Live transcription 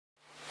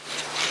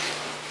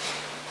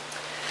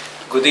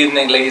Good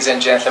evening, ladies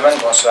and gentlemen.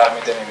 Bonsoir,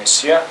 mesdames et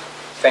messieurs.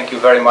 Thank you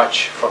very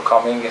much for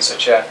coming in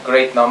such a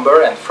great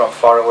number and from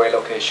faraway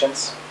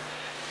locations.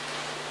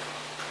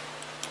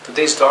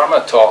 Today's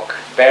Dharma talk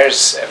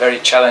bears a very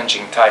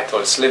challenging title.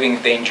 It's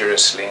Living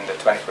Dangerously in the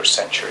 21st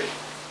Century.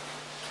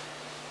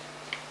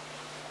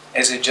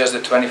 Is it just the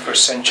 21st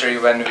century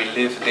when we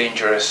live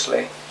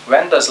dangerously?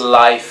 When does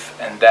life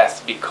and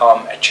death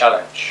become a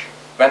challenge?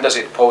 When does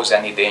it pose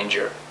any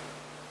danger?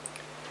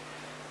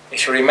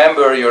 If you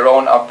remember your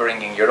own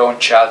upbringing, your own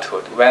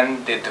childhood,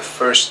 when did the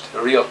first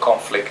real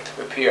conflict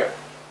appear?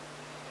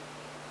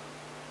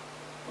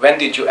 When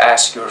did you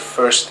ask your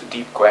first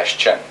deep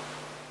question?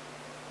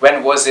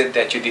 When was it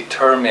that you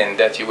determined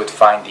that you would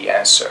find the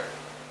answer?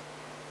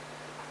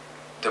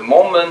 The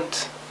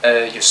moment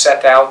you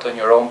set out on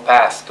your own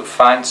path to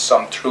find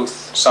some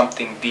truth,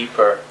 something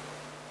deeper,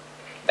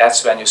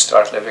 that's when you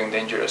start living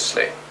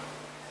dangerously,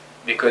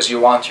 because you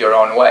want your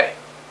own way.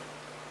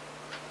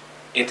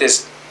 It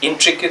is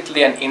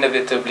intricately and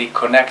inevitably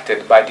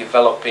connected by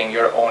developing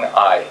your own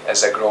I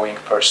as a growing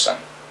person.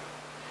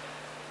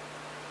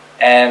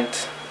 And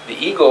the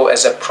ego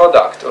as a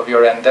product of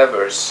your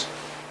endeavors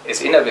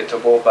is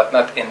inevitable but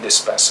not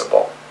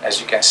indispensable, as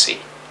you can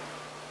see.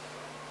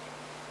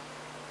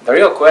 The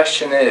real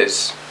question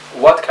is,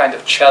 what kind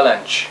of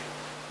challenge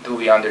do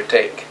we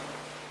undertake?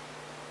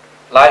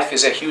 Life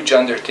is a huge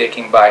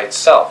undertaking by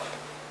itself.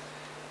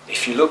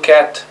 If you look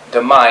at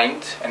the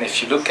mind and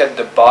if you look at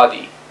the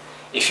body,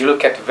 if you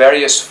look at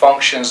various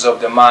functions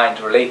of the mind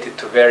related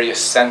to various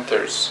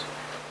centers,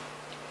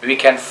 we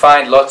can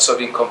find lots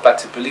of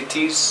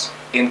incompatibilities,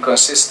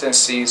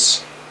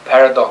 inconsistencies,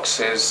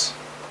 paradoxes.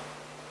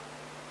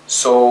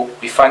 So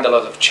we find a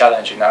lot of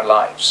challenge in our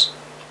lives.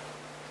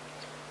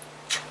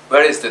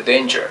 Where is the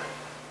danger?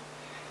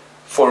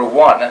 For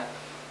one,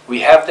 we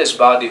have this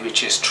body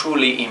which is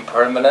truly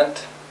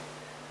impermanent,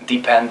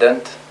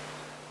 dependent,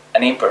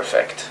 and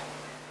imperfect.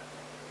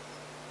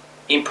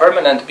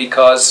 Impermanent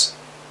because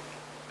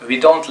we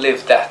don't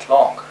live that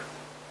long.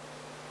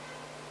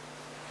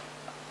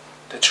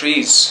 The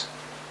trees,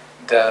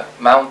 the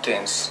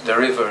mountains, the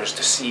rivers,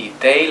 the sea,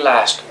 they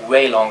last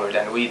way longer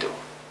than we do.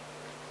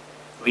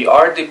 We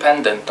are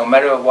dependent no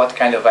matter what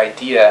kind of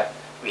idea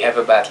we have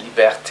about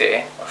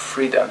liberté or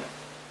freedom.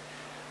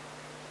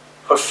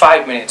 For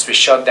 5 minutes we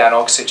shut down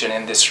oxygen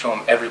in this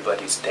room,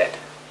 everybody's dead.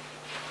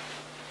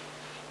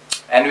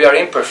 And we are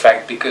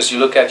imperfect because you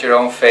look at your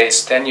own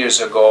face 10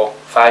 years ago,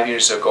 5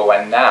 years ago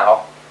and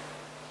now,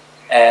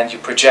 and you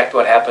project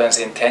what happens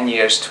in 10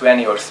 years,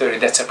 20 or 30,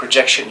 that's a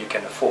projection you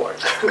can afford.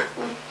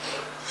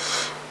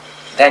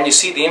 Then you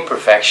see the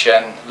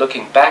imperfection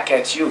looking back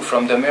at you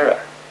from the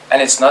mirror.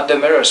 And it's not the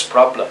mirror's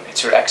problem,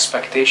 it's your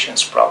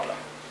expectations problem.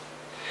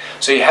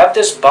 So you have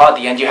this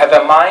body and you have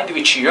a mind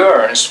which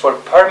yearns for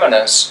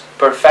permanence,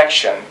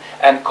 perfection,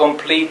 and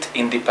complete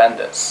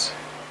independence.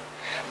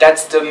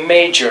 That's the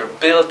major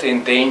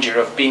built-in danger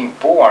of being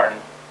born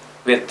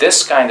with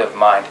this kind of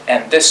mind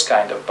and this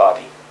kind of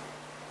body.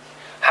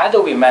 How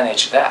do we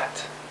manage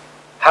that?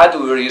 How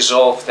do we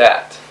resolve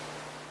that?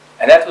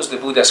 And that was the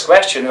Buddha's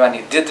question when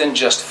he didn't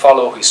just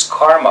follow his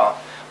karma,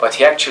 but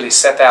he actually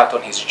set out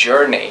on his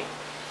journey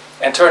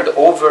and turned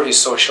over his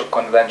social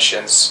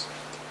conventions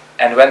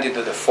and went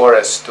into the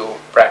forest to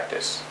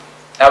practice.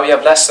 Now we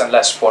have less and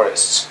less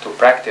forests to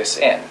practice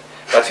in,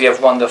 but we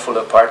have wonderful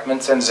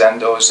apartments and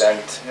zendos and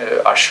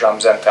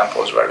ashrams and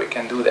temples where we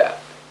can do that.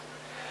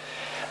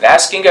 And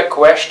asking a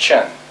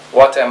question,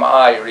 what am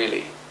I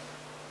really?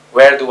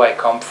 Where do I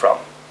come from?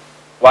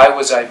 Why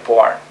was I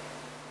born?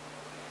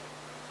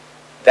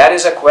 That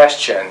is a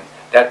question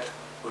that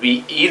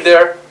we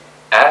either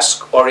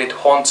ask or it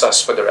haunts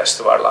us for the rest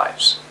of our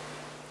lives.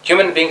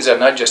 Human beings are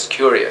not just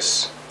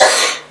curious.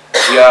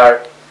 We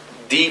are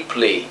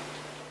deeply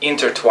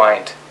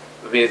intertwined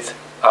with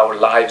our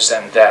lives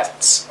and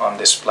deaths on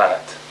this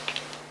planet.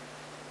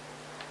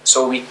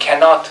 So we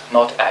cannot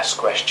not ask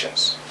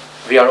questions.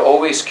 We are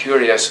always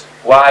curious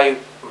why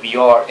we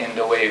are in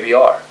the way we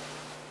are.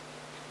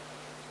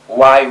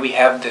 Why we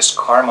have this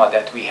karma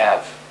that we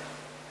have.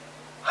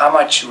 How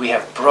much we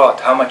have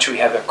brought, how much we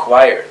have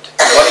acquired.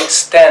 To what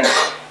extent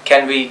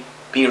can we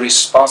be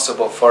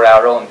responsible for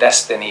our own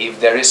destiny if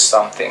there is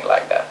something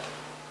like that?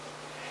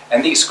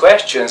 And these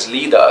questions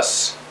lead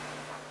us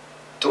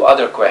to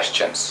other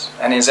questions.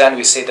 And in Zen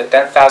we say that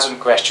 10,000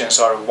 questions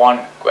are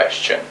one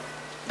question.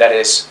 That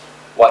is,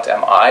 what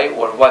am I,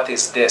 or what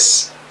is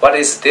this? What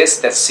is this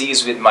that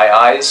sees with my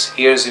eyes,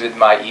 hears with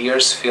my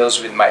ears,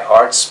 feels with my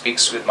heart,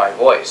 speaks with my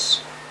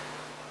voice?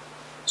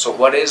 So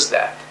what is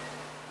that?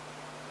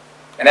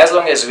 And as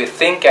long as we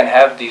think and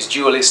have this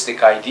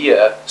dualistic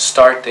idea,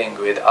 starting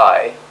with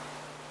I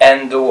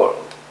and the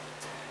world,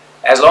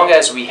 as long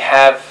as we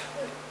have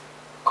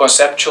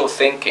conceptual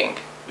thinking,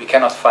 we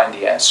cannot find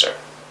the answer.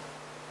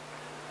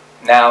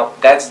 Now,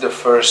 that's the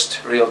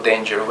first real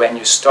danger. When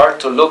you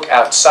start to look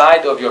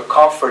outside of your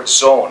comfort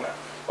zone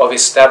of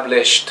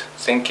established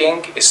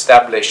thinking,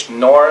 established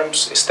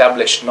norms,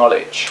 established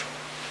knowledge,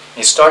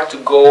 you start to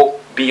go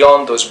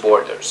beyond those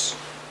borders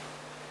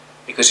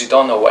because you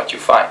don't know what you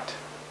find.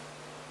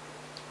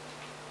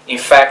 In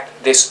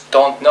fact, this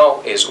don't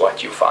know is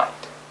what you find.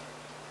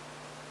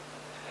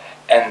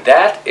 And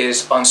that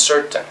is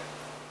uncertain.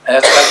 And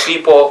that's why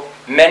people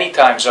many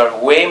times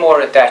are way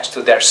more attached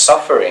to their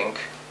suffering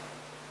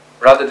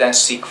rather than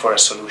seek for a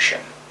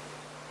solution.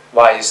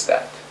 Why is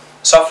that?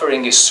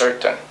 Suffering is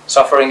certain.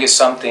 Suffering is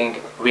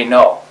something we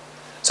know.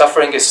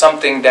 Suffering is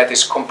something that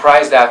is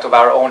comprised out of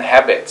our own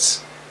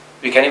habits.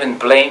 We can even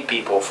blame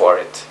people for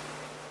it.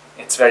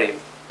 It's very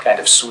kind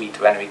of sweet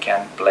when we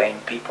can blame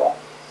people,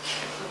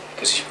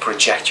 because you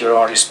project your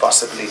own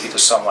responsibility to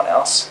someone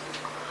else.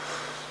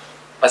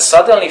 But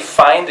suddenly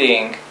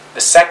finding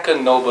the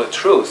second noble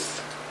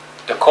truth,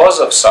 the cause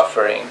of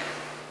suffering,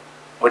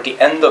 or the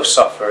end of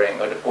suffering,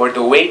 or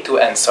the way to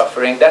end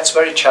suffering, that's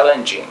very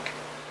challenging.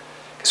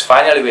 Because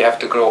finally we have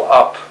to grow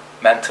up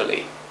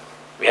mentally.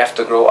 We have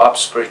to grow up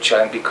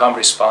spiritually and become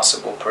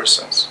responsible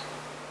persons.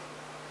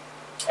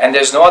 And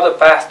there's no other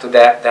path to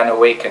that than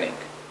awakening.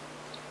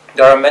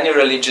 There are many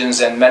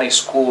religions and many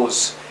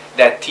schools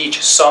that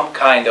teach some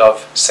kind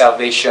of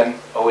salvation,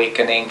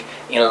 awakening,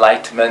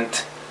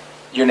 enlightenment,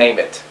 you name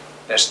it.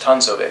 There's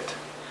tons of it.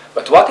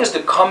 But what is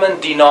the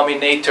common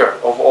denominator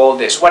of all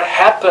this? What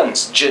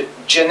happens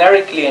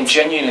generically and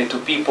genuinely to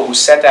people who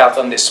set out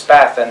on this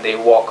path and they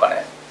walk on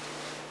it?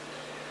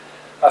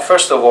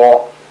 First of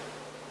all,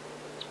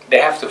 they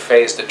have to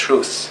face the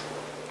truth.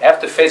 They have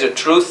to face the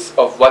truth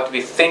of what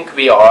we think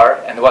we are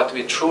and what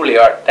we truly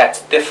are.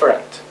 That's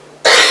different.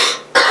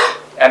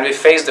 And we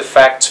face the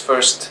facts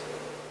first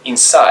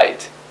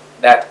inside,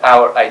 that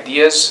our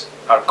ideas,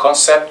 our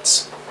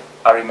concepts,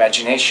 our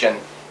imagination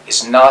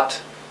is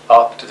not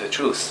up to the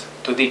truth,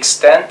 to the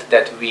extent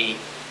that we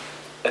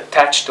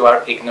attach to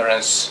our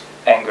ignorance,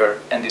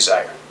 anger, and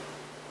desire.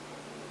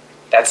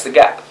 That's the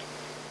gap.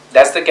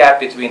 That's the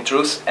gap between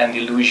truth and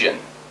illusion.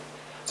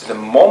 So the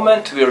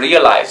moment we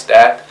realize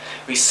that,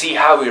 we see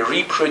how we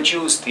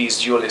reproduce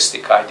these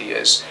dualistic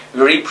ideas.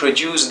 We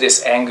reproduce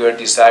this anger,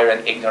 desire,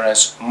 and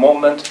ignorance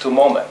moment to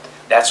moment.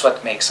 That's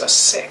what makes us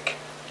sick.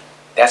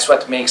 That's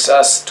what makes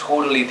us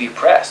totally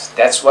depressed.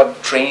 That's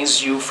what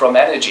drains you from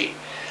energy.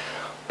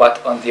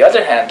 But on the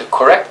other hand, the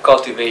correct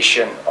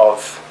cultivation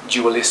of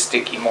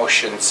dualistic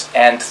emotions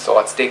and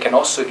thoughts, they can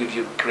also give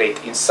you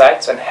great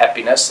insights and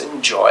happiness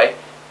and joy,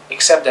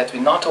 except that we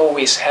not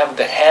always have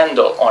the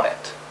handle on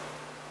it.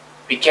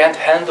 We can't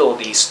handle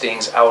these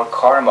things, our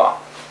karma,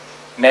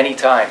 many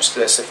times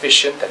to a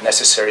sufficient and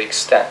necessary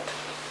extent.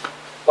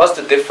 What's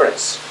the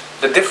difference?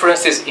 The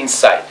difference is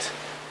insight.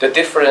 The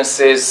difference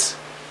is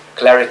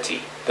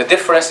clarity. The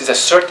difference is a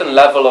certain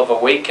level of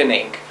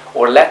awakening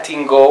or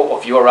letting go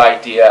of your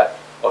idea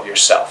of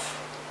yourself.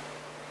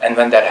 And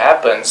when that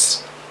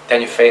happens,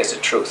 then you face the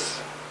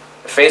truth.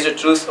 You face the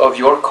truth of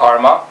your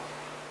karma,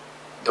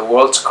 the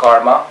world's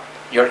karma,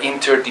 your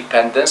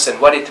interdependence, and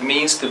what it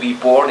means to be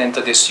born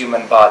into this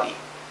human body.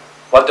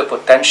 What the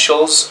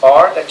potentials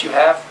are that you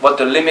have, what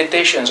the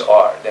limitations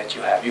are that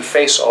you have. You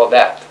face all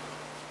that.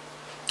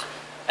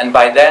 And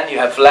by then you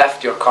have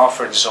left your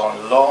comfort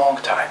zone long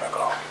time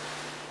ago.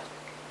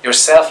 Your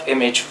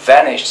self-image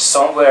vanished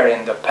somewhere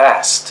in the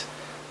past,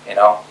 you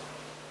know.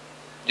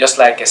 Just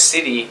like a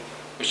city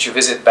which you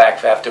visit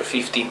back after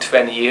 15,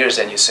 20 years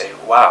and you say,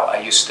 wow, I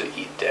used to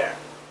eat there.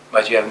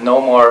 But you have no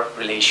more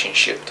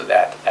relationship to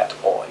that at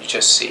all. You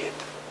just see it.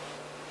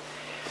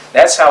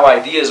 That's how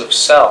ideas of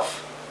self,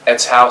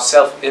 that's how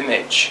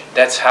self-image,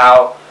 that's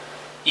how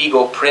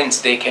ego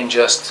prints, they can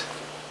just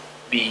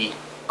be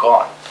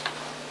gone.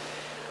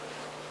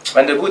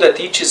 When the Buddha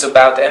teaches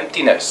about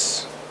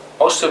emptiness,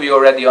 most of you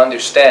already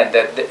understand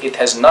that it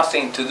has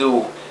nothing to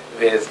do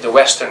with the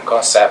Western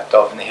concept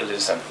of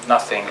nihilism,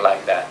 nothing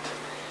like that.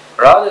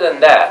 Rather than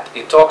that,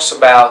 it talks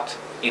about,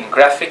 in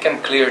graphic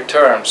and clear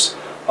terms,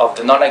 of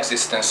the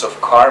non-existence of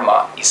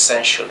karma,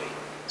 essentially.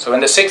 So when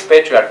the sixth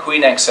patriarch,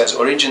 Huineng, says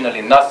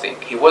originally nothing,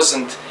 he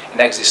wasn't an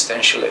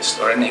existentialist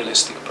or a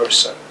nihilistic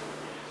person.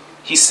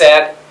 He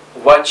said,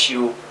 what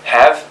you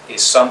have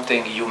is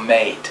something you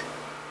made.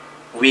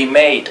 We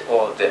made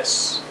all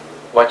this.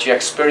 What you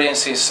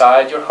experience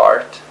inside your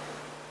heart,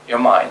 your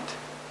mind,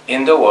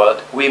 in the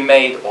world, we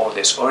made all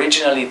this.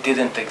 Originally it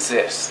didn't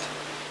exist.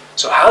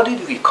 So how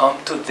did we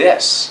come to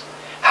this?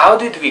 How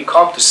did we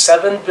come to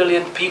 7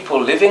 billion people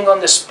living on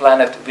this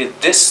planet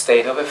with this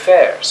state of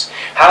affairs?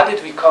 How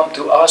did we come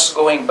to us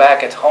going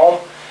back home,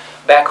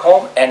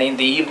 and in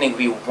the evening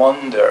we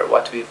wonder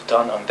what we've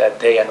done on that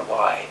day and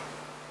why?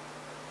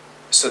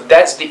 So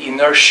that's the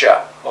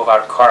inertia of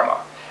our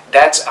karma.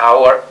 That's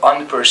our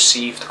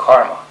unperceived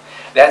karma.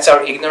 That's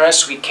our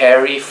ignorance we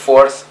carry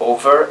forth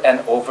over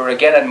and over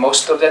again, and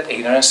most of that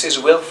ignorance is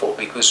willful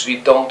because we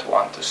don't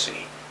want to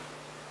see.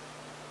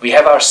 We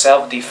have our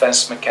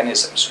self-defense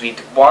mechanisms. We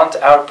want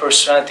our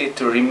personality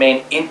to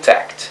remain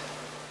intact.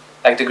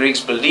 Like the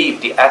Greeks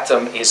believed, the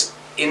atom is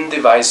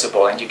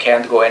indivisible and you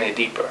can't go any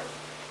deeper.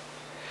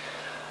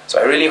 So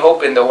I really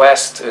hope in the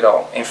West,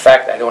 in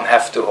fact I don't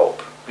have to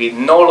hope. We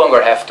no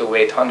longer have to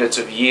wait hundreds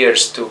of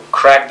years to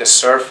crack the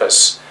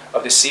surface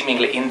of the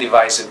seemingly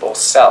indivisible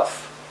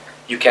self.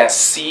 You can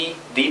see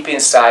deep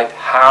inside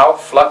how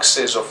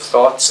fluxes of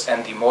thoughts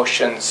and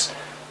emotions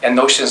and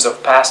notions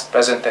of past,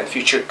 present, and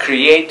future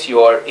create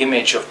your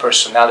image of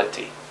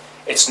personality.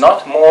 It's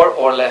not more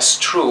or less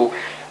true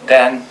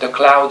than the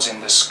clouds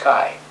in the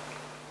sky.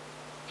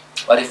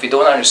 But if we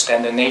don't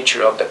understand the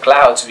nature of the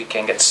clouds, we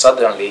can get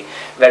suddenly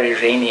very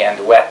rainy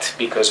and wet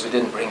because we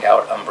didn't bring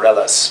our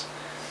umbrellas.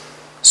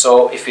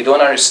 So if we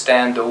don't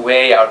understand the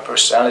way our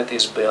personality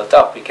is built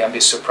up, we can be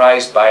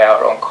surprised by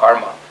our own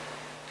karma.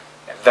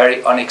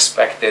 Very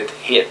unexpected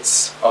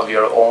hits of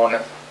your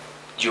own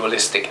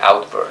dualistic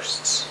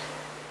outbursts.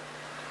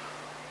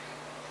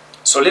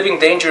 So living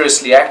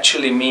dangerously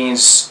actually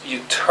means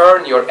you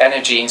turn your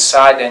energy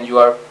inside and you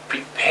are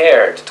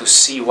prepared to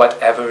see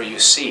whatever you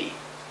see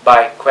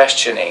by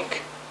questioning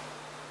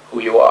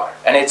who you are.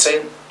 And it's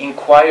an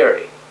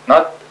inquiry,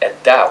 not a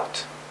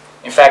doubt.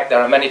 In fact,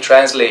 there are many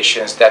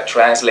translations that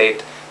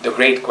translate the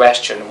great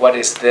question, what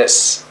is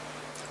this,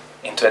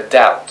 into a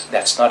doubt.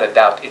 That's not a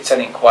doubt, it's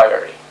an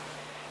inquiry.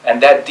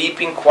 And that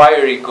deep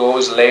inquiry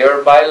goes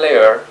layer by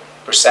layer,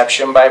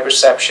 perception by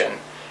perception.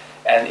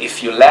 And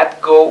if you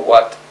let go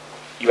what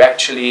you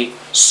actually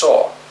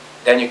saw,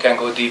 then you can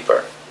go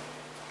deeper.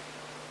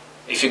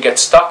 If you get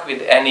stuck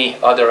with any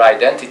other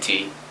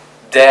identity,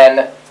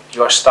 then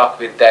you are stuck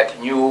with that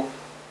new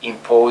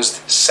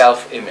imposed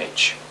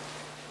self-image.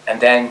 And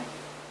then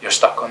you're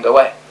stuck on the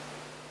way.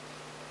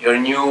 Your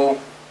new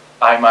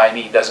I, my,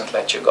 me doesn't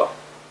let you go.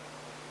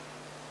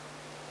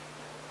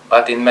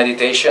 But in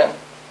meditation,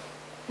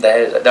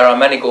 there are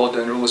many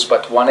golden rules,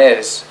 but one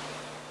is,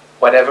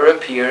 whatever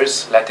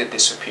appears, let it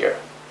disappear.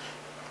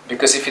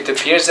 Because if it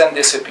appears and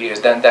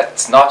disappears, then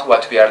that's not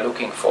what we are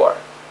looking for.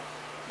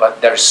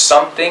 But there's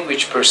something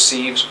which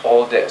perceives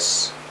all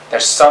this.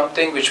 There's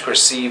something which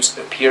perceives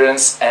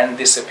appearance and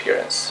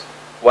disappearance.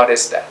 What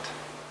is that?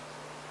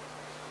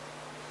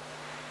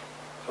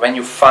 When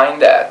you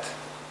find that,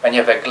 when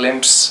you have a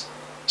glimpse,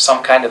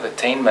 some kind of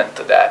attainment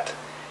to that,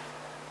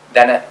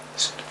 then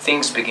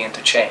things begin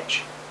to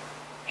change.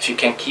 If you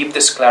can keep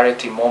this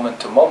clarity moment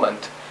to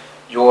moment,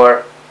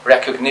 your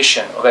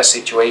recognition of a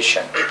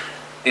situation,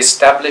 the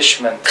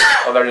establishment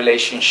of a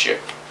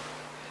relationship,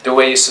 the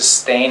way you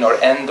sustain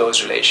or end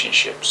those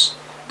relationships,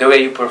 the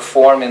way you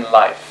perform in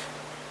life,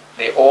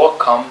 they all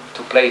come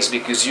to place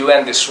because you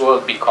and this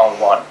world become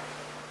one.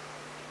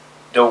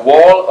 The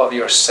wall of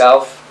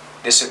yourself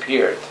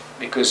disappeared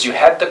because you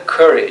had the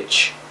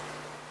courage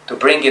to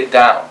bring it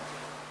down,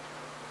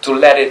 to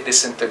let it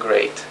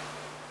disintegrate.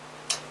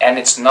 And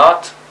it's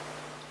not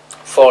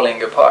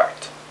falling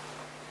apart.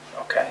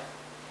 Okay?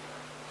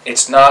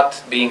 It's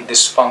not being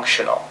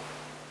dysfunctional.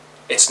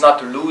 It's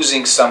not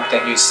losing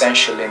something you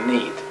essentially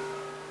need.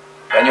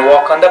 When you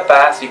walk on the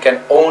path, you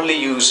can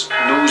only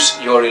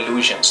lose your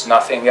illusions,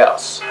 nothing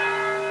else.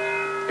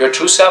 Your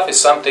true self is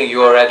something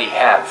you already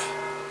have.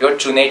 Your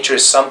true nature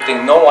is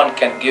something no one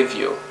can give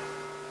you.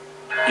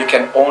 You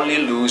can only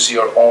lose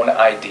your own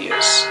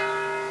ideas.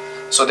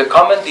 So the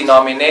common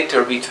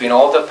denominator between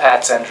all the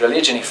paths and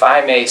religion, if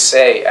I may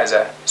say as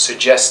a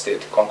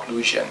suggested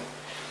conclusion,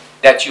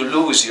 that you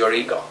lose your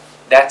ego.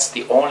 That's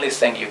the only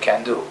thing you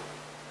can do.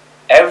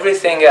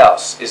 Everything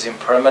else is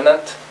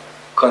impermanent,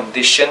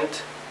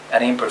 conditioned,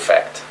 and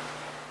imperfect.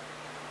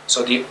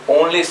 So the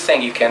only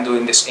thing you can do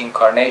in this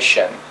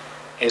incarnation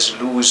is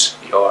lose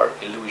your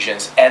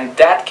illusions. And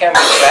that can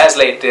be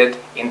translated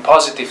in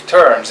positive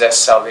terms as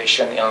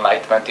salvation,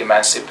 enlightenment,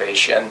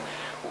 emancipation,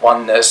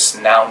 oneness,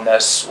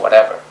 nounness,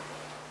 whatever.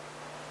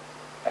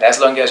 But as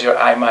long as your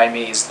I, my,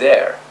 me is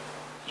there,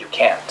 you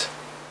can't.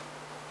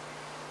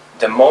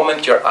 The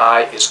moment your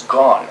I is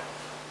gone,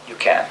 you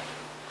can.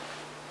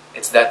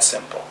 It's that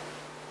simple.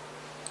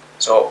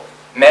 So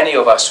many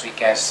of us, we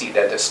can see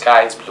that the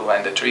sky is blue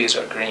and the trees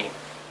are green.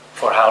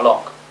 For how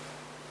long?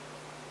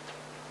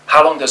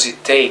 How long does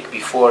it take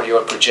before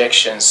your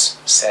projections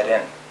set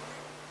in?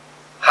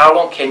 How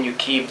long can you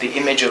keep the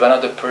image of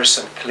another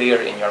person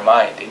clear in your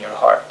mind, in your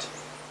heart?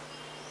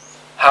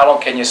 How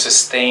long can you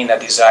sustain a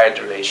desired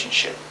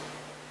relationship?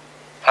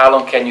 How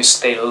long can you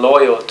stay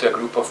loyal to a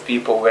group of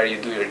people where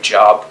you do your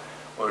job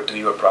or do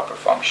your proper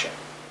function?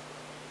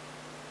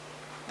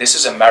 This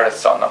is a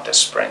marathon, not a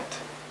sprint.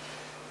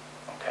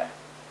 Okay?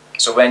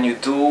 So when you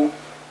do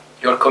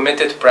your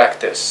committed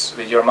practice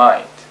with your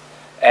mind,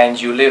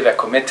 and you live a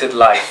committed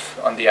life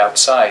on the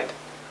outside,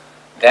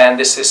 then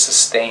this is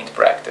sustained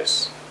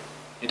practice.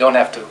 You don't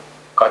have to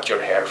cut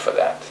your hair for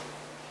that.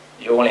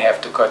 You only have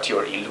to cut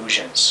your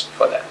illusions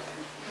for that.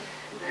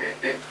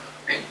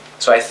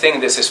 So I think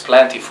this is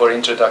plenty for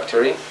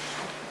introductory.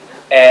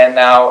 And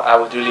now I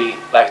would really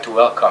like to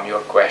welcome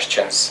your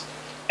questions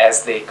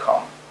as they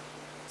come.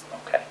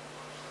 Okay.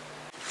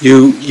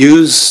 You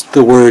use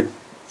the word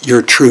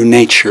your true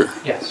nature.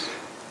 Yes.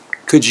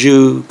 Could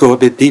you go a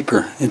bit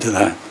deeper into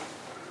that?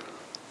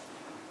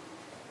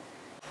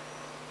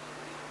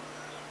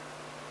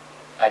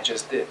 I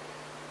just did.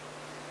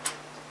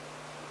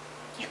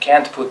 You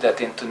can't put that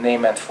into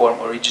name and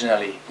form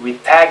originally. We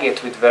tag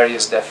it with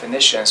various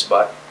definitions,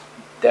 but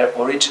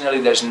originally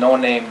there's no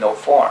name, no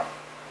form.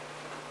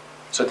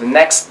 So the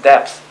next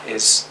depth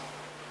is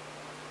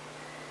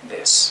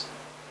this.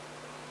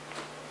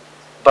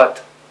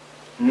 But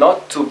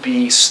not to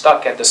be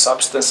stuck at the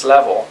substance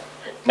level.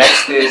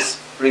 Next is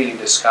really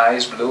the sky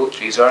is blue,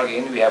 trees are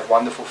green, we have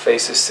wonderful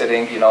faces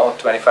sitting,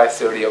 25,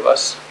 30 of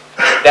us.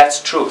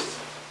 That's truth.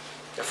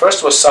 The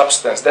first was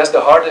substance, that's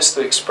the hardest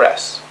to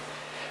express.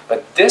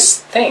 But this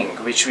thing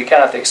which we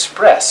cannot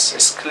express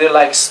is clear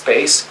like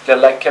space, clear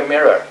like a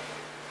mirror.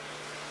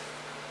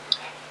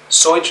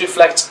 So it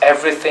reflects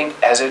everything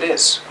as it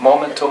is,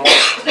 moment to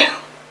moment.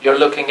 You're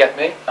looking at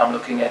me, I'm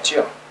looking at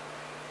you.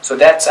 So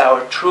that's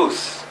our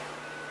truth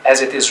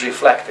as it is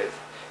reflected.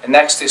 And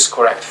next is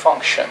correct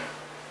function.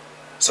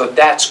 So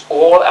that's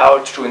all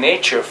our true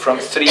nature from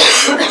three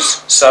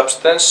views: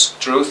 substance,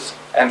 truth,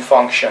 and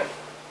function.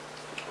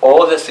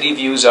 All the three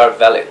views are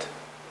valid.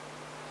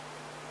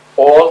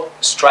 All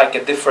strike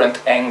a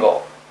different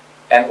angle,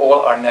 and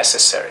all are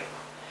necessary.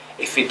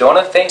 If we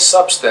don't attain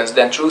substance,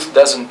 then truth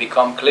doesn't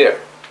become clear.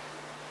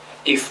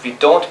 If we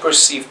don't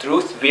perceive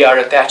truth, we are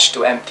attached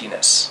to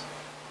emptiness.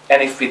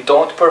 And if we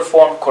don't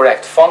perform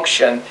correct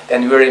function,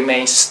 then we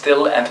remain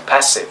still and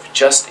passive,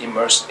 just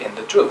immersed in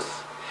the truth.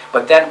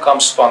 But then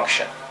comes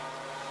function.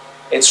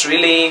 It's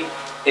really,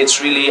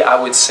 I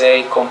would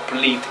say,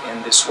 complete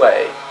in this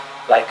way,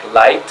 like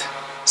light,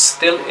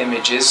 still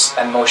images,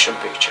 and motion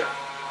picture.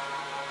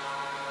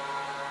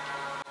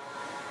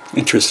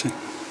 Interesting.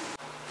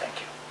 Thank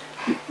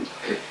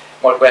you.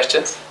 More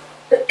questions?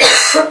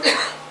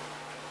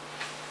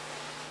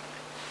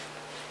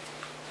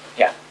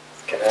 Yeah.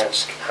 Can I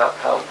ask,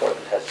 how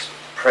important has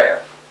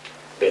prayer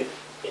been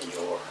in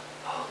your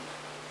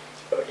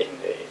in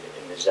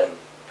the Zen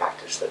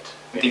practice? That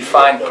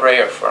Define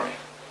prayer for me.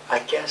 I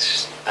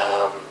guess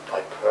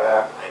by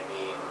prayer I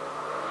mean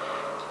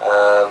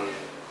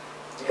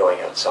going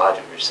outside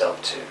of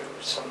yourself to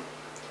some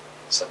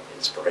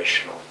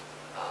inspirational,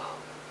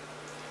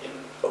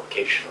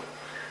 invocational,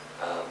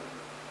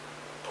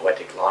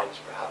 poetic lines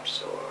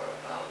perhaps, or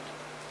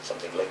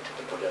something linked to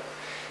the Buddha.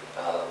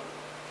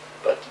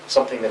 But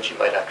something that you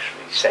might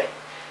actually say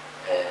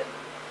and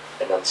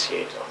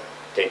enunciate on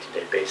a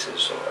day-to-day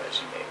basis, or as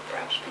you may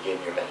perhaps begin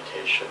your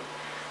meditation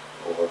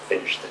or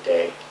finish the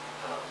day.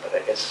 But I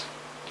guess,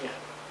 yeah,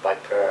 by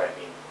prayer I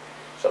mean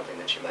something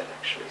that you might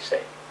actually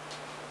say.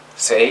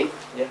 Say?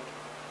 Yeah.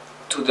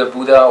 To the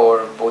Buddha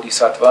or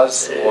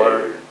Bodhisattvas,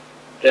 or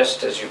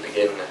just as you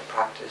begin a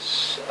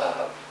practice,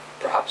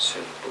 perhaps to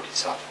the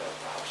Bodhisattva,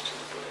 perhaps to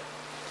the Buddha.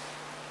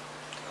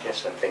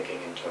 Yes, I'm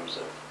thinking in terms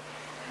of,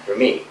 for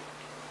me,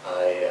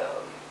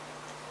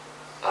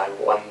 I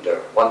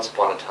wonder, once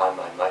upon a time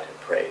I might have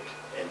prayed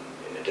in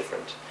a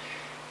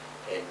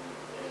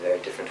very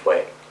different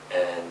way,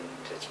 and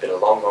it's been a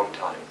long, long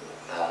time,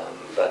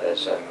 but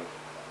as I'm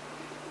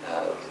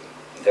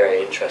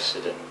very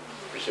interested in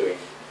pursuing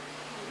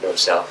no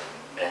self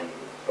and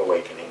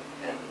awakening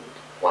and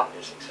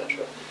oneness,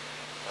 etc.,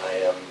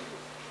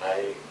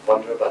 I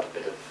wonder about a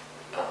bit of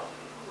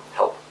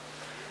help.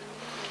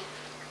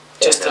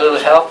 just a little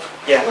help?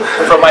 Yeah.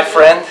 From my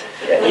friend?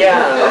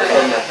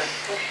 Yeah.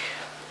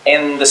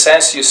 In the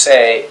sense you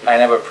say, I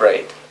never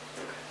prayed.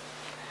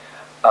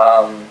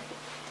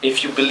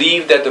 If you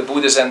believe that the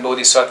Buddhas and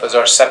Bodhisattvas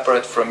are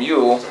separate from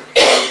you,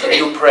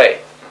 you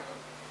pray.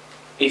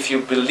 If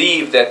you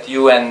believe that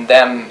you and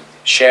them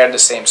share the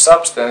same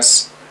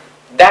substance,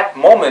 that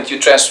moment you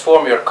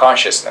transform your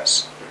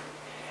consciousness.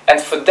 And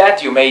for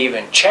that you may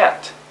even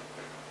chant.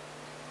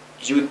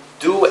 You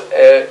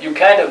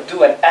kind of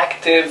do an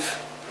active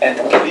and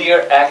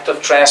clear act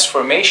of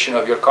transformation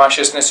of your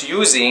consciousness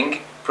using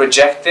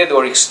projected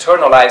or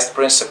externalized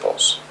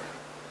principles.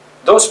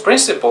 Those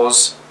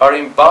principles are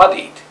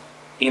embodied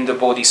in the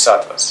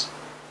Bodhisattvas.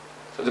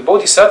 So the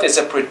Bodhisattva is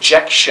a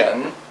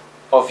projection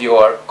of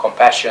your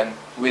compassion,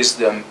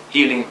 wisdom,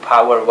 healing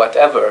power,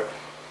 whatever.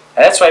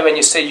 And that's why when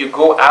you say you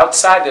go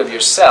outside of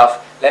yourself,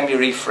 let me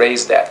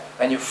rephrase that.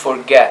 When you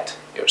forget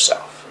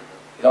yourself.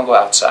 You don't go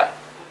outside.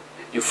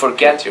 You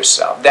forget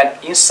yourself. Then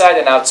inside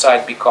and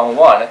outside become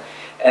one.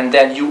 And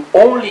then you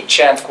only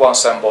chant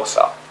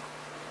Kwansambotha.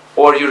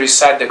 Or you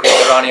recite the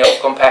Gridharani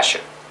of compassion.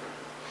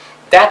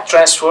 That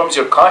transforms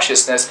your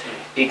consciousness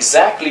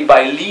exactly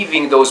by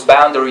leaving those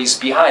boundaries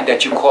behind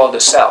that you call the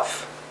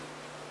self.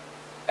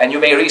 And you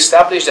may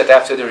reestablish that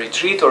after the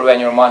retreat or when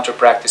your mantra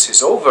practice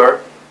is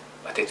over,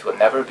 but it will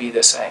never be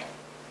the same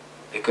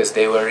because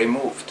they were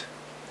removed.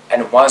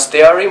 And once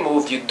they are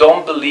removed, you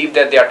don't believe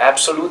that they are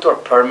absolute or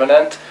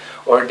permanent,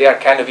 or they are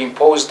kind of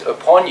imposed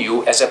upon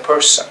you as a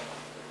person.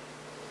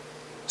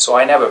 So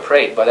I never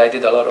prayed, but I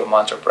did a lot of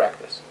mantra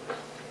practice.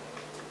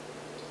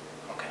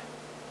 Okay.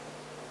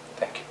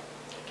 Thank you.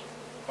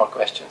 More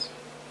questions?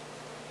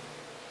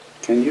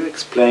 Can you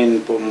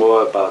explain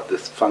more about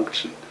this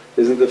function?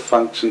 Isn't the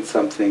function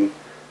something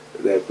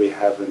that we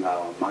have in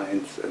our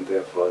minds and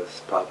therefore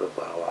is part of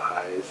our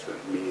eyes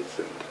and me's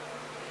and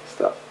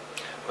stuff?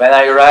 When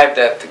I arrived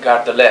at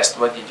Gare de l'Est,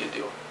 what did you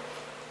do?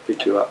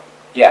 Pick you up.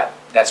 Yeah,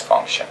 that's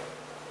function.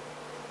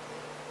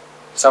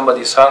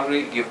 Somebody is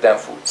hungry, give them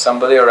food.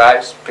 Somebody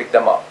arrives, pick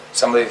them up.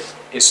 Somebody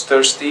is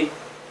thirsty,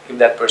 give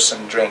that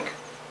person drink.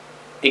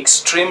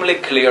 Extremely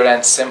clear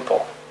and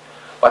simple.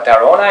 But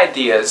our own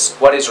ideas,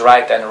 what is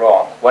right and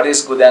wrong, what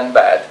is good and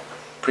bad,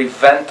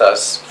 prevent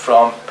us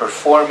from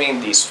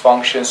performing these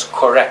functions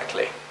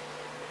correctly.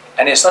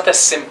 And it's not a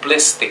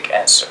simplistic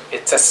answer,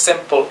 it's a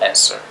simple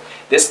answer.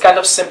 This kind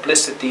of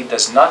simplicity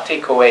does not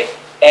take away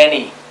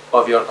any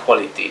of your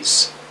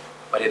qualities,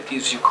 but it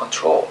gives you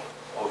control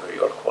over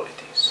your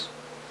qualities.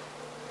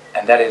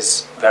 And that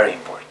is very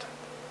important.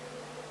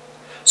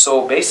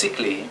 So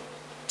basically,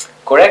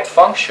 correct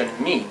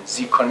function means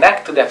you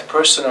connect to that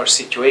person or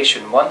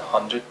situation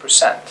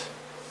 100%.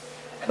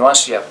 And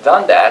once you have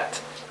done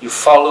that, you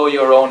follow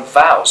your own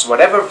vows,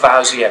 whatever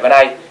vows you have. And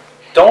I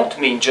don't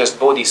mean just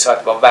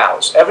Bodhisattva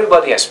vows.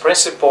 Everybody has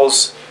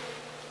principles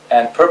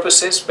and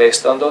purposes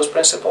based on those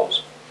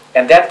principles.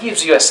 And that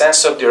gives you a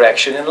sense of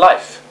direction in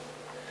life.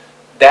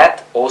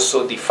 That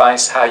also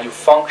defines how you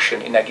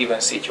function in a given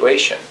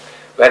situation,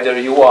 whether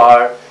you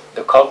are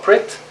the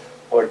culprit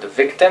or the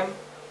victim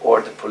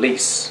or the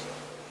police.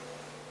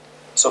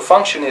 So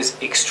function is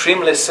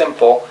extremely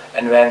simple,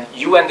 and when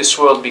you and this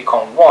world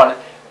become one,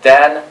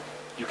 then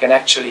you can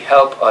actually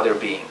help other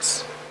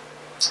beings.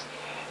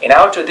 In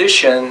our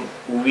tradition,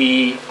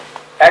 we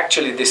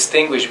actually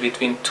distinguish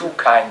between two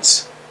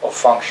kinds of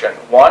function.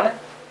 One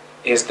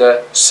is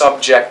the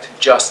subject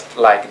just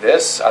like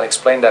this. I'll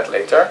explain that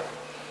later.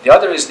 The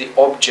other is the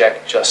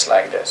object just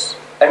like this.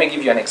 Let me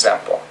give you an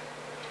example.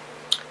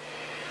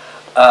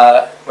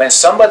 When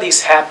somebody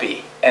is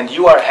happy and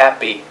you are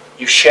happy,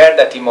 you share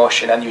that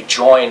emotion and you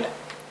join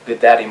with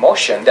that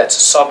emotion. That's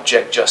a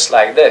subject just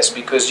like this,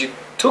 because you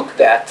took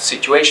that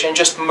situation and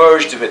just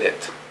merged with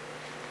it.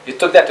 You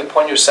took that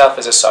upon yourself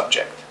as a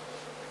subject.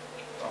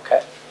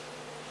 Okay?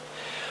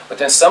 But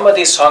when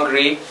somebody is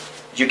hungry,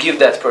 you give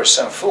that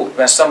person food.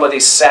 When somebody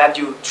is sad,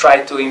 you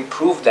try to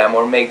improve them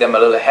or make them a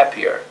little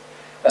happier.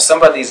 When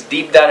somebody is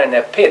deep down in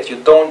a pit, you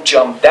don't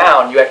jump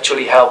down, you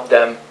actually help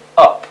them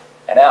up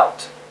and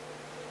out.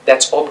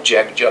 That's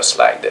object just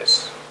like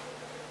this.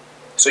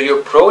 So you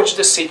approach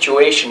the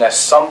situation as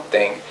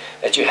something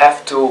that you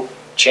have to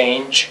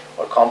change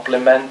or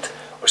complement,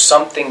 or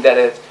something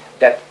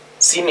that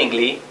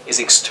seemingly is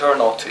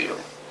external to you.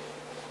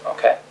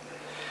 Okay?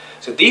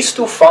 So these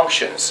two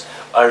functions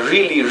are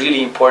really,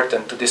 really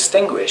important to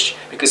distinguish,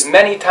 because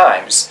many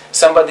times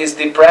somebody is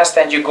depressed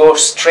and you go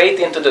straight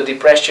into the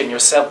depression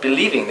yourself,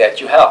 believing that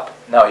you help.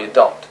 No, you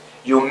don't.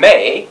 You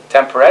may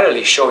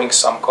temporarily showing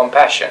some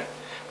compassion,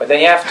 but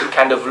then you have to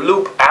kind of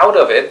loop out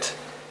of it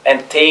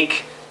and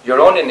take your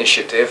own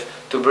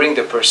initiative to bring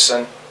the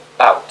person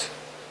out.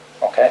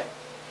 Okay?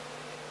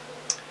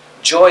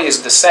 Joy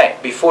is the same.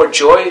 Before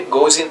joy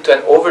goes into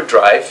an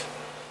overdrive,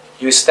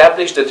 you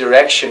establish the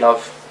direction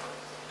of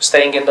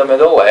staying in the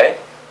middle way,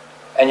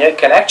 and you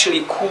can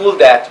actually cool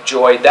that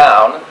joy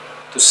down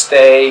to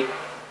stay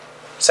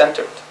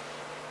centered,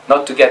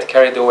 not to get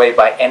carried away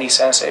by any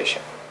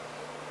sensation.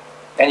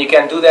 And you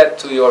can do that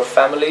to your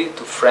family,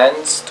 to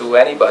friends, to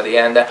anybody,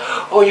 and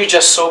oh, you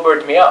just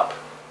sobered me up.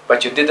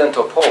 But you didn't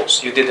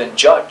oppose, you didn't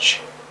judge,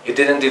 you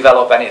didn't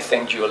develop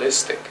anything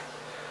dualistic.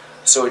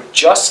 So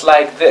just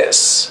like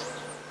this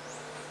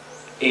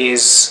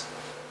is,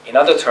 in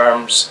other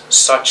terms,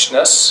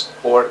 suchness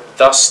or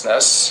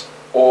thusness,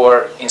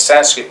 or in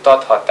Sanskrit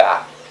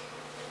tathata.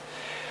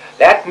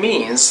 That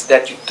means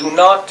that you do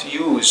not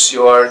use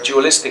your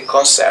dualistic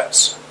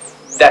concepts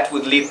that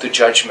would lead to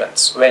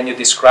judgments when you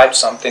describe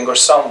something or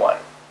someone.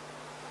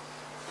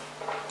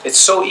 It's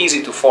so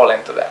easy to fall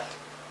into that.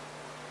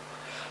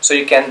 So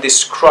you can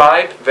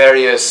describe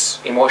various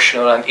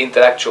emotional and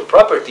intellectual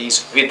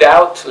properties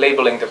without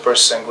labeling the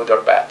person good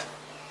or bad,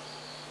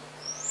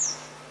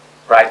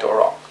 right or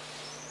wrong.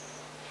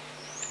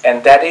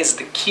 And that is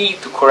the key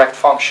to correct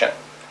function.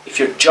 If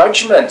your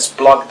judgments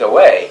block the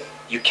way,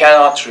 you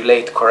cannot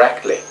relate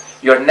correctly.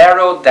 You're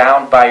narrowed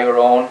down by your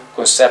own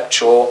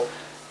conceptual,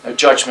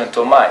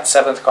 judgmental mind.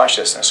 Seventh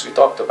consciousness, we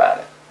talked about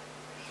it.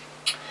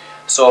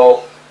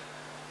 So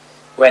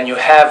when you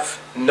have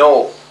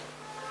no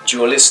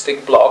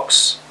dualistic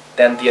blocks,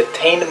 then the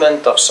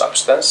attainment of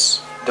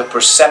substance, the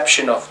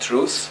perception of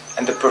truth,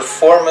 and the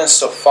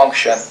performance of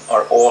function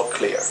are all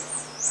clear.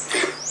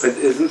 But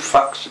isn't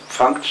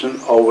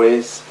function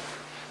always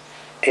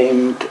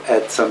aimed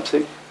at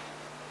something?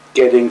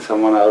 Getting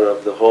someone out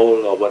of the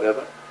hole or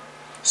whatever?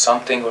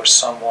 Something or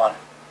someone.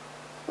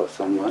 Or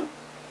someone?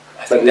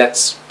 I think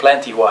that's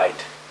plenty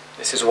wide.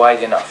 This is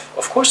wide enough.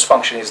 Of course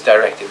function is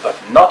directed, but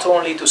not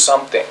only to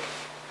something,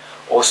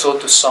 also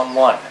to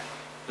someone.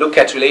 Look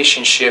at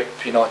relationship,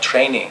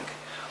 training,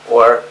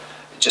 or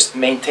just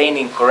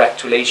maintaining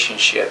correct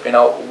relationship.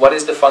 What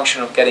is the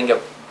function of getting a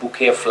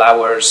bouquet of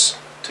flowers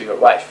to your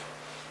wife?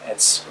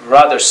 It's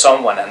rather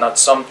someone and not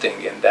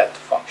something in that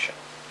function.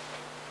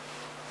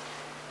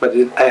 But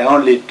I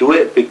only do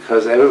it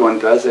because everyone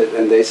does it,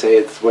 and they say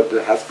it's what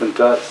the husband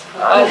does.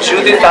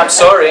 Judith, I'm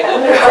sorry.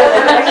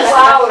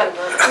 Wow,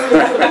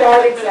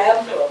 bad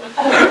example.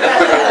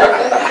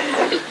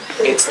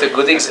 It's the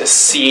good example.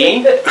 See?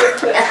 Who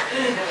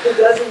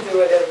doesn't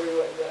do it,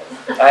 everyone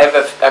does. I have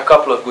a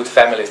couple of good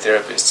family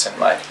therapists in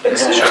my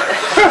institution.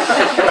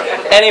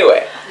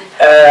 Anyway,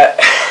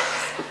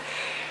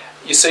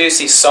 You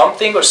see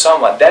something or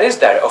someone, that is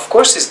there. Of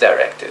course it's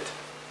directed.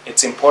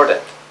 It's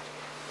important.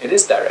 It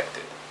is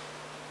directed.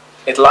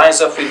 It lines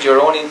up with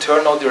your own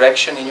internal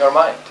direction in your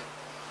mind.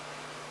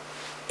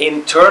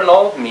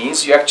 Internal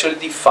means you actually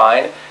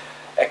define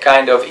a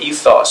kind of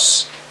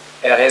ethos,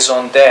 a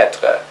raison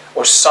d'être,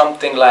 or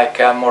something like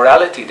a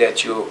morality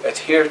that you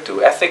adhere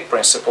to, ethic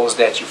principles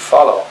that you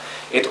follow.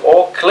 It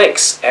all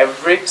clicks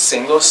every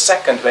single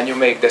second when you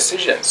make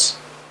decisions.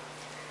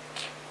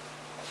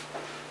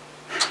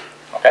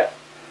 Okay?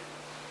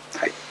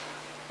 Hi.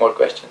 More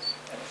questions?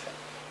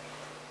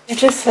 You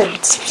just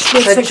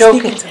said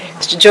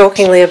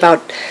jokingly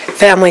about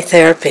family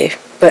therapy,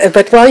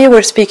 but while you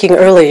were speaking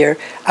earlier,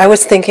 I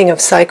was thinking of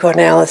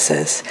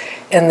psychoanalysis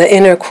and the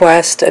inner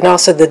quest and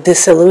also the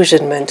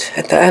disillusionment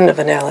at the end of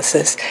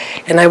analysis.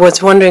 And I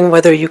was wondering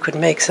whether you could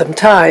make some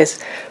ties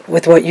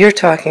with what you're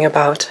talking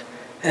about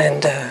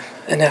and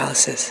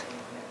analysis.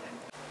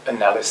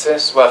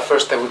 Analysis? Well,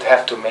 first I would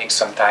have to make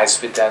some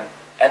ties with an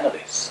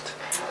analyst,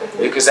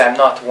 because I'm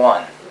not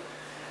one.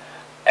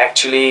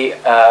 Actually,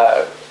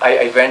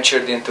 I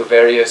ventured into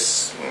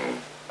various,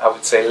 I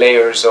would say,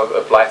 layers of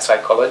applied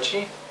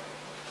psychology,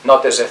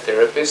 not as a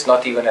therapist,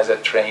 not even as a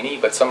trainee,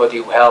 but somebody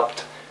who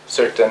helped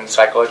certain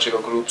psychological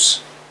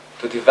groups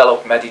to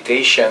develop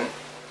meditation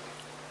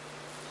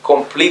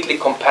completely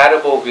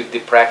compatible with the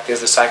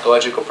practice, the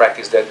psychological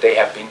practice that they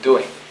have been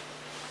doing.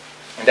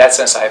 In that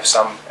sense, I have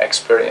some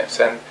experience.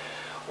 And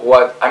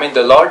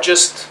the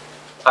largest,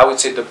 I would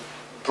say, the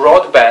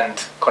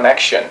broadband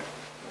connection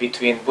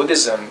between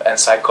Buddhism and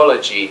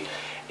psychology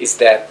is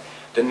that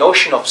the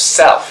notion of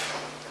self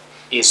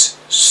is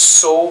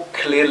so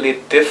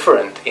clearly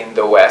different in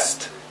the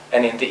West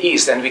and in the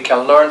East, and we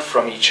can learn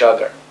from each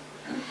other.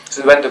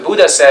 So when the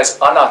Buddha says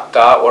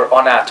anatta or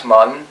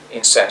anatman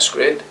in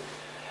Sanskrit,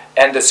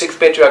 and the sixth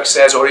patriarch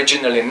says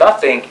originally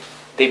nothing,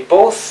 they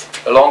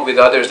both, along with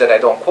others that I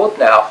don't quote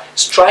now,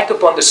 strike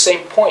upon the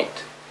same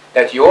point,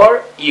 that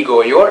your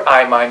ego, your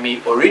I, my,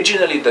 me,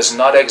 originally does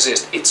not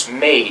exist. It's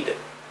made.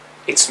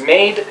 It's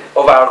made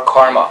of our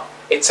karma.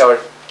 It's our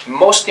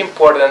most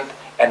important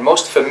and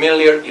most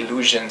familiar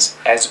illusion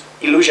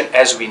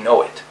as we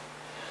know it.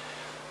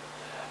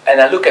 And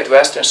I look at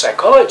Western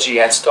psychology,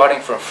 and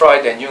starting from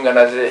Freud and Jung and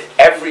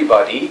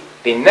everybody,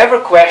 they never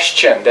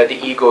question that the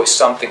ego is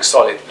something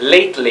solid.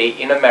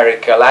 Lately, in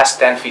America, last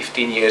 10,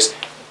 15 years,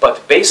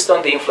 but based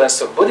on the influence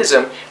of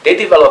Buddhism, they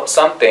developed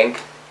something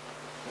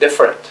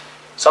different.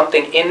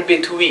 Something in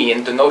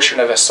between the notion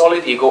of a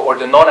solid ego or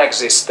the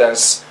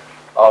non-existence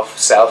of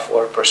self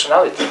or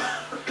personality.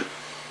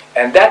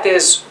 And that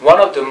is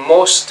one of the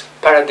most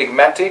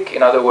paradigmatic,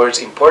 in other words,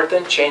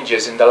 important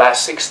changes in the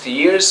last 60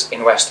 years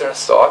in Western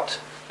thought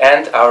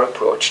and our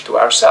approach to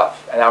ourselves.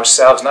 And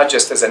ourselves not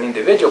just as an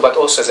individual, but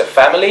also as a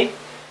family,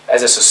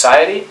 as a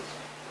society,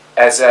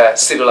 as a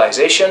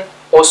civilization,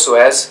 also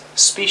as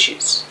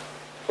species.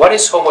 What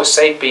is Homo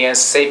sapiens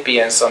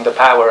sapiens on the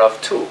power of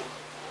two?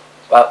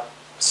 Well,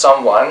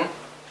 someone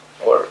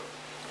or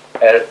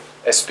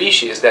a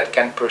species that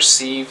can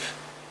perceive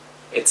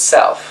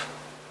itself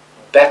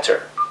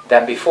better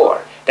than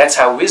before. That's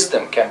how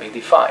wisdom can be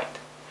defined.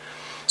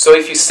 So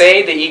if you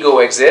say the ego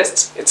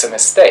exists, it's a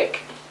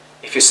mistake.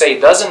 If you say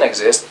it doesn't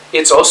exist,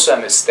 it's also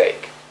a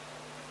mistake.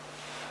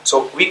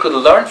 So we could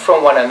learn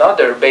from one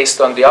another based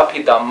on the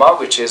Abhidhamma,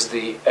 which is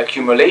the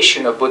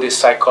accumulation of Buddhist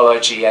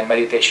psychology and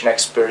meditation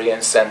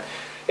experience, and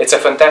it's a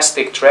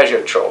fantastic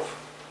treasure trove.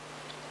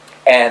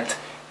 And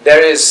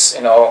there is,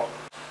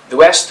 the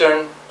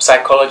Western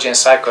psychology and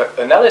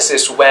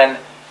psychoanalysis when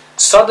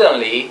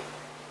suddenly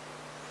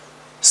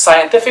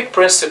scientific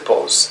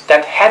principles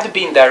that had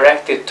been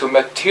directed to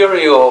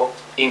material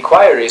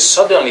inquiries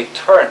suddenly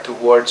turned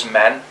towards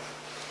man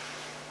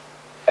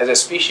as a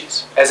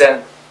species, as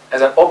an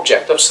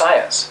object of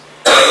science.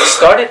 And we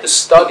started to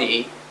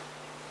study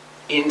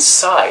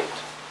inside,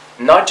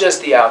 not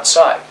just the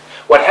outside.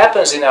 What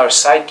happens in our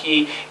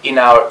psyche, in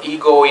our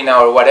ego, in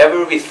our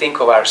whatever we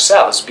think of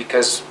ourselves,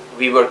 because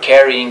we were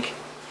carrying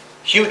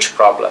huge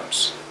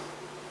problems.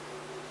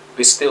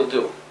 We still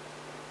do.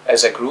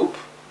 As a group,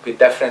 we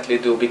definitely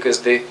do,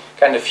 because the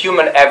kind of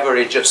human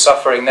average of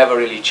suffering never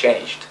really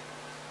changed.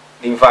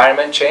 The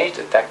environment changed,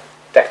 the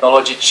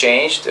technology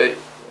changed,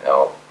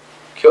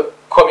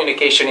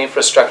 communication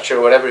infrastructure,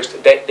 whatever,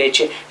 they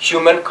changed.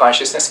 Human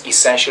consciousness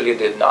essentially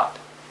did not.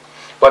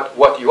 But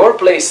what your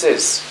place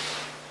is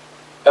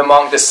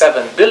among the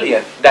 7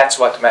 billion, that's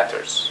what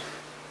matters.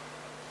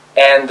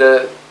 And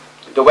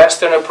the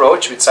Western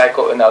approach with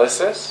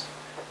psychoanalysis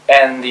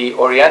and the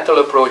Oriental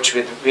approach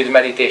with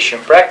meditation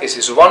practice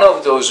is one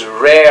of those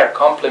rare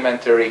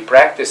complementary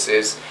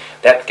practices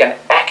that can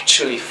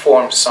actually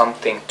form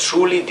something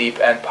truly deep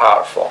and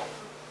powerful.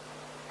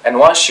 And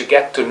once you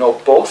get to know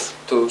both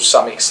to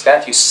some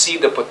extent, you see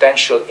the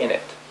potential in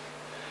it.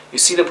 You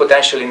see the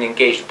potential in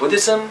engaged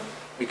Buddhism,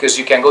 because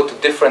you can go to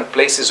different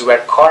places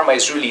where karma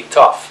is really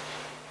tough.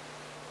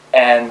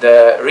 And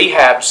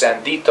rehabs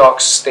and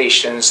detox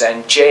stations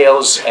and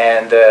jails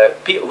and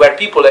where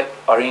people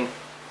are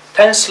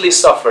intensely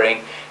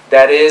suffering,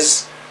 that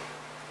is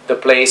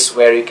the place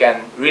where you can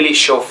really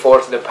show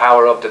forth the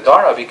power of the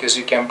Dharma, because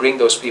you can bring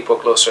those people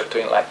closer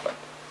to enlightenment.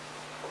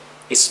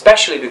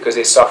 Especially because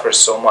they suffer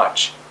so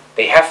much.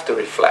 They have to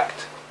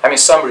reflect. I mean,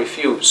 some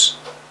refuse.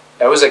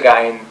 There was a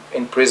guy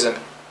in prison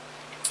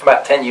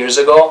about 10 years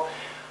ago.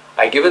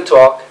 I give a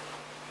talk,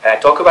 and I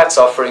talk about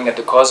suffering and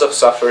the cause of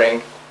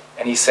suffering,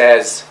 and he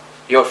says,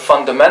 your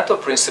fundamental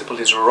principle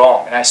is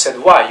wrong. And I said,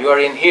 why? You are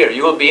in here.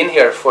 You will be in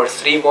here for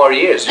 3 more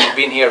years. You've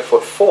been here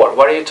for 4.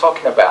 What are you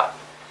talking about?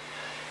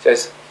 He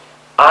says,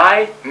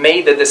 I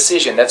made a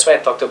decision. That's why I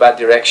talked about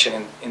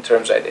direction in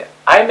terms of idea.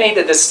 I made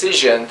a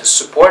decision to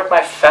support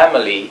my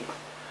family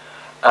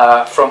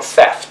from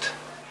theft.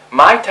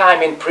 My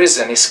time in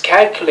prison is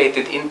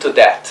calculated into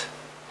that.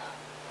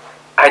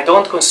 I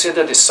don't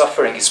consider this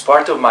suffering as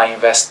part of my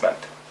investment.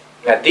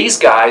 Now, these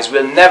guys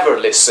will never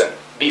listen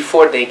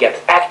before they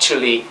get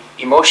actually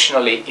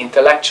emotionally,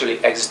 intellectually,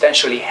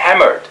 existentially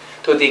hammered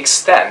to the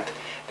extent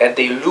that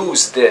they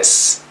lose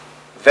this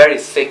very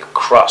thick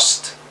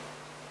crust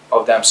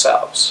of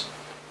themselves.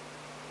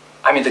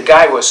 I mean, the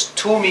guy was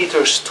 2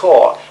 meters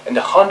tall and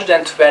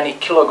 120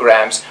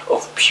 kilograms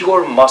of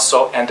pure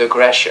muscle and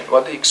aggression.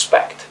 What do you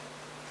expect?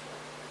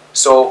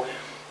 So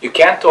you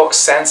can't talk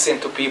sense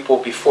into people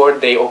before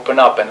they open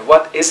up. And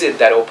what is it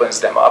that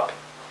opens them up?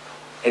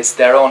 It's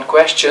their own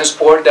questions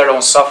or their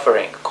own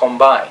suffering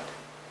combined.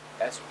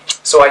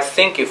 So I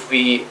think if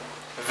we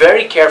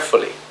very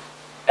carefully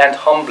and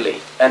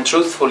humbly and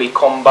truthfully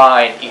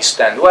combine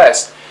East and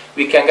West,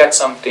 we can get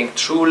something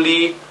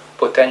truly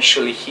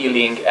potentially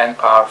healing and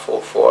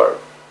powerful for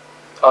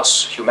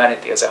us,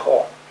 humanity as a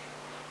whole.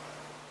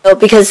 Well,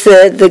 because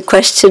the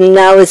question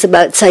now is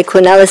about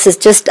psychoanalysis,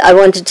 just I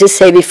wanted to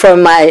say before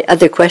my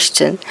other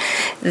question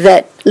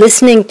that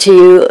listening to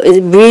you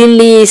it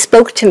really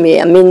spoke to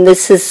me. I mean,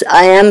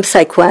 I am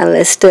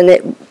psychoanalyst, and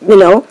it, you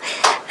know,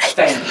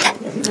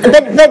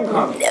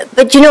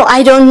 but you know,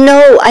 I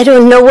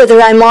don't know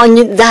whether I'm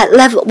on that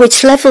level,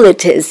 which level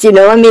it is, you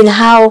know, I mean,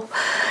 how,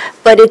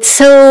 but it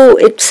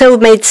so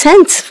made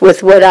sense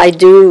with what I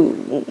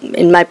do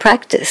in my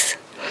practice.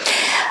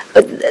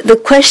 But the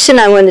question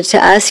I wanted to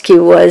ask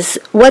you was,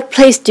 what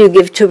place do you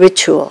give to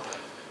ritual?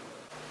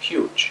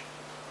 Huge.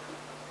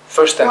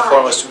 First and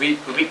foremost,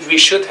 we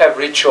should have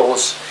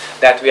rituals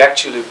that we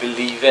actually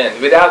believe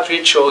in. Without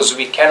rituals,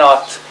 we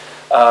cannot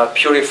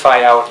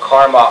purify our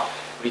karma.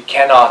 We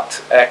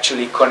cannot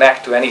actually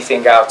connect to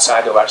anything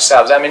outside of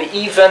ourselves. I mean,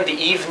 even the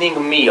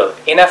evening meal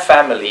in a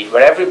family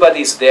where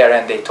everybody's there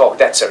and they talk,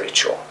 that's a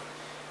ritual.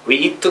 We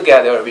eat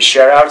together, we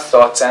share our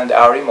thoughts and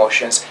our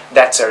emotions,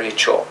 that's a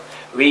ritual.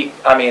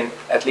 I mean,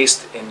 at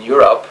least in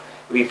Europe,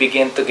 we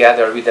begin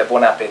together with a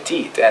bon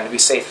appetit and we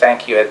say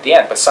thank you at the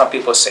end. But some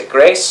people say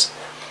grace,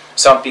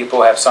 some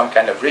people have some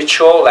kind of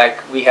ritual, like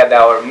we had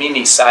our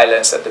mini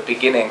silence at the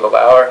beginning of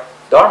our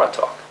Dharma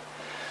talk.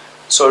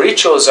 So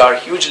rituals are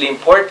hugely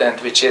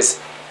important, which is,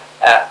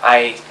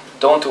 I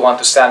don't want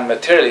to sound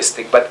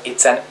materialistic, but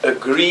it's an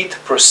agreed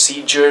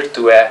procedure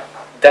to a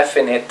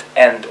definite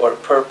end or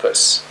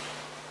purpose.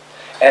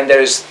 And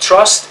there is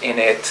trust in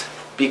it,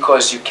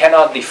 because you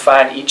cannot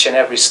define each and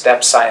every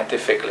step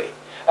scientifically.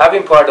 I've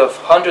been part of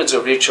hundreds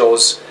of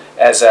rituals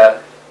as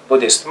a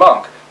Buddhist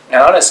monk,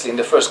 and honestly, in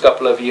the first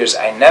couple of years,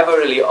 I never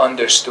really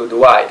understood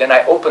why. Then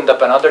I opened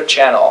up another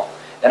channel,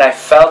 and I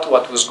felt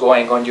what was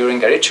going on during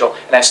the ritual,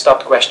 and I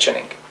stopped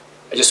questioning.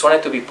 I just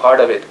wanted to be part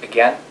of it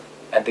again,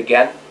 and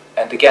again,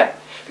 and again,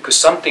 because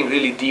something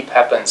really deep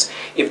happens.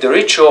 If the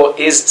ritual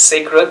is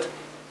sacred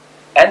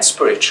and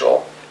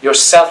spiritual, your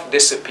self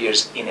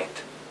disappears in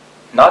it.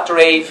 Not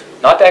rave,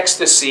 not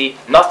ecstasy,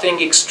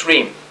 nothing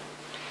extreme.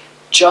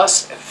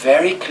 Just a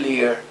very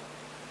clear,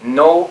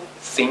 no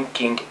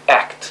thinking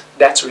act.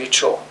 That's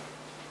ritual.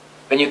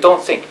 When you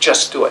don't think,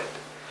 just do it.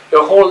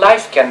 Your whole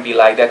life can be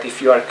like that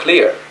if you are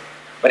clear.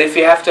 But if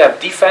you have to have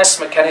defense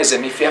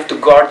mechanism, if you have to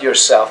guard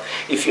yourself,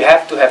 if you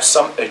have to have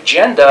some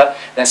agenda,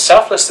 then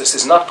selflessness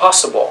is not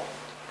possible.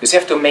 Because you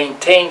have to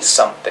maintain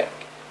something.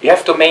 You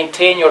have to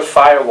maintain your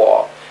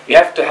firewall. You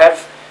have to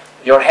have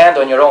your hand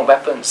on your own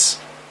weapons.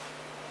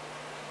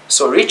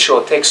 So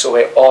ritual takes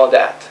away all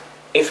that,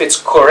 if it's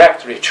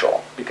correct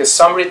ritual. Because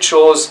some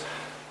rituals,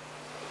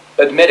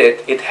 admit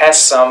it, it has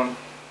some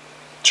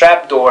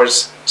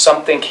trapdoors,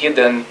 something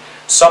hidden,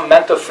 some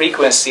mental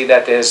frequency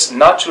that is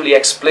not really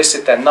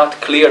explicit and not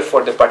clear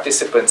for the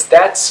participants.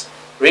 That's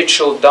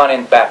ritual done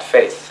in bad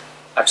faith.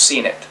 I've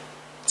seen it.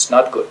 It's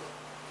not good.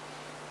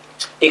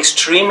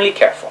 Extremely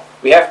careful.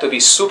 We have to be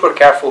super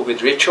careful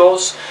with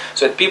rituals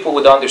so that people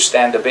would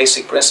understand the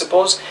basic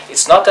principles.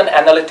 It's not an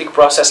analytic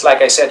process,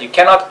 like I said. You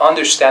cannot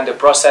understand the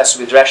process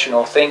with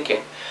rational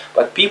thinking.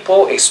 But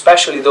people,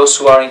 especially those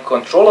who are in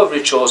control of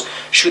rituals,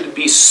 should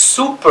be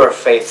super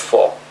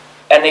faithful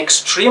and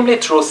extremely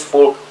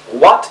truthful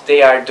what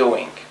they are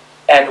doing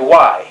and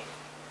why.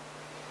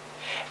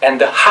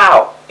 And the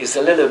how is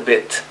a little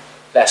bit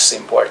less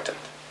important.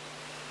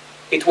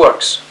 It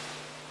works.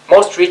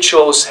 Most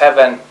rituals have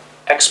an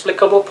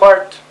explicable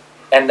part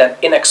and an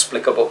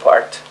inexplicable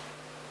part.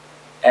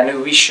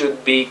 And we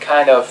should be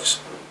kind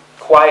of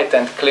quiet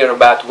and clear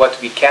about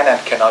what we can and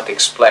cannot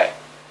explain.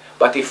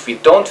 But if we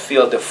don't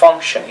feel the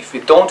function, if we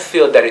don't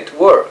feel that it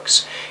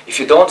works, if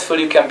you don't feel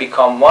you can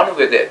become one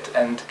with it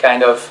and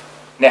kind of,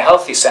 in a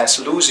healthy sense,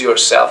 lose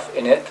yourself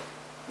in it,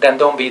 then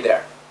don't be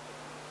there.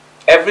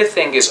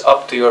 Everything is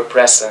up to your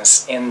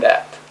presence in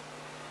that.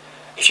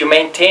 If you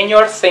maintain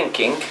your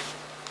thinking,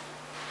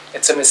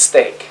 it's a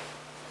mistake.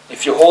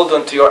 If you hold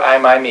on to your I,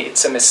 my, me,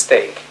 it's a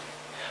mistake.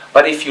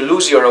 But if you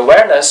lose your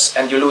awareness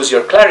and you lose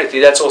your clarity,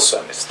 that's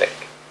also a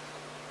mistake.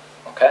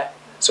 Okay?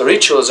 So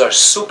rituals are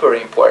super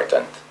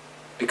important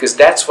because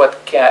that's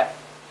what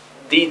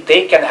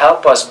they can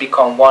help us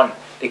become one.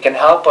 They can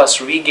help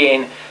us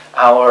regain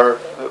our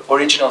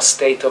original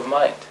state of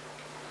mind.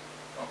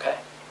 Okay?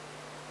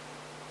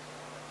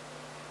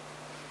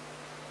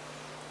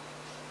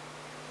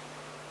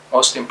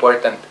 Most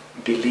important,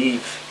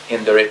 believe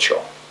in the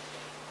ritual.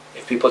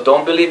 If people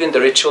don't believe in the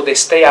ritual, they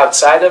stay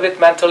outside of it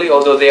mentally,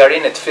 although they are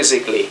in it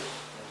physically.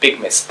 Big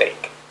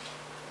mistake.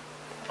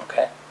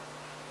 Okay?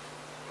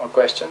 More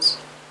questions?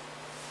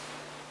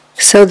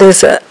 So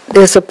there's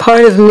a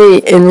part of me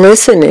in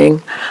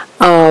listening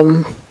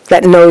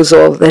that knows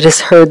all, that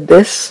has heard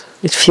this.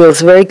 It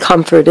feels very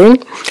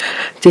comforting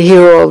to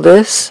hear all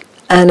this,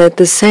 and at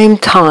the same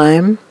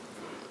time,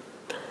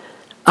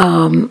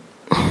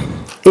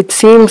 it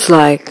seems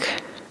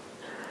like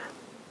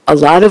a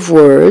lot of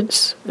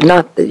words,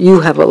 not that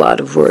you have a lot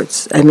of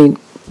words, I mean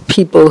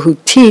people who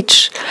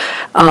teach,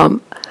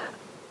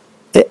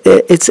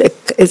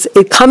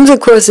 it comes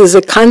across as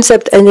a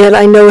concept, and yet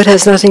I know it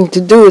has nothing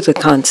to do with the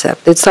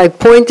concept. It's like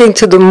pointing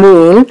to the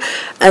moon,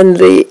 and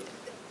the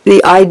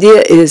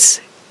idea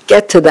is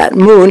get to that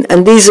moon,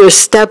 and these are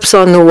steps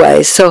on the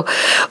way. So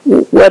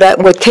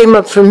what came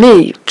up for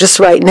me just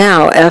right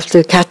now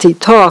after Kathy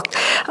talked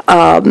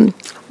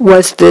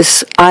was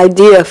this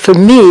idea for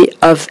me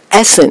of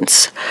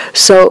essence.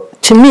 So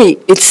to me,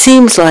 it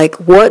seems like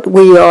what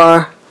we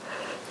are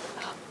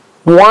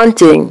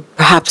wanting,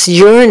 perhaps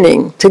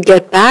yearning to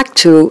get back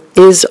to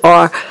is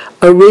our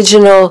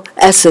original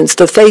essence,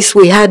 the face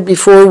we had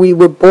before we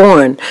were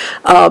born,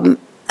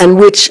 and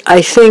which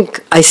I think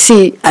I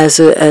see as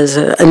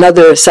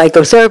another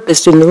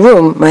psychotherapist in the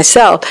room,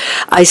 myself,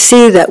 I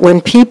see that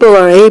when people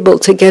are able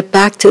to get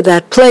back to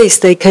that place,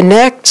 they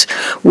connect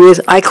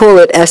with, I call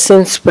it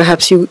essence,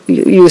 perhaps you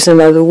use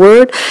another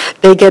word,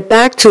 they get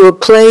back to a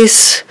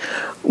place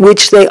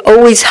which they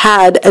always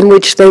had and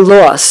which they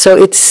lost. So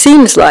it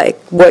seems like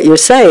what you're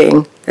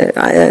saying,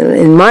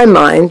 in my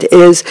mind,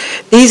 is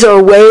these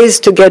are ways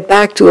to get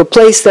back to a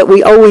place that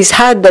we always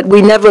had that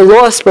we never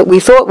lost, but we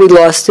thought we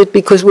lost it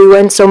because we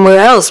went somewhere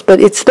else.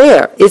 But it's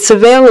there. It's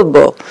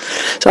available.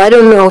 So I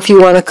don't know if you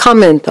want to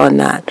comment on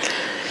that.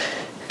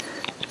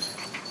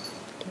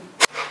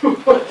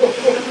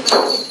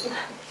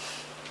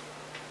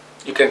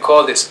 You can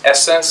call this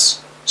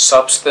essence,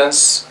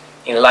 substance,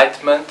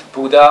 enlightenment,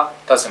 Buddha,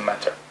 doesn't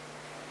matter.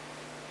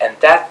 And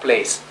that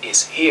place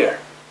is here.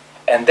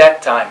 And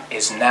that time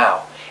is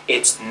now.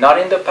 It's not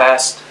in the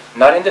past,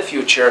 not in the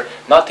future,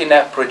 not in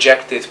a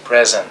projected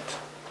present.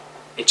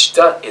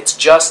 It's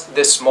just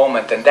this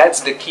moment, and that's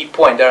the key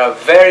point. There are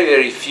very,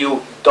 very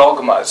few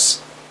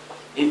dogmas,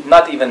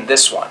 not even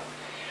this one.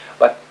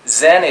 But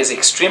Zen is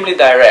extremely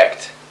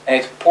direct, and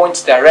it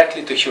points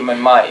directly to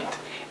human mind.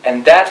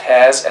 And that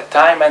has a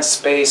time and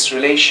space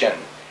relation.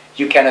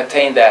 You can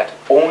attain that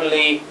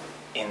only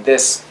in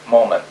this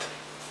moment.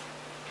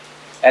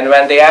 And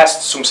when they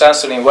asked Sumsan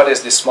Sunim, what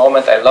is this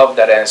moment? I love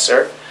that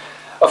answer.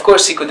 Of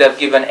course, he could have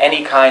given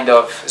any kind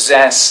of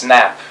Zen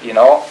snap,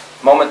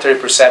 momentary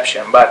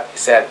perception, but he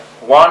said,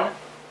 one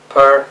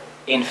per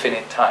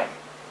infinite time.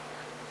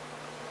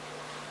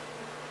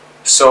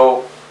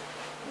 So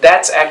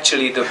that's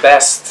actually the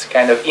best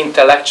kind of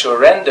intellectual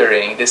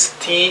rendering, this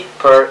T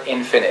per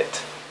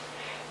infinite.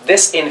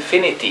 This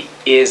infinity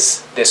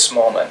is this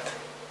moment.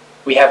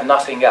 We have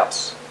nothing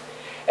else.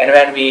 And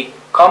when we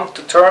come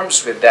to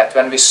terms with that,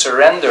 when we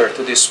surrender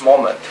to this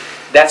moment,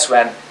 that's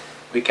when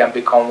we can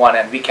become one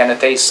and we can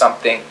attain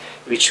something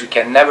which we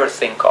can never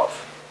think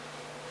of.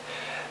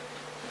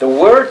 The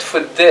word for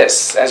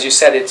this, as you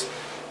said,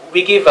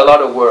 we give a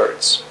lot of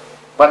words.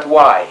 But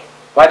why?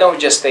 Why don't we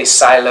just stay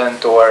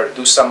silent or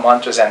do some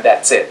mantras and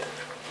that's it?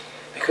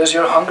 Because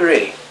you're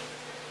hungry.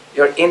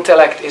 Your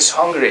intellect is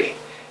hungry.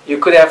 You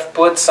could have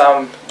put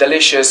some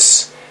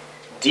delicious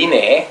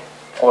dîner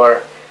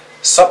or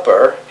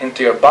supper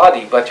into your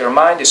body, but your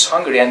mind is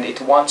hungry and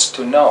it wants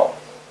to know.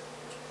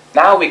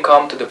 Now we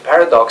come to the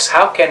paradox,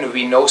 how can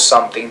we know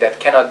something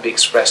that cannot be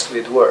expressed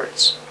with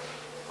words?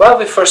 Well,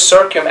 we first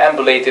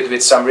circumambulate it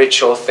with some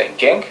ritual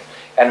thinking,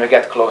 and we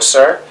get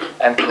closer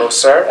and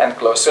closer and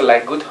closer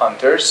like good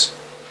hunters,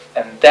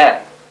 and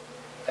then,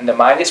 when the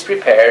mind is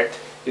prepared,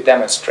 you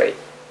demonstrate.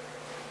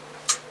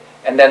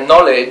 And then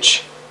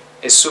knowledge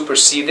is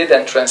superseded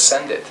and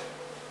transcended.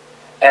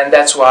 And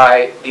that's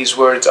why these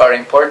words are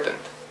important.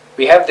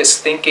 We have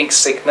this thinking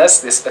sickness,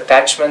 this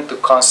attachment to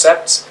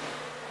concepts,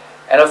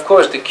 and of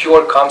course the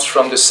cure comes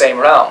from the same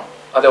realm.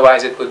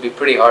 Otherwise it would be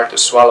pretty hard to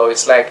swallow.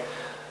 It's like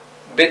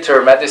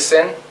bitter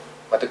medicine,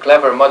 but the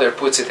clever mother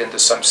puts it into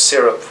some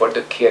syrup for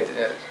the kid.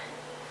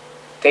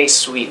 Tastes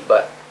sweet,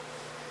 but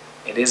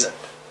It isn't.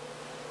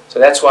 So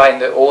that's why in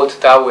the old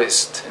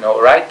Taoist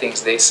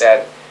writings they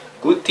said,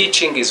 good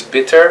teaching is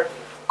bitter,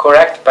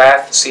 correct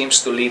path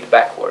seems to lead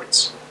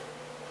backwards.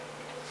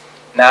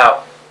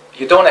 Now,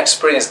 you don't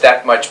experience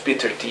that much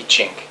bitter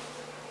teaching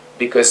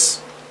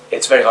because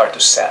it's very hard to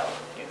sell,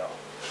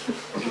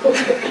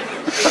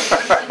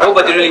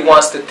 Nobody really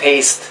wants to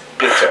taste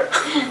bitter.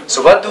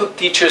 So what do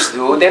teachers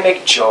do? They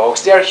make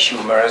jokes, they are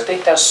humorous, they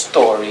tell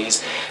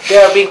stories, they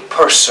are being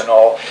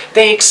personal,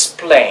 they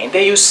explain,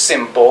 they use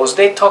symbols,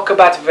 they talk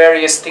about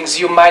various things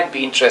you might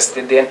be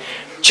interested in,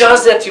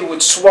 just that you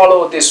would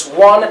swallow this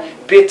one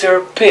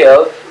bitter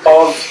pill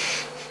of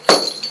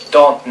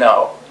don't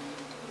know.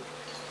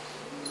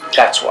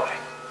 That's why.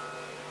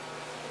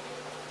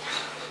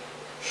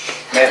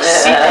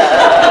 Merci.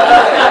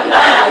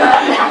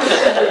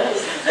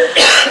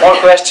 More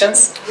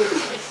questions?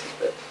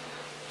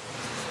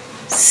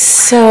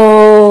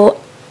 So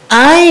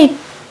I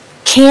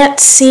can't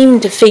seem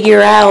to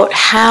figure out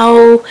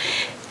how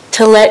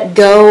to let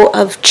go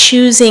of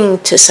choosing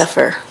to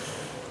suffer.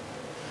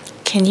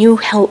 Can you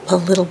help a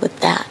little with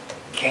that?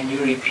 Can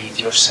you repeat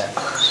your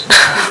sentence?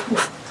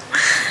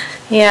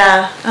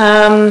 Yeah.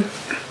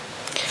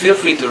 Feel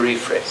free to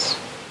rephrase.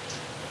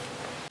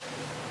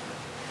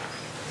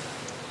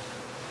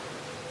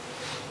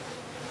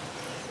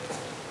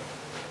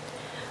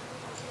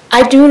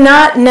 I do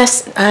not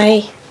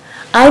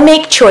I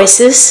make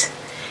choices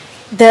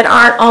that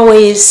aren't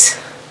always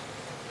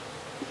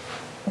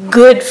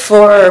good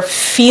for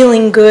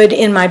feeling good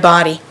in my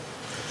body.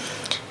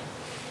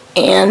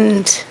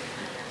 And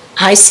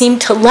I seem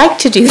to like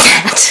to do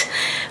that,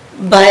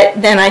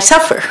 but then I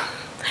suffer.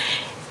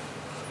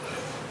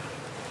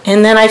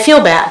 And then I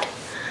feel bad.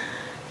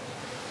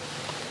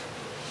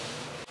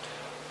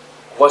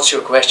 What's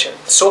your question?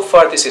 So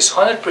far this is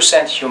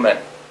 100% human.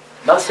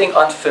 Nothing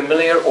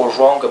unfamiliar or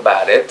wrong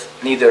about it,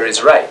 neither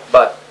is right.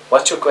 But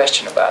what's your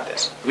question about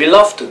this? We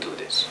love to do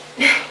this.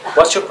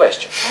 What's your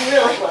question? I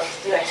really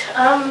love to do it.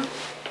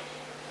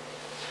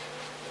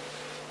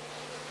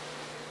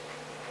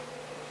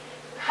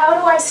 How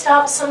do I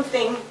stop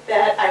something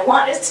that I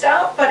want to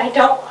stop, but I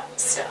don't want to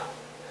stop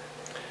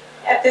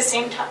at the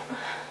same time?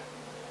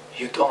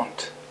 You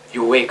don't.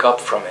 You wake up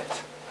from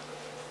it.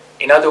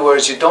 In other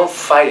words, you don't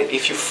fight it.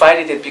 If you fight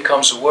it, it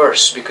becomes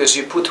worse because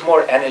you put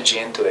more energy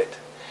into it.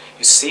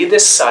 You see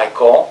this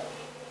cycle,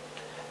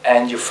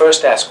 and you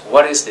first ask,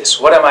 what is this?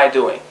 What am I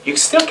doing? You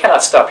still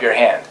cannot stop your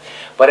hand,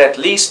 but at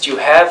least you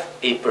have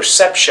a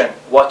perception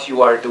what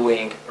you are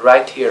doing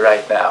right here,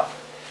 right now.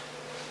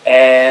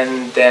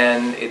 And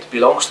then it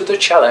belongs to the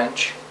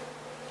challenge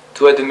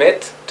to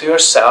admit to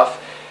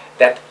yourself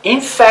that in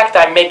fact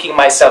I'm making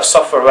myself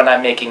suffer when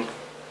I'm making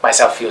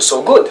myself feel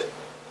so good.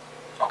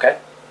 Okay?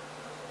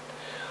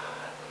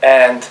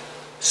 And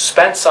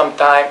spend some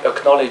time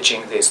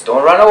acknowledging this.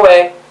 Don't run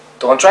away.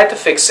 Don't try to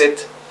fix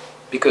it,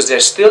 because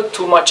there's still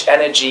too much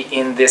energy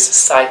in this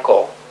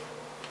cycle.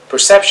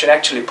 Perception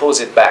actually pulls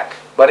it back,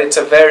 but it's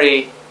a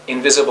very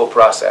invisible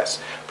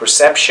process.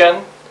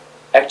 Perception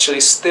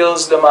actually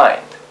stills the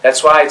mind.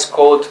 That's why it's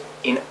called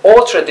in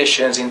all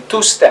traditions in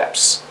 2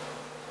 steps.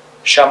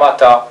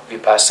 Shamatha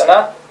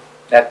Vipassana,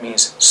 that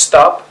means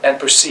stop and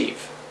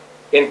perceive.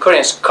 In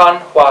Korean, it's kan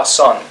hwa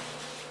son.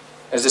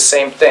 It's the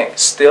same thing.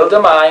 Still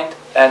the mind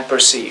and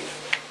perceive.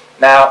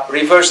 Now,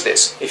 reverse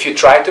this. If you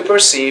try to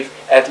perceive,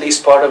 at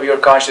least part of your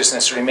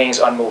consciousness remains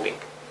unmoving.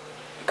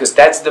 Because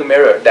that's the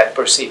mirror that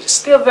perceives.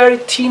 Still very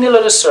teeny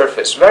little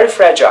surface, very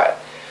fragile.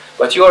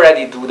 But you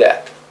already do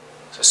that.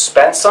 So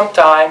spend some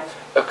time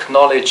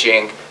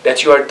acknowledging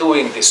that you are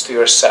doing this to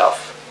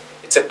yourself.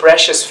 It's a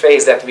precious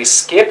phase that we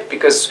skip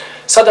because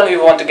suddenly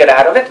we want to get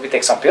out of it. We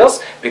take some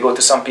pills. We go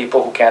to some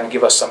people who can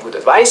give us some good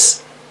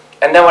advice.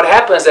 And then what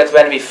happens is that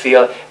when we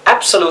feel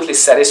absolutely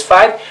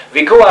satisfied,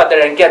 we go out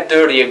there and get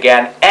dirty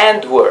again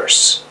and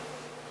worse.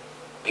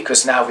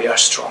 Because now we are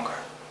stronger.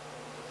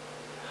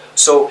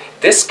 So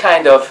this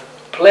kind of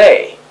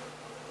play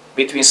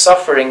between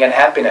suffering and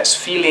happiness,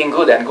 feeling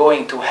good and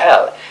going to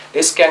hell,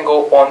 this can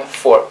go on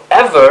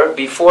forever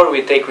before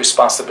we take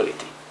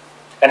responsibility.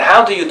 And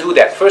how do you do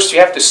that? First you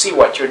have to see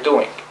what you're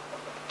doing.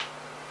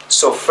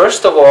 So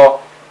first of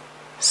all,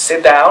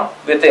 sit down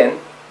within,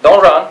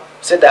 don't run,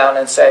 sit down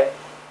and say,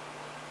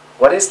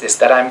 what is this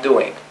that I'm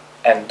doing?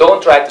 And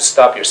don't try to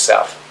stop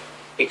yourself.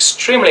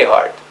 Extremely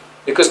hard.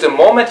 Because the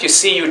moment you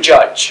see you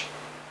judge,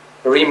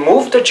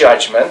 remove the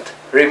judgment,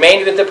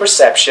 remain with the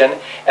perception,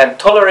 and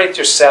tolerate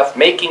yourself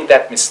making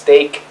that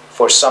mistake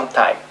for some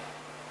time.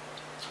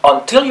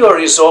 Until your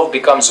resolve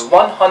becomes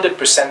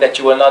 100% that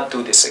you will not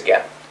do this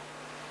again.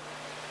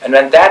 And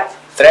when that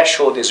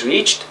threshold is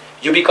reached,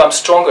 you become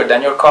stronger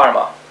than your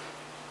karma.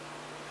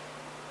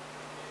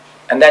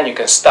 And then you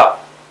can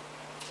stop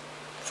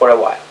for a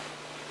while.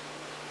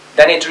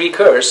 Then it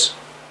recurs.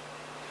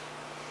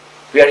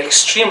 We are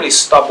extremely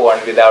stubborn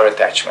with our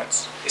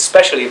attachments,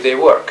 especially if they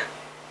work.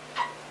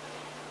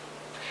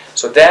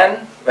 So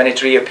then, when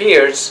it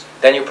reappears,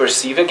 then you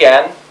perceive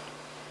again,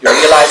 you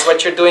realize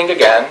what you're doing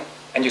again,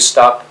 and you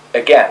stop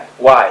again.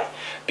 Why?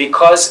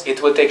 Because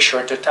it will take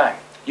shorter time.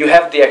 you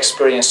have the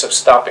experience of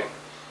stopping.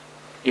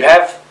 You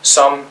have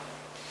some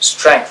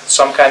strength,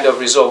 some kind of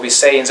resolve. We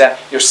say in Zen,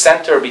 your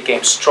center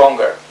became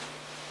stronger.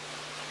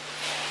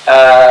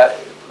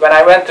 When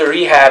I went to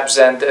rehabs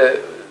and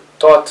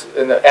taught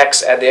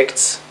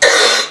ex-addicts,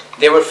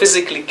 they were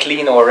physically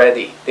clean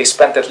already. They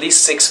spent at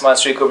least 6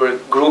 months recovery,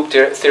 group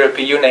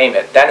therapy, you name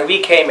it. Then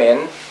we came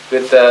in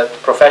with the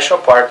professional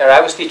partner.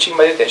 I was teaching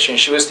meditation.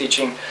 She was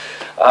teaching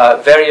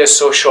various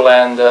social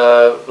and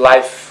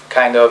life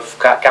kind of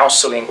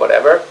counseling,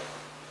 whatever.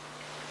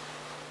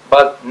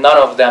 But none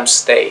of them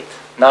stayed.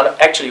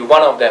 Actually,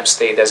 one of them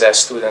stayed as a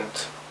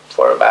student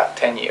for about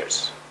 10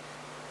 years.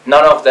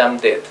 None of them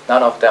did.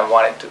 None of them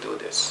wanted to do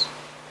this.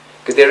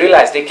 Because they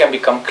realized they can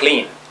become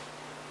clean.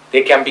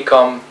 They can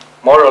become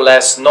more or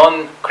less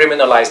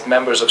non-criminalized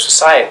members of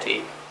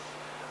society,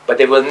 but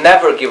they will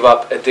never give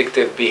up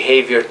addictive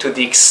behavior to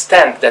the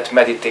extent that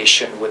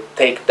meditation would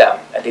take them,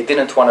 and they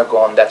didn't want to go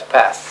on that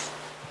path.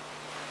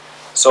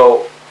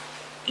 So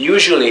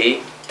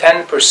usually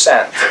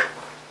 10%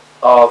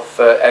 of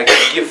a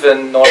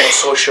given normal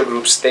social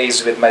group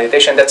stays with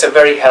meditation. That's a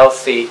very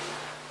healthy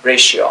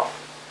ratio.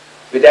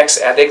 With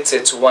ex-addicts,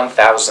 it's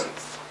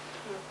 1,000th.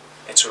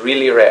 It's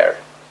really rare.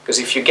 Because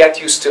if you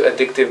get used to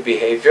addictive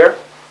behavior,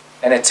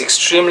 and it's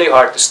extremely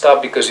hard to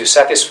stop because you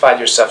satisfied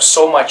yourself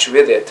so much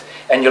with it,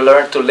 and you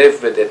learn to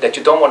live with it, that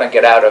you don't want to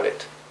get out of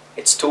it.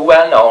 It's too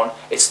well known,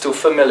 it's too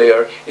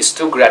familiar, it's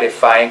too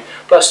gratifying,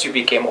 plus you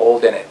became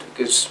old in it.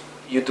 Because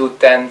you do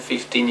 10,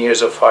 15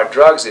 years of hard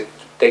drugs, it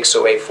takes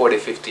away 40,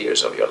 50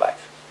 years of your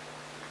life.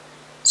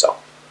 So,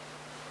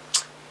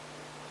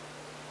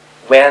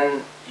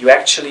 when you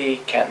actually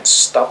can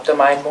stop the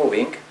mind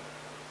moving,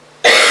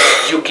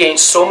 you gain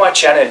so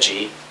much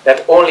energy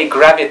that only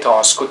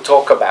gravitons could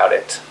talk about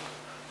it.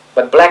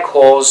 But black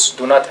holes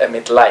do not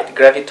emit light.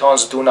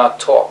 Gravitons do not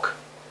talk.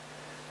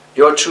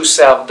 Your true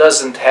self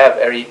doesn't have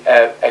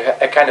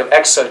a kind of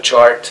Excel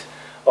chart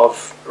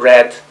of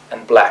red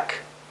and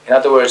black. In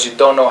other words, you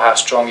don't know how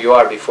strong you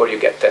are before you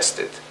get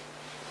tested.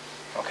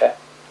 Okay?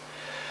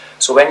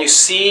 So when you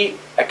see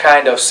a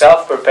kind of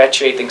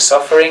self-perpetuating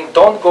suffering,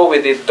 don't go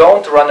with it.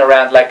 Don't run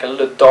around like a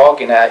little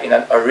dog in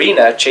an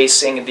arena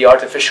chasing the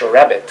artificial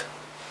rabbit.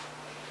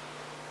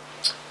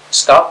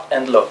 Stop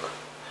and look.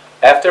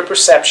 After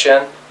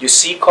perception, you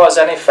see cause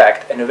and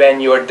effect, and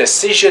when your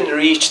decision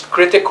reached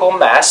critical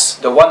mass,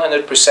 the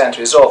 100%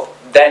 resolve,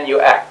 then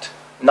you act,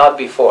 not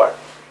before.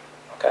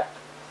 Okay?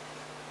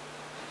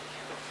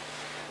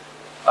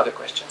 Other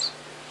questions?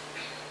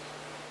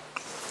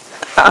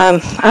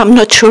 I'm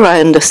not sure I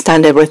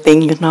understand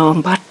everything,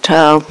 but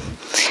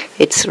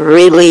it's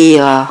really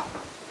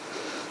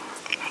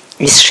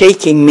it's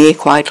shaking me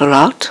quite a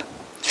lot.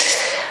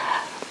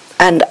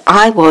 And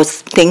I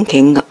was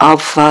thinking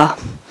of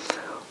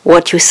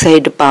what you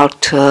said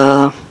about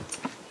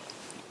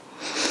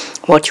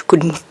what you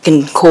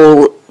can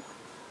call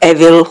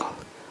evil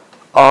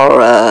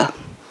or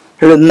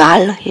le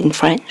mal in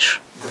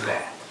French.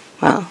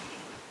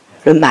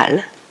 Le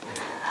mal.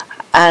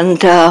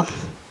 And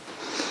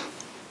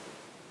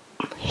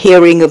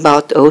hearing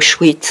about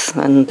Auschwitz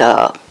and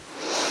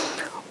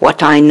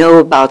what I know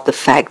about the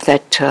fact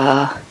that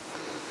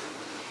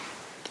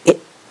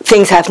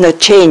things have not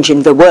changed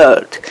in the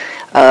world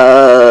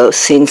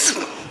since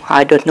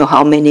I don't know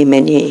how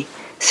many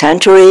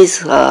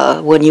centuries,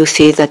 when you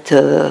see that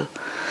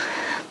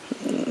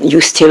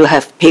you still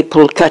have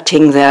people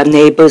cutting their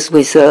neighbors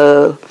with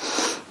a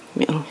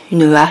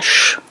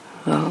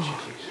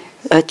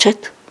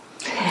hatchet.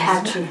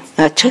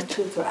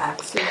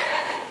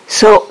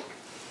 So,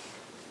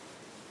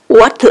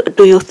 what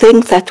do you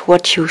think that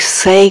what you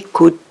say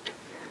could?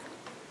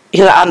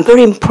 I'm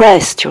very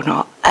impressed,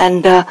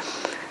 and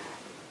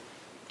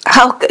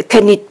how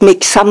can it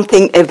make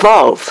something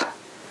evolve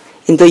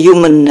in the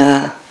human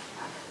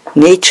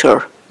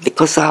nature?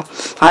 Because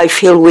I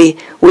feel we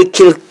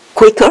kill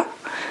quicker,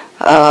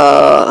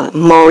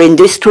 more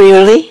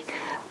industrially,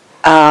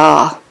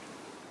 but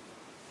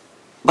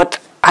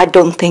I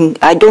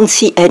don't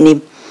see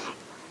any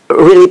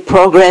really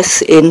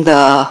progress in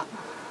the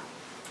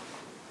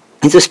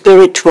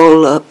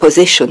spiritual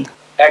position.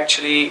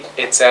 Actually,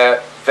 it's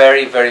a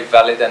very, very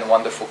valid and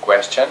wonderful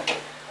question.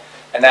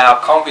 And now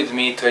come with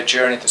me to a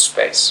journey to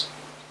space.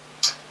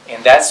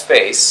 In that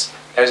space,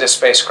 there's a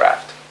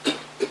spacecraft.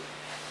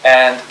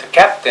 And the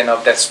captain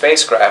of that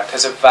spacecraft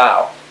has a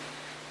vow.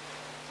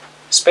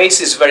 Space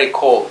is very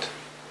cold.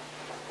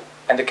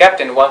 And the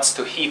captain wants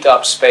to heat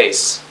up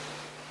space,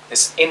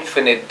 this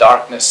infinite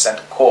darkness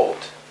and cold.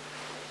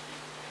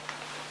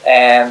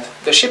 And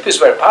the ship is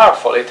very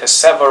powerful. It has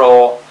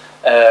several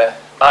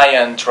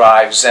ion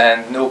drives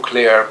and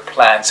nuclear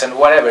plants and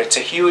whatever. It's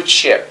a huge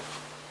ship.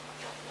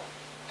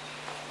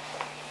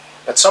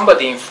 But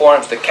somebody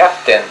informs the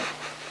captain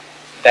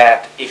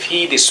that if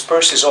he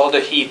disperses all the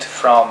heat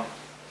from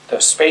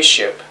the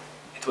spaceship,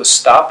 it will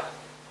stop,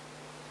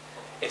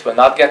 it will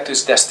not get to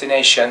its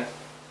destination,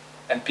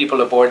 and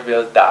people aboard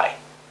will die.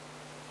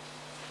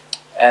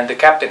 And the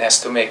captain has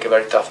to make a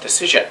very tough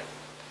decision.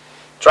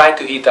 Try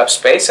to heat up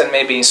space and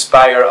maybe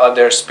inspire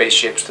other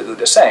spaceships to do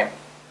the same.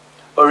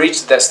 or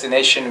reach the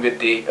destination with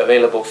the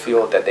available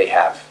fuel that they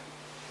have.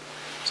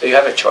 So you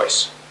have a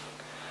choice.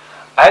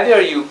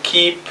 Either you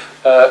keep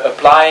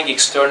applying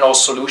external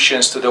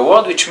solutions to the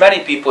world, which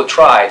many people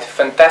tried,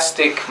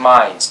 fantastic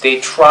minds. They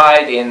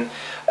tried in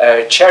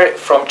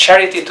from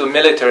charity to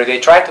military, they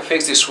tried to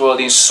fix this world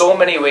in so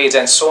many ways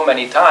and so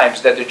many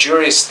times that the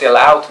jury is still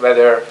out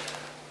whether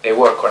they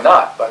work or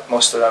not, but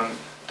most of them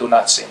do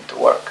not seem to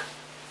work.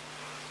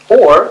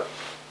 Or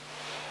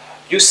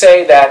you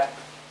say that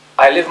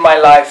I live my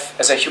life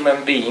as a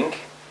human being,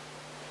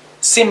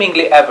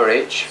 seemingly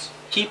average,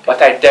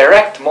 but I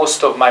direct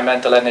most of my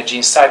mental energy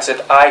inside so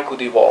that I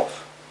could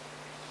evolve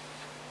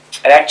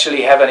and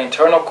actually have an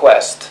internal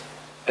quest,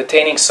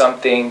 attaining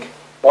something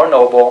more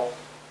noble,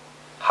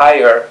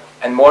 higher,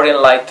 and more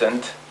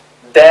enlightened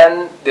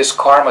than this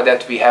karma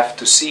that we have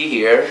to see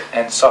here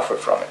and suffer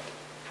from it.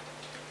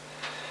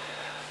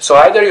 So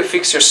either you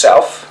fix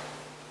yourself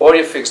or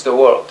you fix the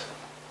world.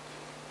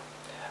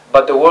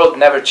 But the world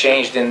never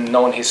changed in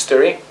known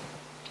history,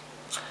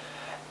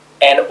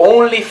 and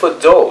only for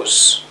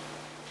those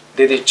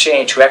did it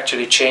change who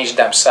actually changed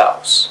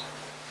themselves.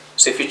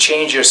 So if you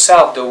change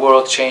yourself, the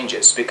world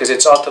changes, because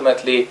it's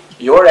ultimately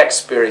your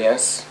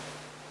experience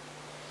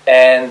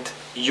and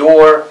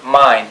your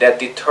mind that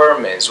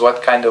determines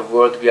what kind of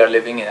world we are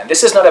living in. And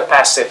this is not a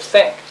passive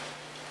thing.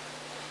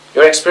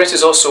 Your experience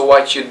is also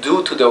what you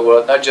do to the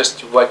world, not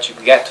just what you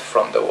get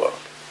from the world.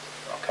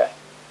 Okay?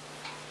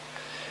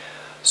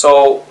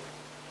 So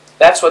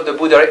that's what the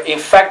Buddha, in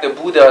fact the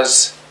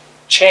Buddha's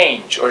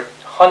change or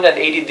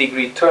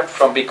 180-degree turn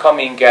from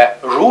becoming a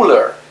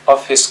ruler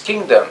of his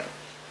kingdom,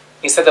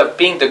 instead of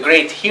being the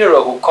great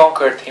hero who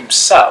conquered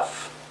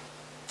himself,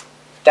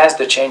 that's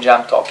the change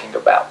I'm talking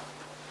about.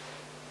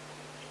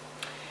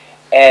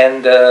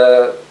 And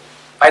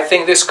I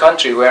think this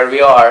country where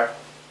we are,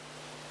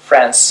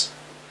 France,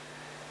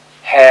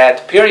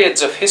 had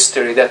periods of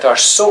history that are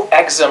so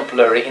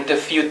exemplary in the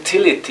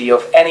futility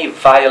of any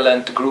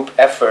violent group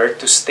effort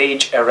to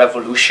stage a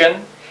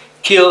revolution,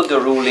 kill the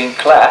ruling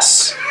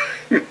class.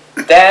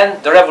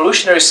 Then the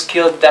revolutionaries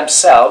killed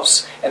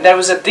themselves, and there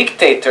was a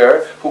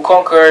dictator who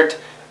conquered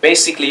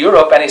basically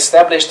Europe and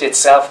established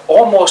itself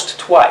almost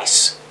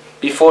twice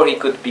before he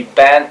could be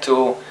banned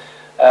to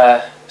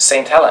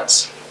St.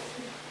 Helens.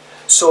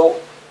 So,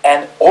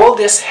 and all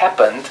this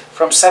happened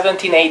from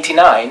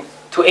 1789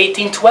 to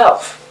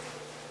 1812.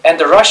 And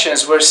the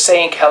Russians were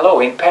saying hello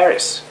in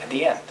Paris at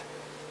the end.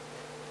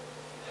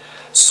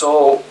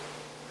 So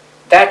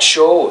that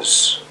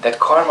shows that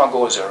karma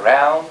goes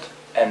around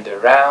and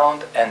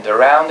around and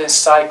around in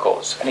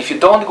cycles. And if you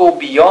don't go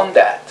beyond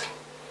that,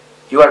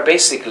 you are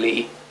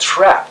basically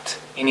trapped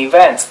in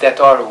events that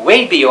are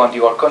way beyond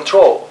your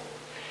control.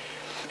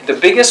 The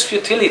biggest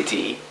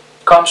futility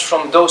comes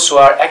from those who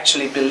are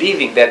actually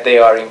believing that they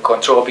are in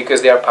control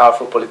because they are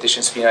powerful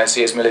politicians,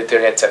 financiers,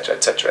 military, etc.,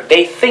 etc.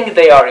 They think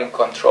they are in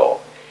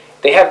control.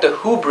 They have the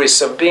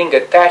hubris of being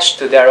attached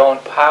to their own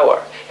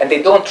power, and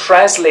they don't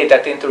translate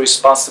that into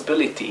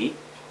responsibility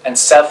and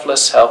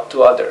selfless help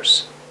to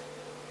others.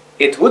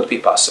 It would be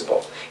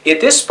possible.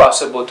 It is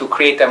possible to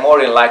create a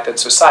more enlightened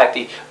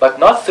society, but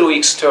not through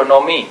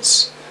external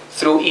means,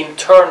 through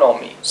internal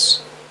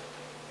means.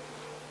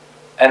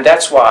 And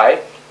that's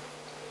why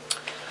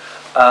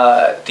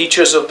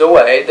teachers of the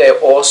way, they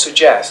all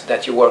suggest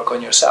that you work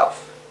on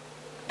yourself.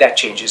 That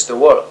changes the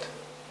world.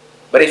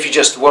 But if you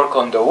just work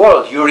on the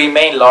world, you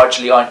remain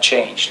largely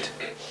unchanged.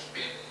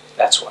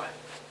 That's why.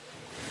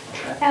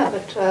 Yeah,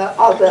 but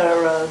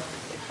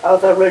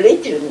other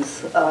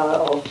religions,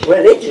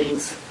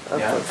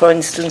 for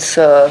instance,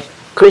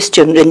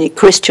 any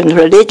Christian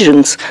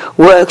religions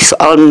works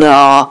on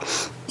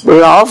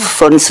love.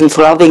 For instance,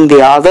 loving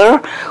the other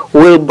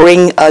will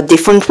bring a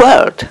different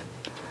world.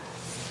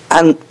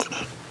 And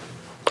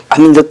I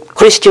mean, the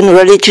Christian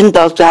religion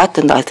does that,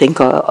 and I think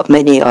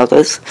many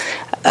others,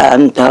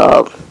 and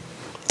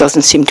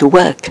doesn't seem to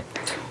work.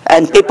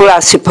 And people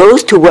are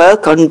supposed to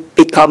work on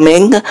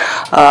becoming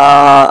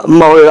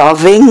more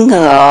loving,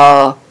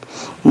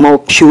 more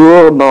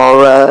pure,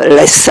 more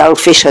less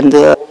selfish, and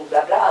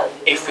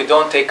if we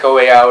don't take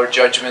away our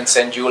judgments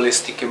and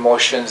dualistic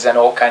emotions and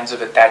all kinds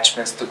of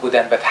attachments to good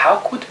and bad, how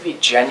could we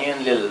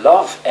genuinely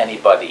love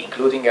anybody,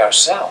 including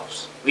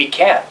ourselves? We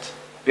can't.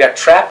 We are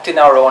trapped in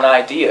our own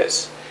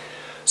ideas.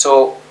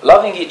 So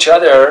loving each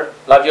other,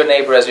 love your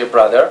neighbor as your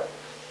brother,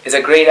 is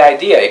a great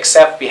idea,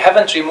 except we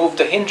haven't removed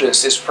the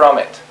hindrances from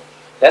it.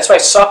 That's why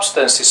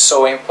substance is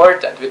so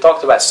important. We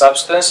talked about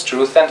substance,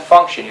 truth, and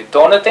function. You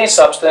don't attain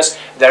substance,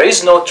 there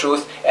is no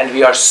truth, and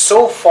we are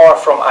so far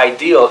from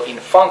ideal in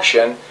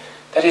function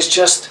that it's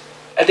just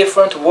a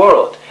different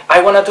world.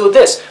 I want to do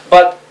this,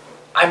 but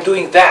I'm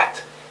doing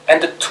that.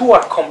 And the two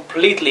are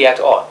completely at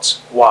odds.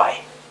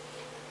 Why?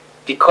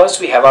 Because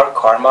we have our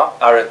karma,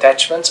 our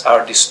attachments,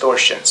 our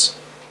distortions.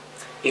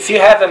 If you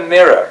have a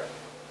mirror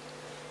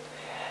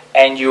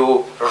and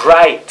you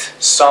write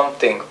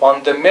something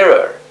on the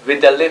mirror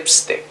with a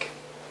lipstick,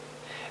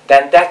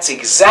 then that's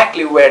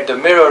exactly where the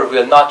mirror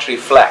will not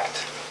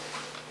reflect.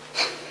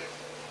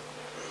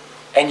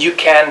 And you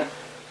can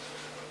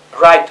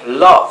write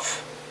love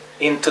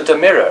into the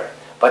mirror.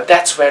 But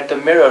that's where the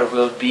mirror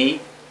will be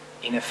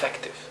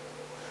ineffective.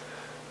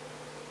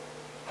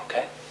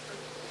 Okay?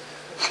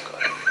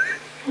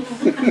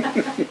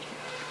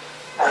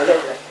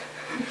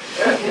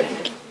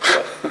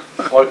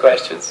 More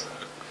questions?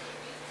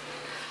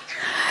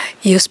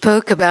 You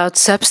spoke about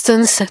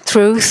substance,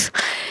 truth,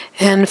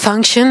 and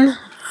function,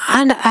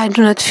 and I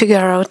do not figure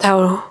out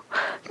how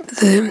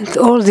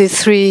all the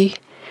three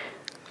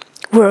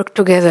work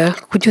together.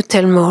 Could you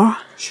tell more?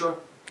 Sure.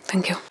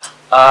 Thank you.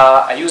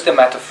 I use the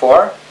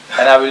metaphor,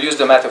 and I will use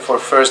the metaphor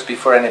first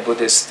before any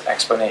Buddhist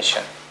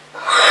explanation.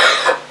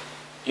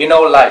 You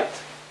know light.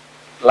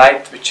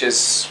 Light which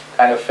is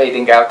kind of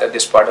fading out at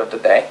this part of the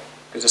day,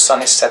 because the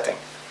sun is setting.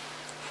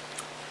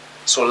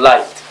 So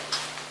light.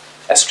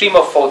 A stream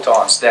of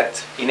photons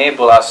that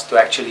enable us to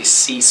actually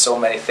see so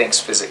many things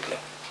physically.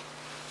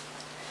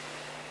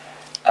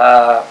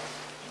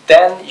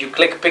 Then you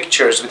click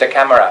pictures with a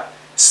camera,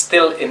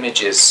 still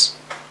images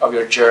of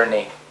your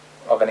journey,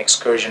 of an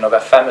excursion, of a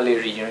family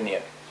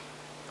reunion.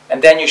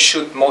 And then you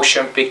shoot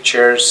motion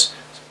pictures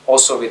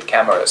also with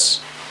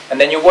cameras. And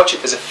then you watch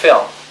it as a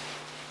film.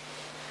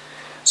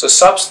 So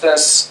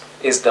substance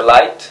is the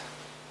light,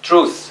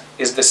 truth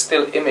is the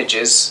still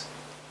images,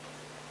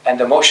 and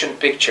the motion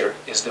picture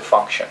is the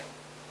function.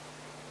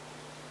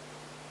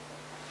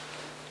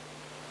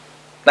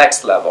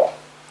 Next level.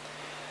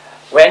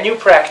 When you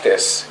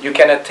practice, you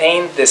can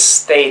attain this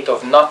state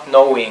of not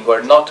knowing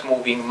or not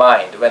moving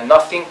mind, when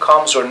nothing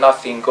comes or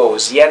nothing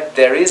goes, yet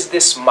there is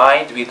this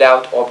mind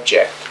without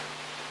object.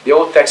 The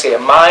old texts say a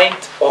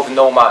mind of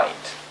no mind.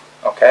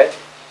 Okay?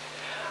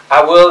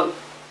 I will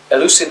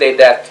elucidate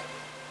that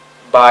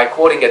by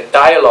quoting a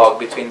dialogue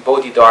between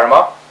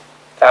Bodhidharma,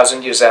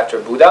 1,000 years after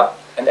Buddha,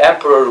 and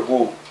Emperor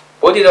Wu.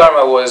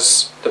 Bodhidharma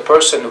was the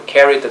person who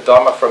carried the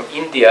Dharma from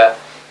India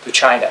to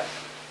China.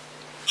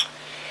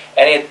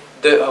 And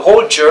the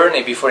whole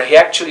journey before he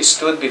actually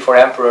stood before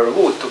Emperor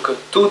Wu took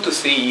 2 to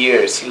 3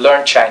 years. He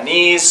learned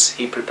Chinese,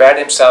 he prepared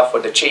himself for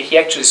the he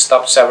actually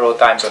stopped several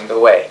times on the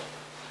way.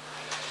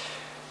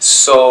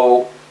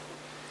 So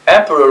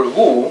Emperor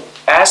Wu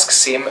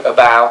asks him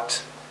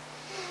about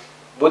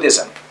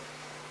Buddhism.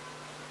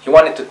 He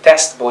wanted to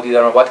test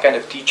Bodhidharma, what kind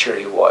of teacher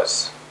he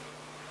was.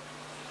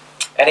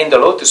 And in the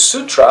Lotus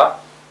Sutra,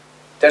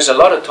 there's a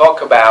lot of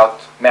talk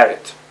about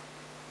merit.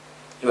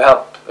 You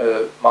help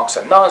monks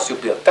and nuns, you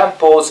build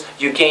temples,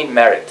 you gain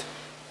merit.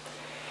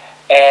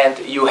 And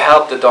you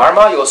help the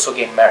Dharma, you also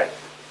gain merit.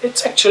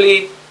 It's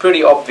actually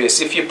pretty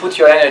obvious. If you put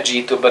your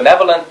energy to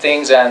benevolent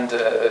things and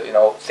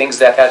things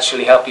that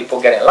actually help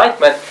people get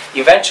enlightenment,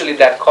 eventually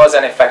that cause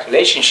and effect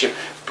relationship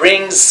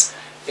brings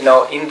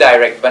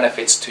indirect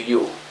benefits to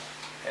you.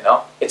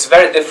 It's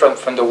very different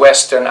from the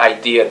Western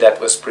idea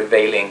that was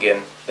prevailing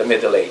in the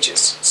Middle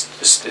Ages.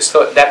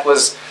 That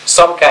was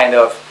some kind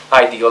of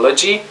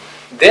ideology.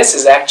 This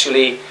is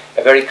actually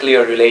a very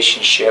clear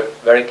relationship,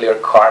 very clear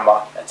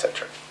karma,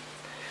 etc.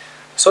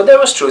 So there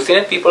was truth in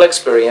it, people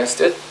experienced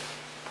it,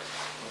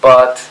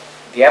 but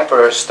the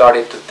emperor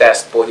started to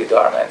test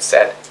Bodhidharma and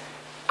said,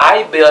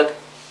 I built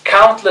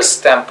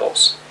countless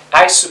temples,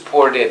 I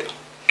supported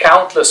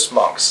countless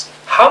monks.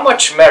 How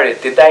much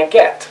merit did I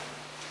get?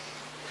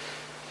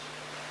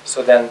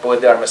 So then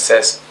Bodhidharma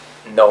says,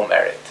 no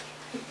merit.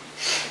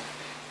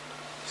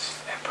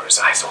 The emperor's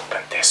eyes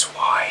open this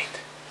wide.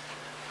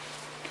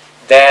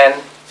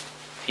 Then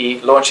he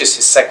launches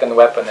his second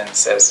weapon and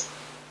says,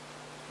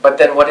 but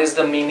then what is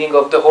the meaning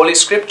of the Holy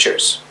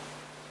Scriptures?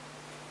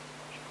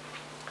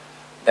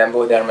 Then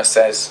Bodhidharma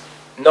says,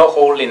 no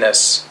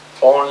holiness,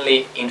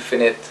 only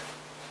infinite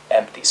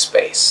empty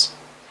space.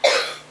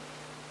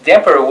 The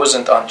emperor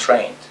wasn't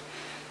untrained.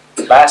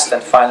 Last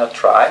and final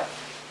try,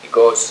 he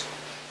goes,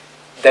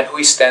 then who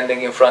is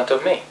standing in front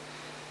of me?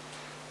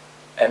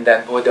 And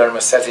then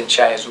Bodhidharma says in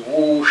Chinese,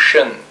 Wu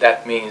Shen,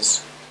 that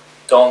means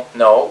don't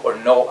know or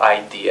no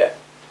idea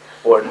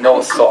or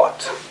no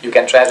thought. You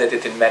can translate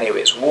it in many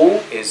ways.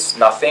 Wu is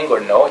nothing or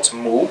no, it's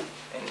mu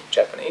in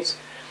Japanese.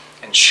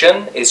 And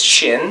Shen is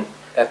Shin,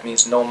 that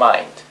means no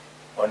mind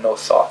or no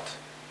thought.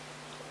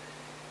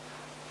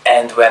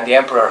 And when the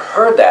emperor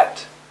heard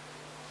that,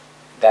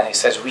 then he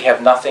says, we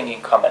have nothing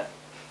in common.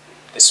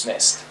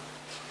 Dismissed.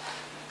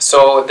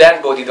 So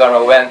then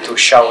Bodhidharma went to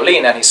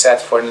Shaolin and he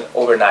sat for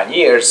over 9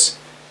 years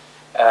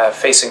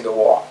facing the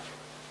wall.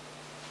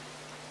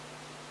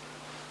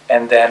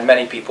 And then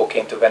many people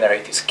came to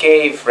venerate his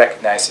cave,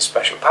 recognize his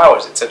special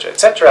powers, etc.,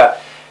 etc.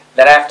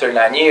 Then after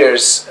 9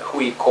 years, who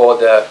he called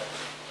the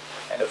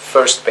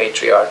first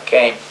patriarch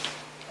came,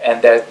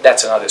 and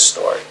that's another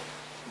story.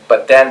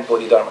 But then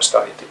Bodhidharma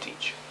started to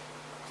teach.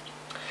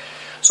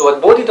 So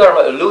what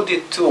Bodhidharma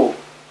alluded to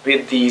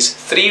with these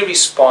 3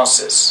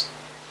 responses,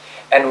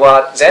 and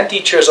what Zen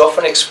teachers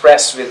often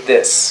express with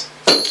this,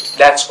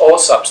 that's all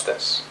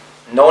substance.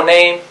 No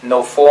name,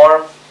 no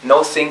form,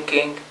 no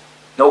thinking,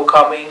 no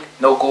coming,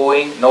 no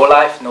going, no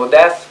life, no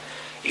death.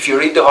 If you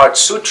read the Heart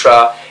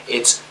Sutra,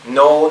 it's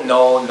no,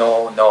 no,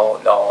 no,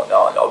 no, no,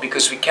 no, no,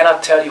 because we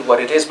cannot tell you what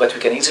it is, but we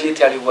can easily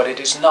tell you what it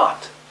is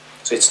not.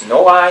 So it's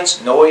no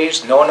eyes, no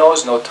ears, no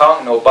nose, no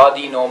tongue, no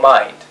body, no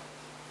mind.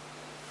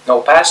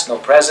 No past, no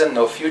present,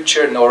 no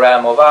future, no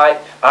realm of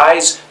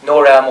eyes,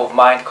 no realm of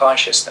mind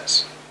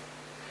consciousness.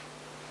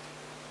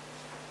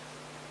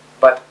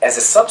 But as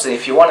a substance,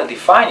 if you want to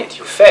define it,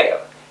 you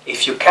fail.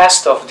 If you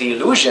cast off the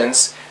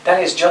illusions,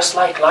 then it's just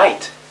like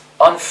light,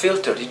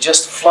 unfiltered. It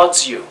just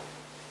floods you.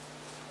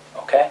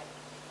 Okay?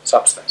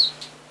 Substance.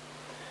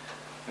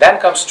 Then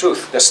comes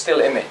truth, the still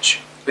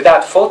image.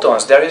 Without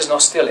photons, there is no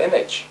still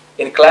image.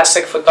 In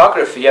classic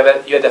photography, you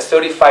had a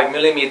 35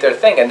 millimeter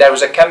thing, and there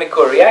was a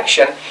chemical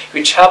reaction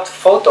which helped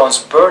photons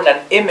burn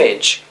an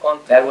image on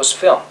that was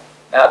film.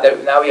 Now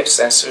we have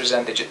sensors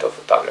and digital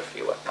photography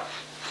and whatnot.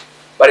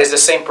 But it's the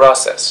same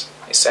process,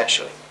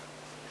 essentially.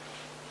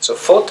 So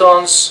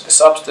photons, the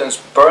substance,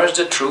 burns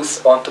the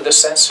truth onto the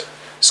sensor.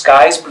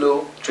 Sky is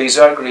blue, trees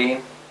are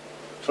green,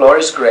 floor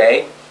is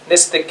gray.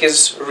 This stick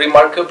is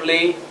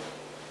remarkably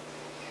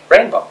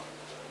rainbow.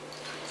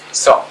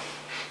 So,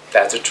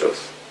 that's the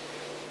truth.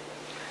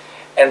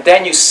 And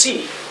then you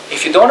see,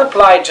 if you don't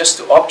apply it just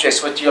to objects,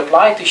 but you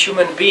apply it to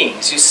human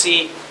beings, you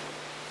see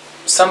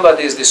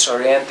somebody is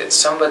disoriented,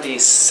 somebody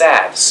is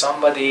sad,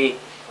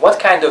 what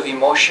kind of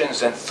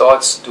emotions and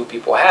thoughts do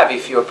people have?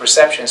 If your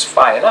perception is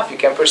fine enough, you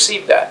can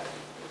perceive that.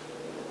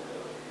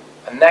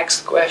 The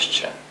next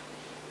question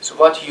is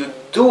what you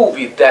do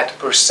with that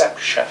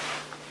perception.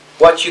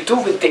 What you do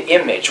with the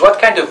image. What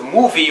kind of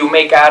movie you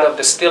make out of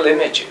the still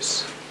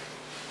images.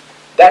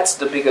 That's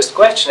the biggest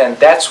question, and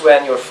that's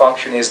when your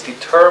function is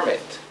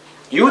determined.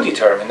 You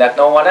determine that,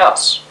 no one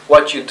else.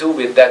 What you do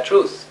with that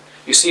truth.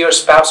 You see your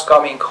spouse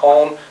coming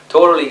home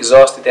totally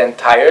exhausted and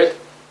tired,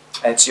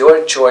 and it's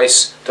your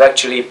choice to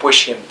actually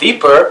push him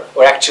deeper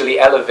or actually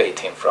elevate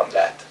him from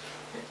that.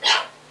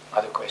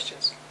 Other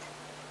questions?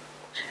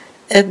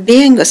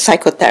 Being a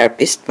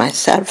psychotherapist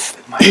myself.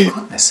 My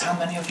goodness, how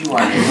many of you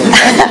are here?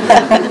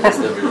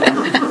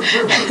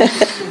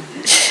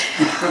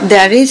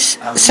 There is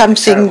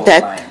something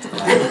that...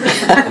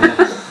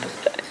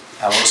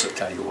 I'll also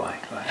tell you why.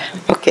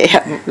 Okay,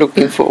 I'm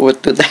looking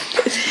forward to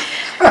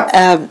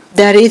that.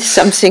 There is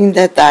something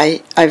that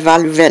I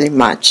value very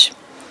much,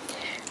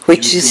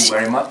 which is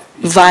very much?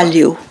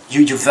 value.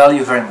 You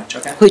value very much,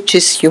 okay? Which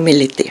is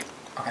humility.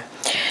 Okay.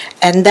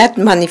 And that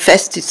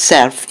manifests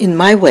itself in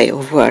my way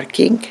of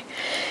working,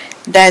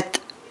 that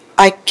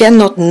I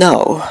cannot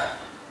know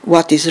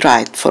what is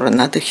right for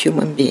another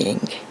human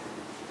being.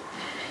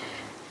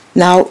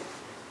 Now,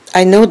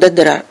 I know that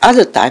there are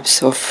other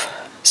types of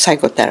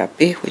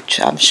psychotherapy, which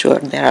I'm sure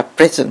they are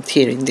present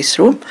here in this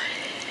room,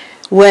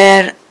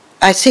 where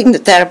I think the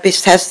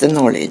therapist has the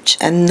knowledge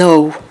and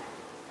know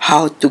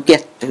how to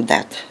get to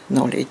that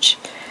knowledge,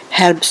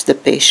 helps the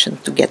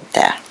patient to get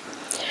there.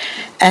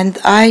 And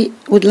I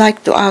would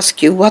like to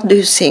ask you, what do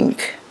you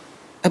think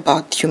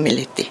about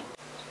humility?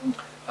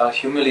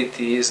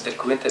 Humility is the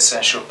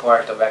quintessential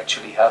part of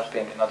actually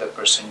helping another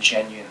person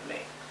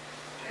genuinely.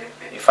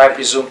 If I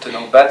presume to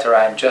know better,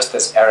 I'm just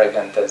as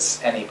arrogant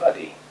as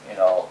anybody,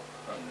 on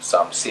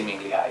some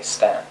seemingly high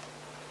stand.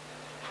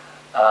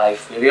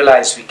 If we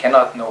realize we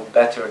cannot know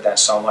better than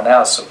someone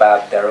else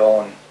about their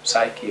own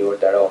psyche or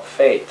their own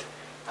fate,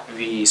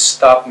 we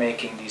stop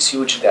making these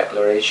huge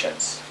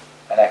declarations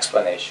and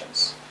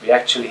explanations. We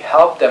actually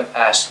help them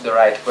ask the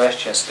right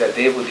questions so that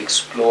they would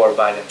explore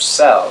by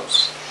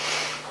themselves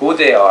who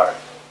they are,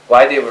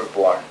 why they were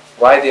born,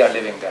 why they are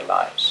living their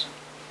lives.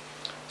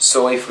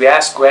 So if we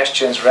ask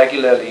questions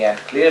regularly and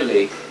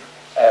clearly,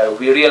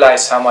 we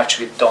realize how much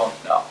we don't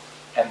know.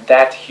 And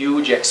that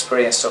huge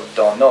experience of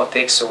don't know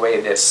takes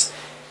away this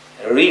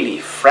really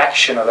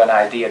fraction of an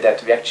idea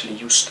that we actually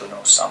used to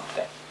know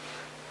something.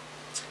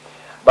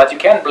 But you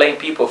can't blame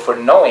people for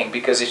knowing,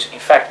 because in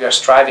fact we are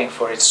striving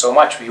for it so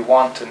much. We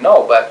want to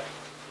know, but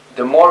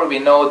the more we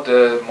know,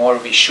 the more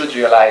we should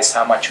realize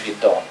how much we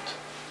don't.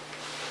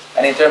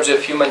 And in terms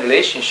of human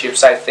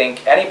relationships, I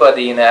think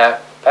anybody in a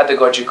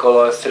pedagogical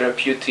or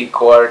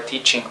therapeutic or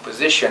teaching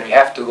position, we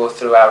have to go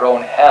through our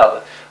own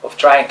hell of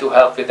trying to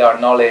help with our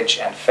knowledge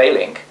and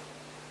failing.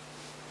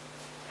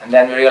 And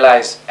then we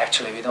realize,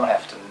 actually, we don't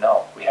have to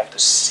know, we have to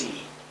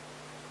see.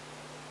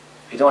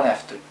 We don't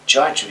have to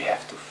judge, we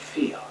have to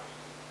feel.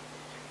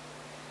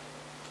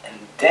 And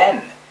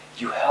then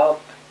you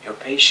help your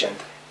patient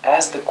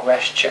ask the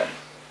question,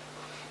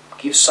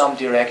 give some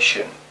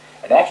direction,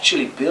 and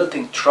actually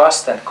building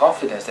trust and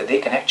confidence that they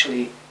can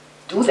actually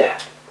do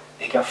that.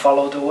 They can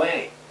follow the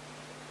way.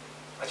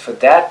 But for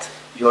that,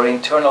 your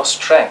internal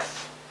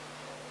strength,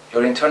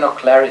 your internal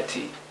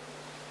clarity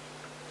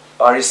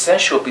are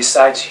essential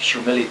besides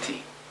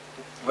humility.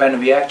 When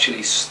we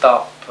actually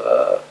stop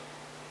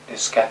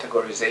this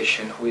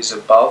categorization, who is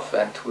above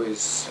and who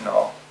is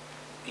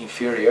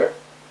inferior,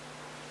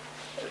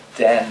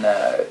 then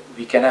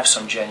we can have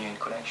some genuine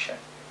connection.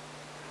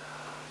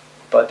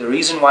 But the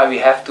reason why we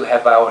have to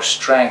have our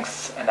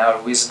strength and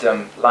our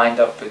wisdom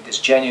lined up with this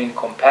genuine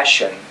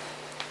compassion,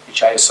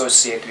 which I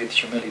associate with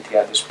humility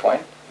at this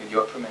point, with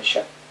your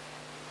permission,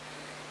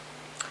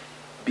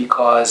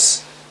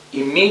 because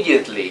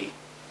immediately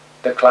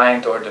the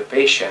client or the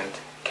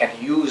patient can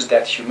use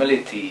that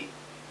humility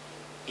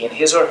in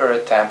his or her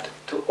attempt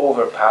to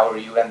overpower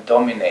you and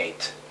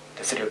dominate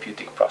the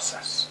therapeutic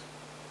process.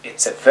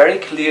 It's a very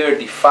clear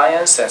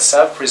defiance and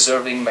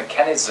self-preserving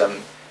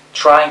mechanism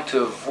trying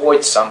to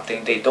avoid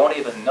something they don't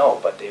even know,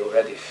 but they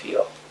already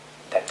feel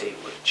that they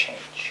will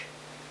change.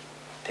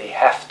 They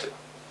have to.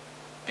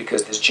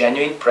 Because this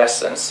genuine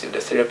presence, if the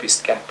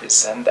therapist can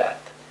present that,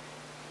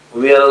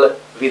 will,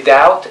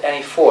 without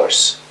any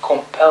force,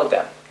 compel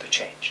them to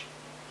change.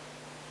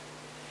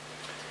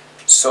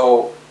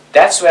 So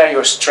that's where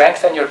your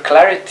strength and your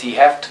clarity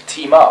have to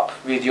team up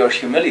with your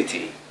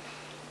humility,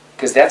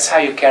 because that's how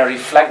you can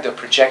reflect the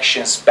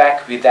projections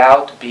back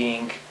without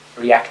being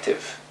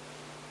reactive.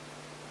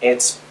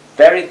 It's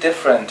very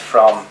different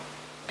from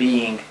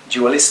being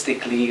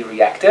dualistically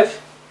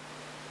reactive.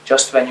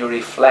 Just when you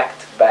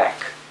reflect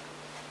back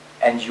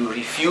and you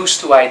refuse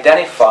to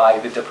identify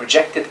with the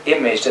projected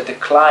image that the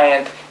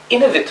client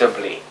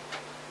inevitably,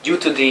 due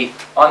to the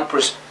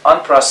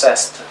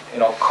unprocessed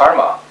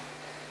karma,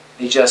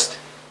 they just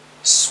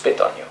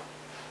spit on you.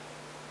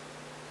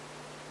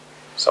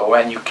 So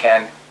when you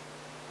can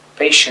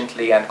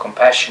patiently and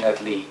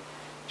compassionately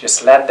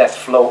just let that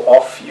flow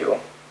off you,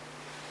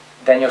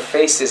 then your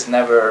face is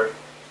never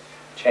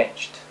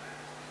changed.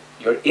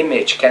 Your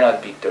image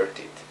cannot be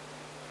dirtied.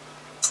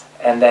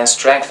 And then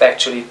strength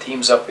actually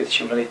teams up with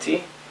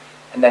humility,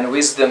 and then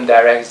wisdom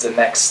directs the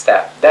next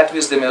step. That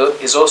wisdom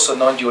is also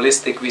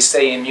non-dualistic. We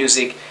say in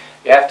music,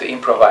 you have to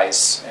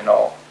improvise,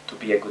 to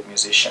be a good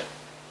musician.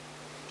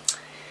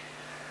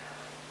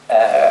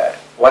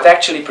 What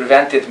actually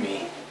prevented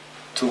me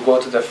to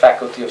go to the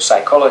faculty of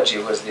psychology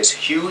was this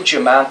huge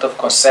amount of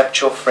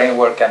conceptual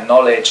framework and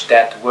knowledge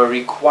that were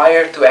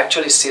required to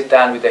actually sit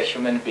down with a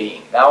human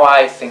being. Now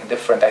I think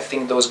different. I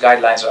think those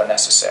guidelines are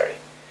necessary.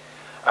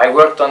 I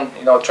worked on,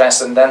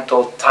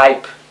 transcendental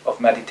type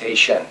of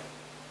meditation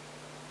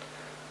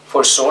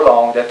for so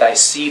long that I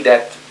see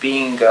that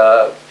being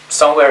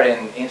somewhere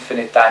in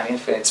infinite time,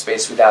 infinite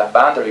space without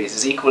boundaries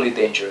is equally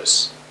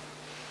dangerous.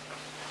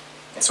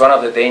 It's one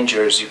of the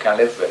dangers you can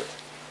live with.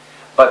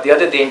 But the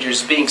other danger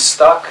is being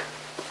stuck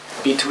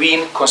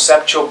between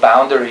conceptual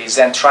boundaries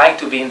and trying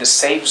to be in the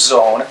safe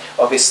zone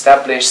of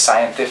established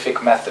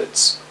scientific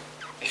methods.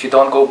 If you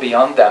don't go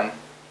beyond them,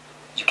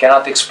 you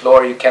cannot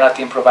explore, you cannot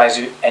improvise,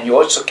 and you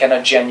also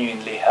cannot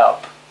genuinely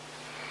help.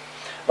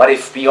 But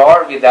if we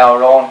are with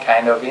our own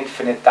kind of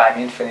infinite time,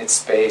 infinite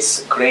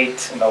space,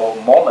 great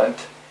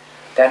moment,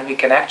 then we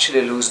can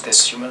actually lose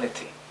this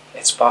humility.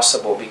 It's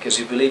possible because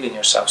you believe in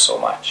yourself so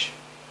much.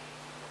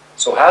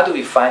 So how do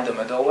we find the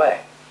middle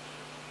way?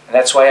 And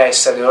that's why I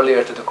said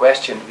earlier to the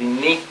question, we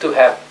need to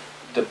have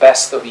the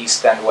best of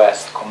East and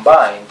West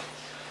combined,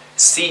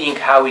 seeing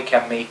how we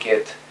can make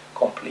it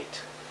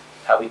complete,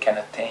 how we can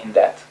attain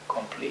that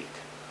complete.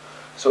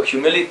 So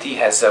humility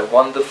has a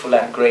wonderful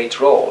and great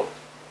role,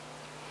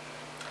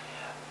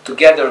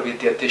 together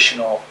with the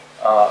additional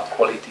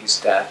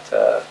qualities that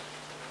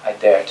I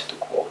dared to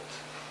quote.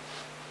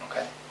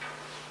 Okay?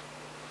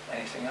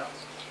 Anything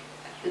else?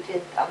 You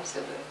didn't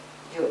answer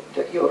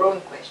your own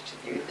question.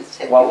 You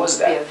said what you was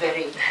would that? be a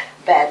very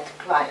bad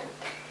client.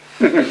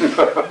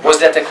 Was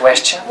that a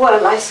question?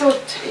 Well, I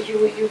thought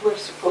you were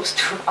supposed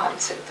to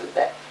answer to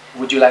that.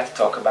 Would you like to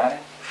talk about it?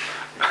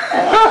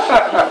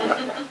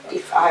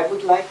 If I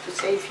would like to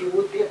say if you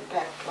would be a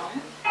bad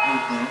client,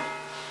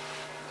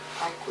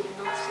 I could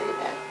not say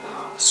that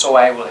now. So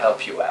I will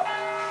help you out.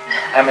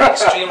 I'm an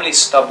extremely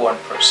stubborn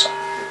person.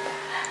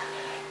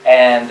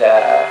 And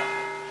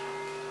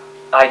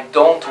I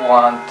don't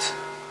want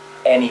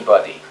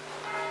anybody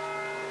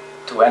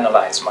to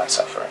analyze my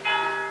suffering,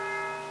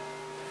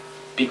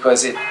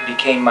 because it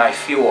became my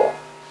fuel.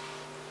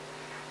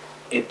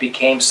 It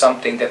became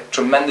something that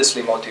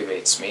tremendously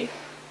motivates me,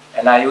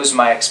 and I use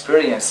my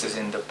experiences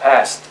in the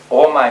past,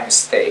 all my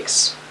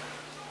mistakes,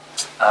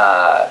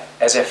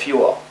 as a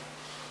fuel.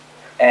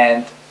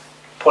 And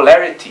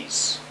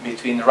polarities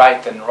between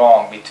right and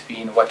wrong,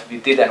 between what we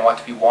did and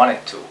what we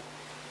wanted to,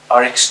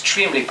 are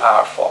extremely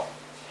powerful.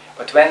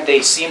 But when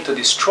they seem to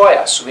destroy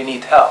us, we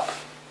need help.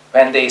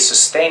 When they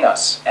sustain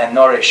us and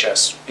nourish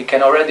us, we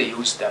can already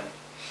use them.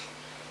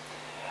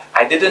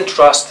 I didn't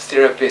trust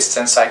therapists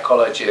and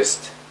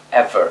psychologists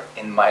ever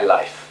in my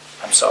life.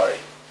 I'm sorry.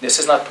 This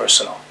is not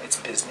personal, it's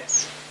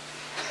business.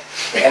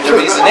 And the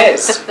reason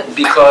is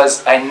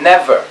because I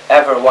never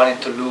ever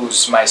wanted to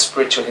lose my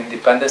spiritual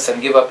independence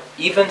and give up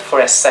even for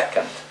a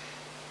second.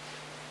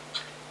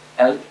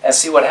 And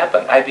see what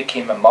happened. I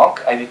became a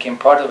monk. I became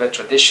part of a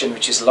tradition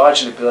which is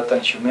largely built on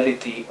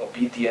humility,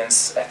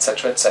 obedience,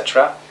 etc.,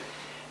 etc.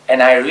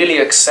 And I really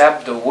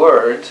accept the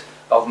word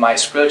of my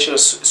spiritual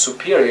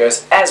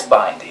superiors as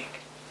binding.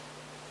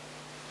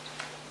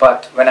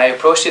 But when I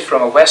approached it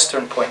from a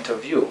Western point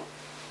of view,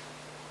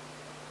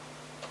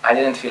 I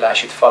didn't feel I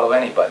should follow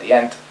anybody.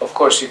 And of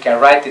course you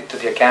can write it to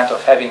the account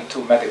of having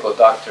 2 medical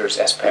doctors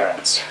as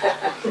parents.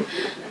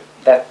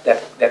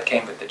 that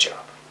came with the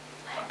job.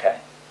 Okay?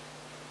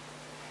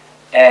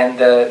 And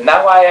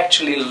now I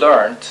actually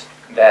learned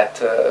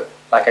that,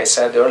 like I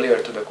said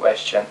earlier to the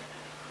question,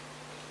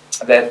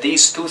 that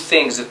these 2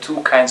 things, the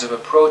 2 kinds of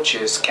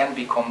approaches, can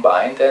be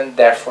combined, and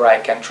therefore I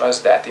can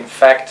trust that. In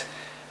fact,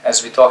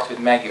 as we talked with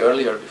Maggie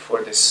earlier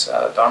before this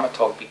Dharma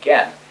talk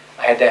began,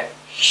 I had a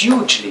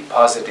hugely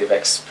positive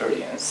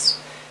experience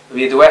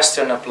with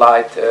Western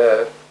applied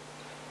a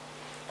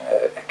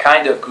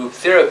kind of group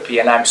therapy,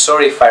 and I'm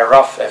sorry if I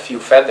ruff a few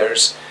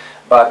feathers,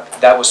 but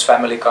that was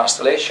family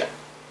constellation.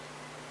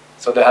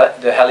 So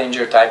the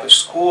Hellinger type of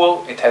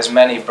school, it has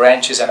many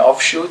branches and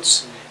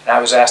offshoots, and I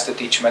was asked to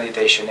teach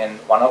meditation in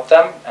one of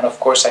them, and of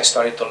course I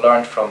started to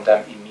learn from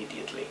them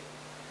immediately.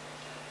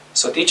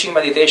 So teaching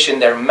meditation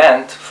there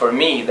meant for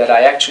me that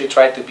I actually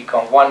tried to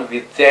become one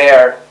with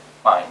their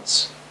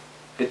minds,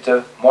 with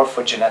the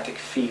morphogenetic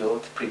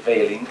field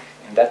prevailing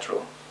in that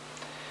room.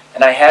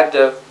 And I had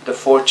the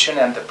fortune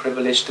and the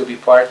privilege to be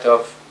part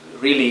of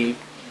really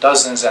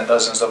dozens and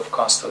dozens of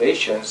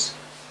constellations,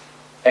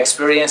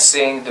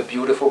 experiencing the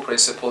beautiful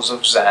principles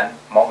of Zen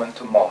moment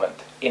to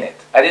moment in it.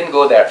 I didn't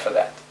go there for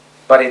that,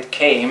 but it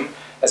came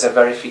as a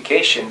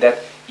verification that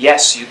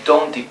yes, you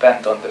don't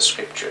depend on the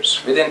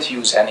scriptures. We didn't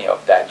use any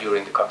of that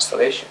during the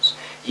constellations.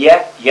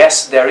 Yet,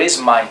 yes, there is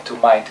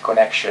mind-to-mind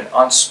connection,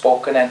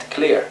 unspoken and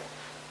clear.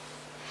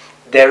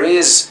 There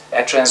is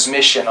a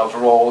transmission of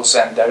roles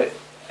and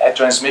a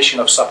transmission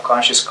of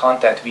subconscious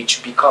content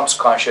which becomes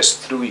conscious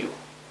through you.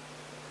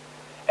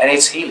 And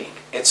it's healing.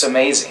 It's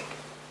amazing.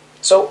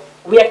 So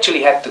we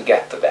actually had to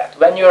get to that.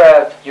 When you're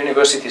a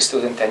university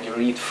student and you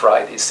read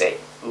Freud, you say,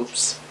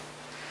 oops.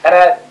 And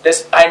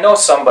I know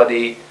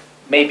somebody,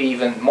 maybe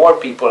even more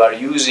people are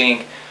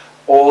using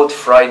old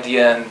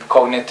Freudian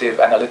cognitive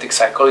analytic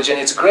psychology,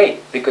 and it's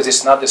great because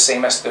it's not the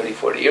same as 30,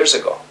 40 years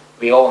ago.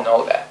 We all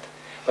know that.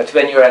 But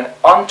when you're an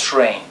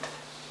untrained,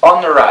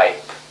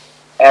 unripe,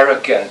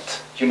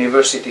 arrogant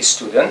university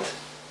student,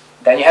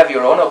 then you have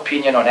your own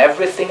opinion on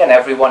everything and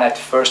everyone at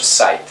first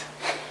sight.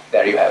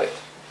 There you have it.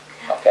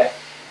 Okay?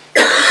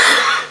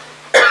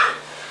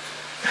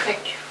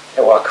 Thank you.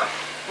 You're welcome.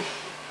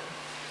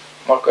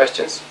 More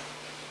questions?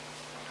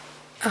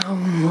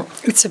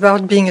 It's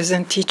about being a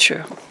Zen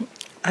teacher.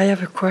 I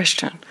have a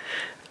question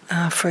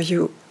for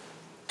you.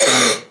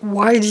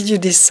 Why did you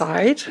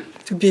decide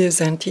to be a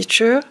Zen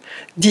teacher?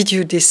 Did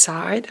you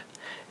decide?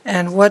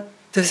 And what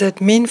does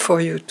that mean for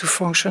you to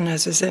function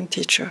as a Zen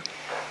teacher?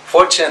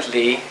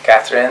 Fortunately,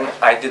 Catherine,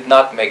 I did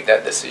not make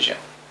that decision.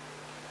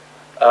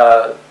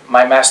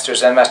 My master,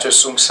 Zen Master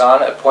Sung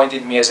San,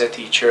 appointed me as a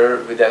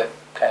teacher with a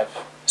kind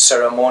of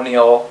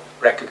ceremonial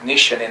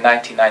recognition in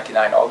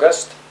 1999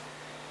 August.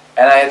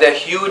 And I had a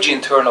huge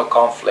internal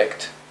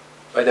conflict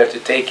whether to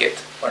take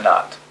it or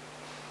not.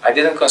 I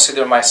didn't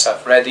consider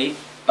myself ready,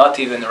 not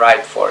even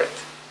ripe for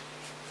it.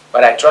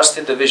 But I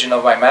trusted the vision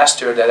of my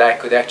master that I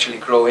could actually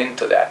grow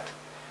into that.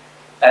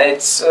 And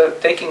it's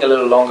taking a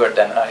little longer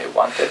than I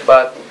wanted,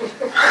 but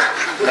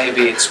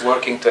maybe it's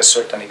working to a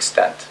certain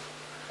extent.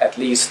 At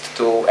least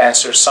to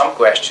answer some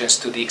questions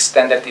to the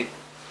extent that it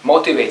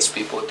motivates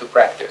people to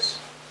practice.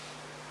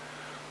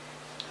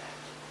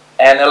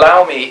 And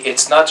allow me,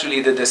 it's not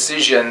really the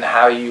decision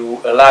how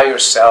you allow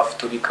yourself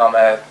to become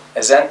a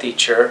Zen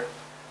teacher,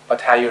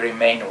 but how you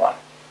remain one.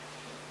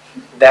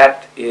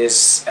 That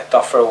is a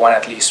tougher one,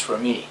 at least for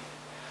me.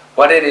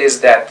 What it is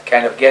that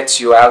kind of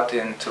gets you out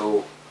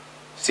into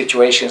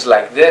situations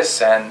like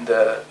this and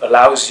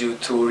allows you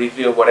to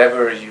reveal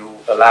whatever you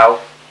allow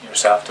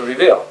yourself to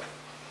reveal.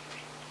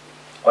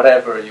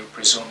 Whatever you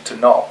presume to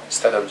know,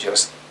 instead of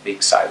just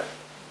being silent.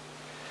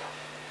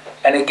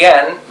 And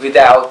again,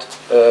 without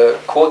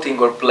quoting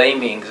or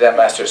blaming Zen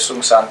Master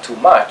Sung San too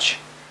much,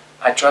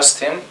 I trust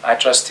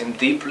him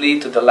deeply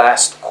to the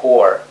last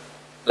core,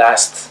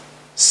 last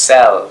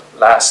cell,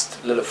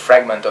 last little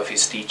fragment of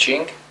his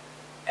teaching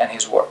and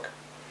his work.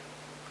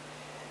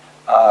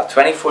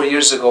 24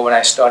 years ago when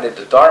I started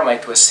the Dharma,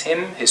 it was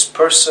him, his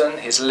person,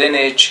 his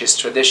lineage, his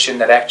tradition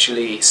that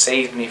actually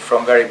saved me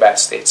from very bad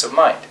states of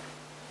mind.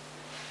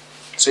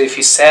 So if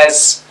he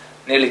says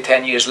nearly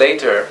 10 years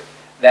later,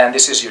 then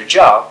this is your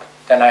job,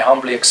 then I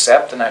humbly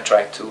accept and I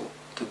try to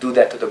do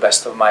that to the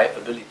best of my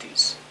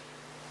abilities.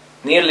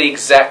 Nearly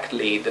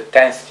exactly the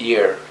 10th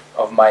year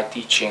of my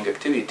teaching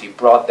activity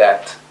brought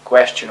that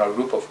question or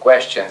group of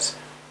questions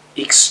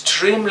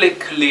extremely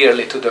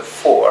clearly to the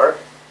fore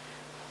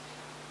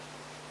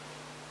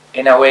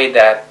in a way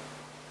that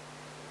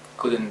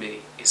couldn't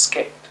be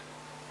escaped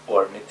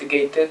or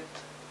mitigated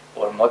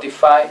or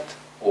modified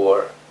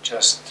or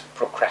just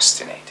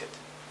procrastinated.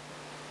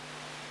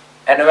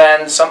 And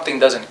when something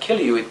doesn't kill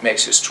you, it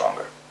makes you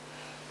stronger.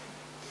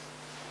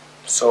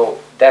 So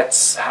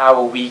that's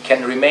how we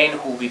can remain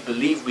who we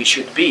believe we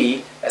should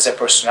be as a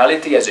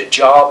personality, as a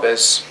job,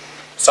 as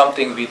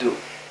something we do.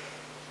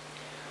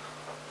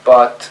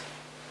 But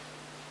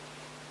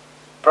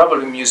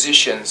probably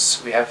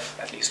musicians, we have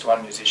at least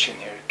one musician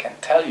here, can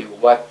tell you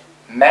what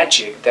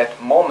magic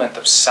that moment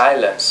of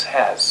silence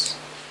has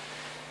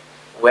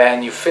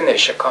when you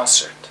finish a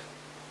concert.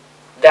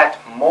 That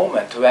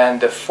moment when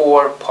the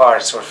 4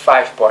 parts or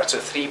 5 parts or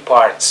 3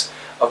 parts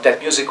of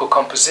that musical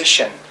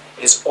composition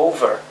is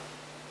over.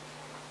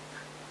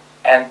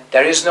 And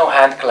there is no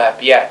hand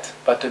clap yet,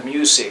 but the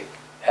music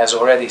has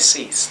already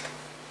ceased.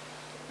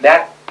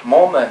 That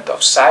moment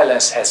of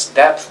silence has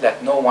depth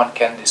that no one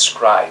can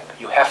describe.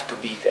 You have to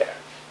be there.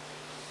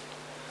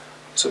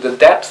 So the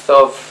depth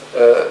of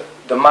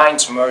the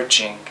mind's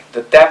merging,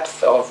 the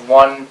depth of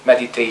one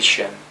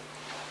meditation,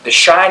 the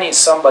shine in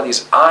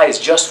somebody's eyes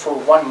just for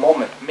one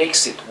moment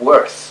makes it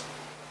worth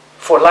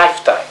for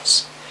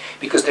lifetimes.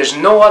 Because there's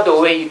no other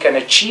way you can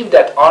achieve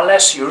that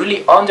unless you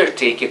really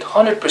undertake it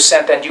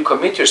 100% and you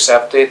commit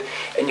yourself to it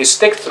and you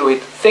stick through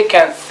it thick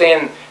and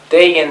thin,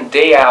 day in,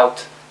 day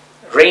out,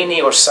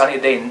 rainy or sunny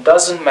day, it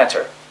doesn't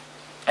matter.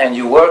 And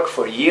you work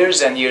for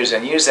years and years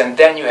and years, and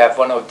then you have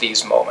one of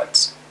these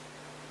moments.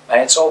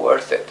 And it's all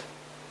worth it.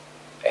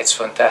 It's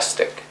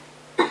fantastic.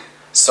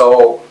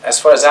 So, as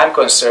far as I'm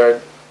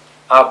concerned,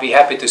 I'll be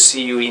happy to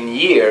see you in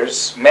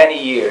years,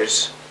 many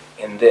years,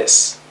 in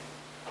this.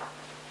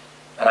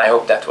 And I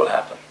hope that will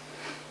happen.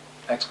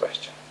 Next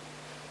question.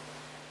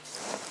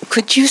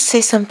 Could you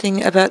say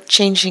something about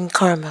changing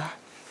karma?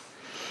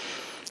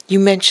 You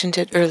mentioned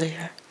it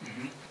earlier.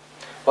 Mm-hmm.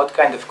 What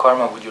kind of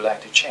karma would you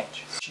like to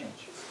change?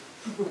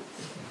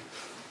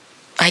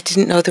 I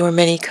didn't know there were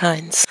many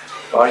kinds.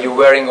 Are you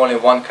wearing only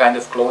one kind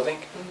of clothing?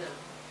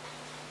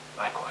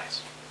 No.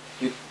 Likewise.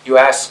 You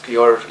ask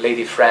your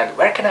lady friend,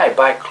 where can I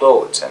buy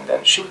clothes? And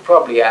then she'll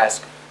probably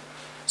ask,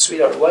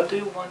 sweetheart, what do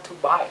you want to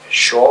buy? A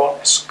shawl,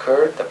 a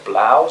skirt, a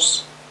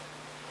blouse?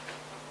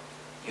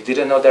 You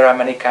didn't know there are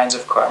many kinds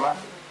of karma?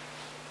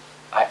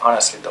 I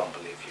honestly don't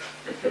believe you.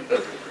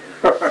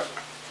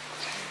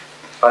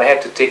 But I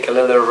had to take a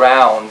little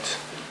round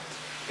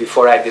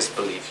before I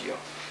disbelieve you.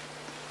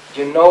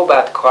 You know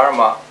about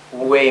karma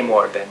way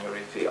more than you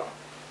reveal.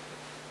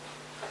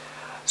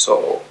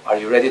 So, are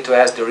you ready to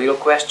ask the real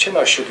question,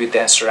 or should we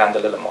dance around a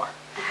little more?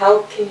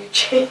 How can you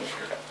change?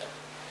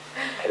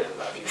 I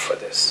love you for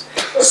this.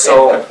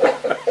 So,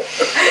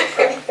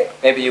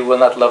 maybe you will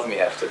not love me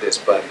after this,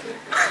 but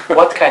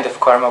what kind of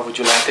karma would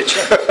you like to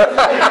change?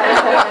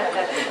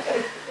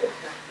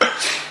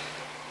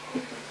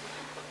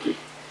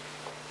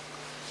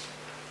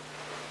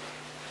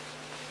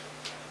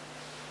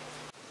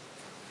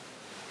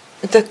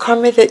 The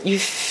karma that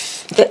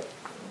that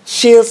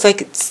feels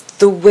like it's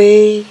the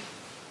way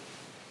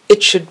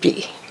it should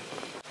be.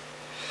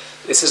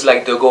 This is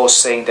like De Gaulle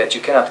saying that you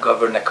cannot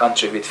govern a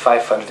country with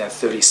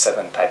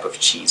 537 type of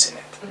cheese in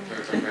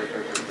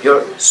it.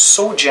 You're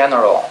so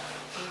general,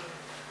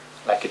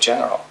 like a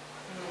general.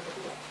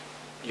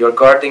 You're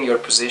guarding your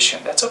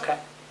position, that's okay.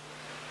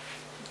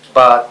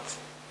 But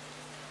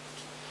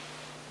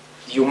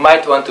you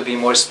might want to be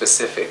more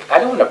specific. I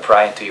don't want to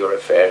pry into your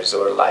affairs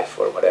or life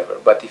or whatever,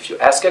 but if you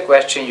ask a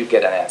question, you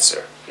get an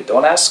answer. You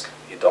don't ask,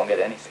 you don't get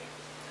anything.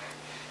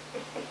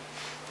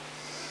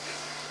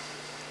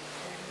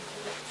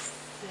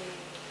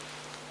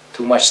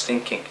 Too much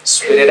thinking.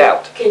 Spit it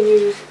out. Can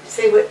you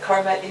say what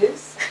karma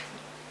is?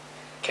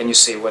 Can you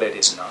say what it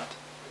is not?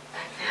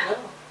 I don't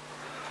know.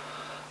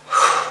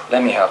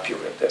 Let me help you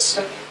with this.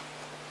 Okay.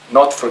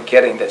 Not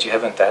forgetting that you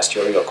haven't asked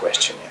your real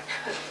question yet.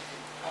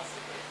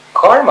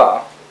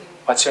 Karma,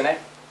 what's your name?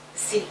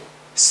 Seal.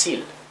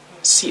 Seal.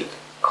 Seal.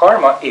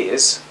 Karma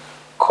is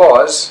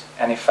cause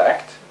and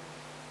effect,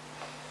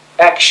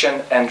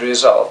 action and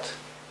result,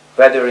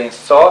 whether in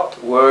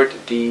thought, word,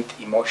 deed,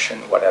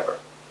 emotion, whatever.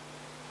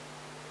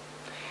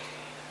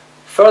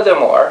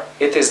 Furthermore,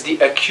 it is the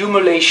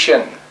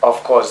accumulation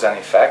of cause and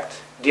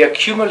effect, the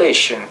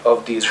accumulation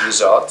of these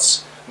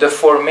results, the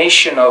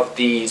formation of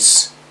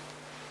these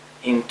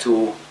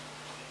into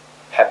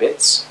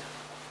habits,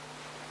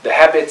 the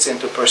habits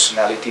into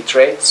personality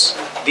traits,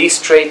 these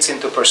traits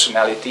into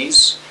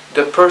personalities,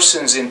 the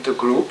persons into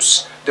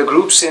groups, the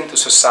groups into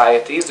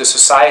societies, the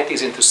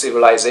societies into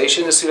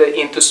civilization, the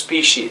civilization into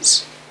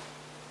species.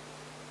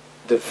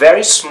 The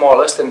very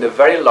smallest and the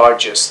very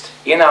largest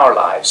in our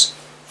lives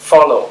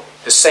follow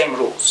the same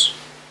rules.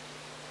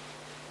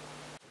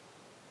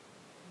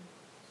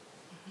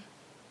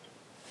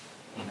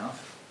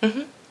 Enough?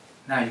 Mm-hmm.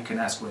 Now you can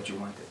ask what you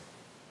wanted.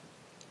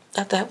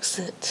 That was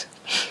it.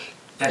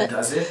 That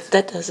does it?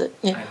 That does it,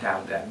 yeah. I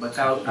doubt that, but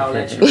I'll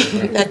let you.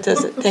 That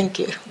does it, thank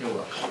you. You're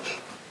welcome.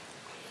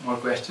 More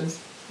questions?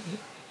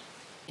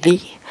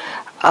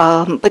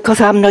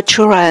 Because I'm not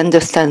sure I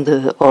understand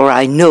or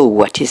I know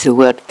what is the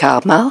word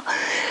karma.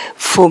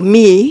 For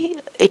me,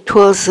 it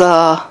was...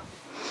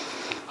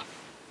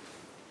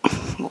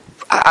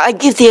 I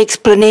give the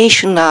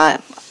explanation I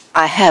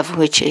have,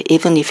 which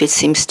even if it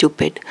seems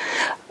stupid.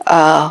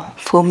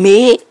 For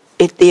me,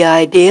 it's the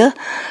idea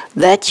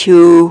that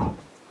you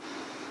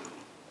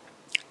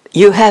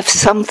have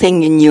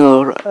something in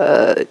your...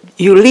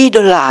 you lead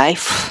a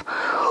life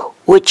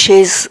which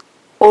is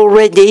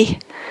already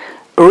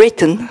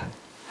written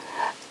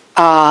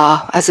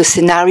as a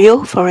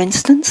scenario, for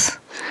instance,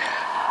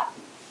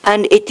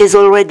 and it is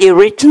already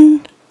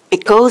written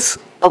because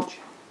of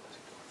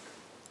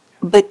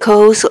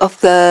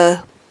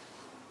the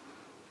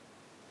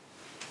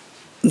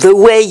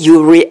way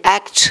you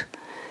react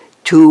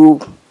to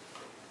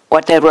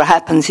whatever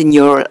happens in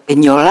your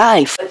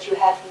life. But you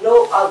have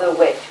no other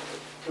way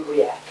to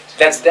react.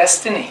 That's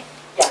destiny.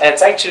 Yeah.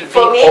 That's actually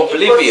For being me,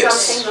 oblivious. it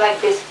was something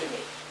like destiny.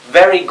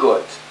 Very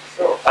good.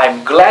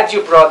 I'm glad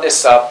you brought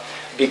this up,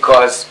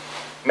 because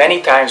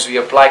many times we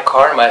apply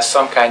karma as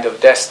some kind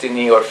of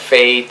destiny or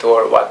fate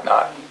or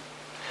whatnot.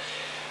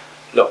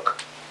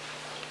 Look,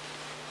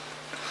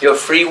 your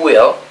free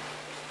will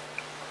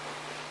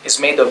is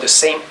made of the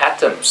same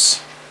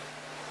atoms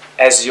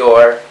as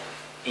your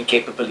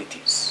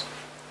incapabilities.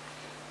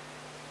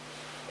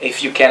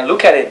 If you can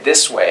look at it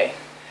this way,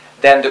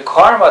 then the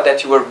karma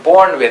that you were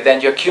born with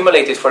and you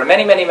accumulated for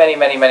many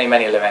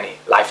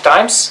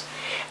lifetimes,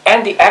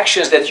 and the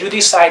actions that you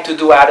decide to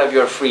do out of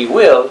your free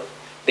will,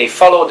 they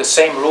follow the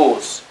same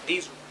rules.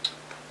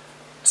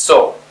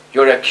 So,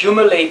 your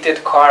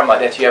accumulated karma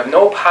that you have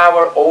no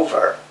power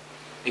over,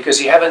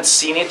 because you haven't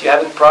seen it, you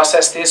haven't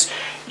processed this,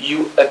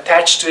 you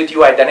attach to it,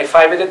 you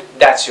identify with it,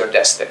 that's your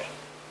destiny.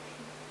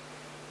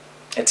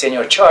 It's in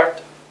your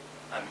chart.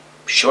 I'm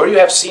sure you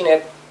have seen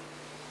it.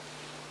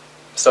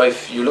 So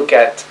if you look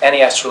at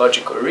any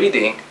astrological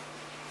reading,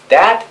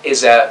 that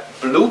is a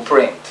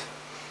blueprint,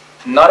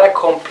 not a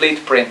complete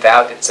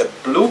printout. It's a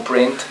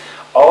blueprint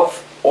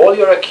of all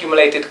your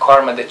accumulated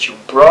karma that you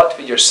brought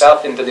with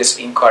yourself into this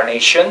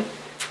incarnation.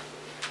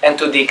 And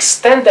to the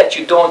extent that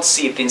you don't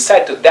see it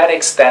inside, to that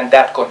extent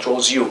that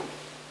controls you.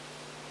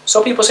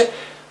 So people say,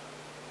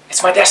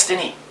 it's my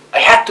destiny. I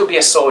had to be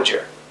a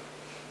soldier.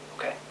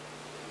 Okay.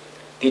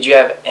 Did you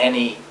have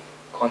any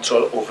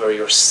control over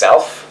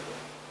yourself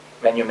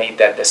when you made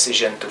that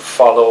decision to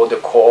follow the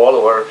call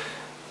or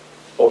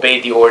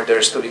obey the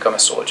orders to become a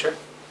soldier?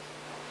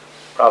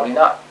 Probably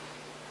not.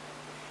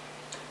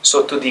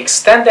 So to the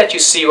extent that you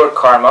see your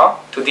karma,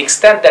 to the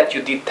extent that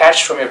you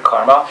detach from your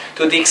karma,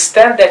 to the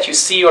extent that you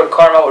see your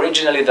karma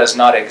originally does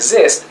not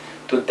exist,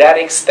 to that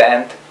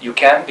extent you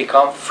can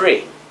become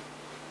free.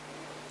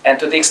 And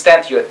to the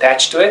extent you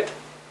attach to it,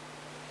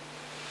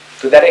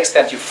 to that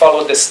extent you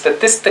follow the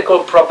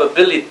statistical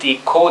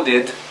probability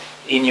coded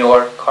in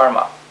your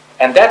karma.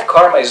 And that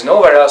karma is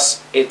nowhere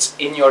else, it's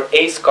in your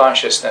eighth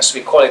consciousness.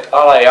 We call it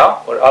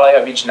alaya or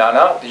alaya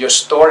vijnana, your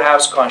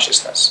storehouse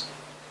consciousness.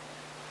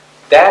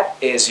 That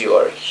is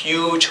your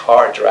huge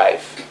hard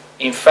drive.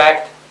 In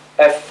fact,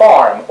 a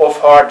farm of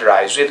hard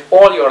drives with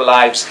all your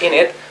lives in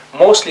it,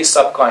 mostly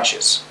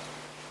subconscious.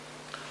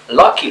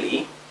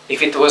 Luckily,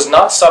 if it was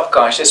not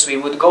subconscious, we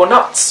would go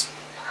nuts.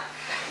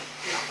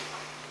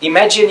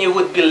 Imagine you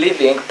would be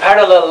living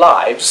parallel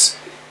lives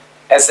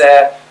as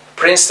a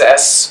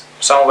princess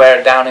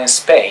somewhere down in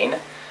Spain,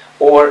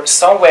 or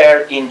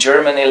somewhere in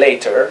Germany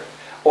later,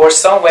 or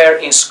somewhere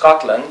in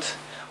Scotland,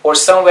 or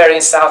somewhere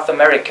in South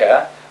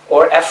America,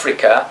 or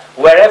Africa,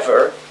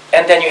 wherever,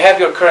 and then you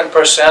have your current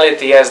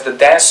personality as the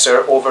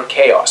dancer over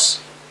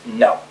chaos.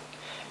 No.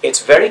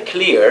 It's very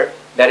clear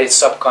that it's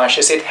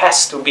subconscious. It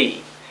has to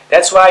be.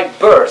 That's why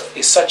birth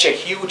is such a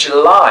huge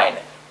line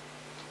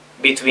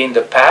between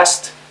the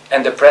past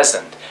and the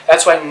present.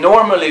 That's why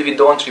normally we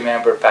don't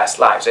remember past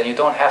lives, and you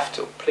don't have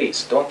to.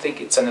 Please, don't think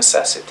it's a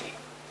necessity.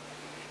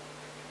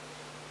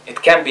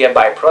 It can be a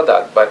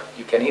byproduct, but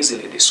you can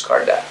easily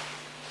discard that.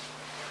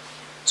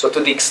 So to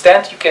the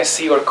extent you can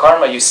see your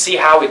karma, you see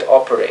how it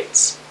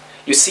operates.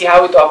 You see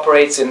how it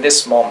operates in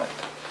this moment.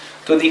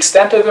 To the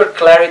extent of your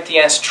clarity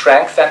and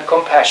strength and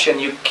compassion,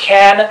 you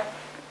can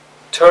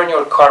turn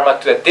your karma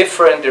to a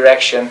different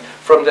direction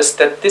from the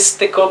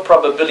statistical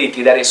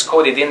probability that is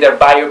coded in there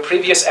by your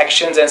previous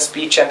actions and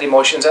speech and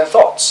emotions and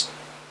thoughts.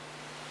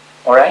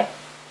 Alright?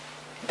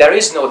 There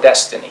is no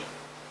destiny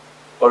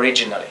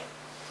originally.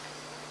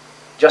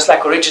 Just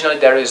like originally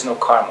there is no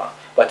karma.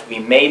 But we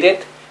made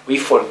it, we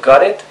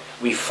forgot it,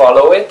 we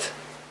follow it.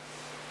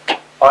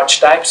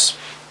 Archetypes.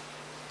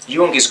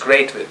 Jung is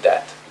great with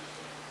that.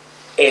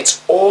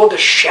 It's all the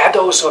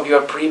shadows of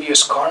your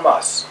previous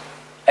karmas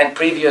and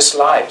previous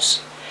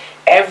lives.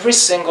 Every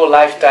single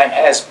lifetime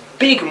has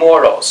big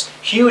morals,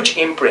 huge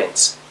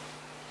imprints,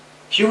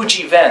 huge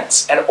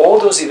events, and all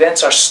those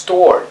events are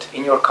stored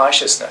in your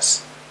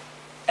consciousness.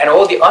 And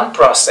all the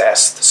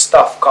unprocessed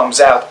stuff comes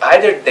out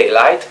either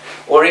daylight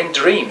or in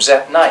dreams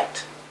at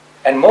night.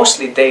 And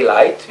mostly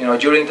daylight,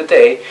 during the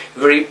day,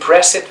 we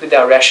repress it with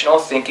our rational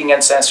thinking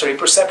and sensory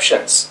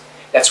perceptions.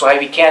 That's why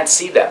we can't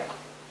see them.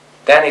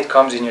 Then it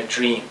comes in your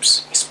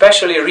dreams,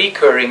 especially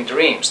recurring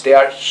dreams. They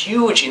are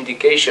huge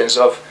indications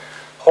of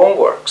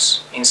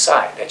homeworks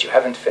inside that you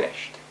haven't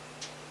finished.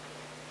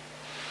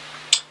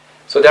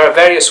 So there are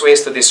various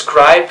ways to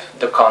describe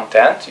the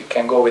content. You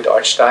can go with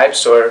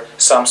archetypes or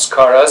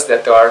samskaras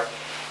that are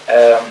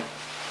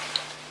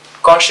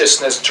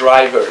consciousness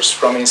drivers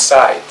from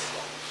inside.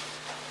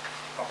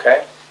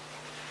 Okay?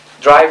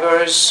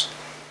 Drivers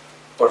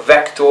or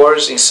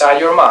vectors inside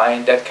your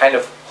mind that kind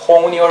of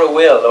hone your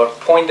will or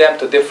point them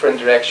to different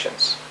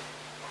directions.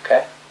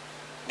 Okay?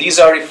 These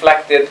are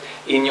reflected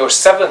in your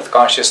seventh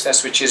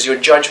consciousness, which is your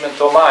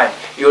judgmental mind,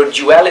 your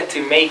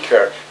duality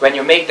maker, when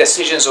you make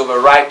decisions over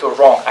right or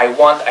wrong. I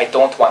want, I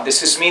don't want.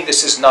 This is me,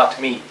 this is not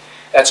me.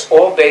 That's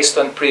all based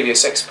on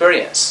previous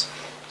experience.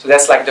 So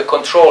that's like the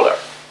controller.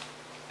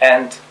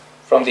 And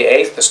from the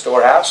eighth, the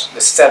storehouse,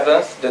 the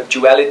seventh, the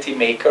duality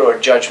maker or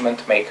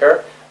judgment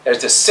maker,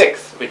 There's the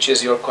sixth, which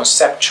is your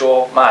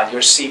conceptual mind,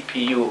 your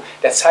CPU.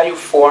 That's how you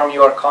form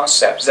your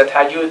concepts. That's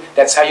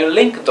how you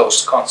link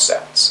those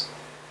concepts.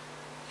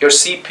 Your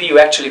CPU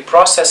actually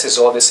processes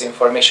all this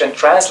information,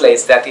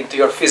 translates that into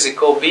your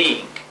physical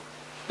being.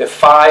 The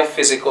 5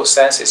 physical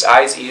senses,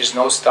 eyes, ears,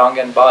 nose, tongue,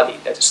 and body,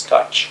 that is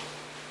touch.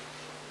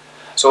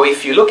 So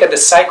if you look at the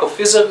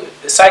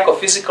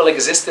psychophysical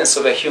existence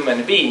of a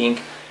human being,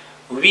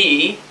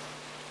 we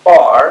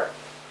are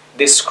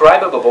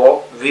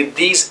describable with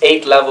these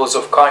 8 levels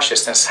of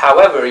consciousness.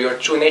 However, your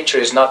true nature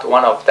is not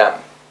one of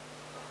them.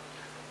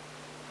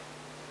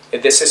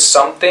 This is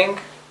something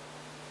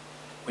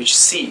which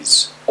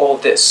sees all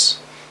this,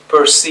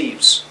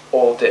 perceives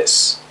all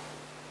this.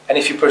 And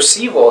if you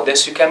perceive all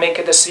this, you can make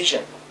a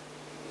decision.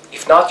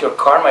 If not, your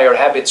karma, your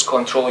habits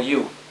control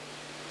you.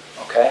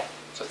 Okay?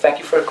 So thank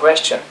you for your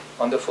question.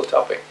 Wonderful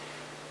topic.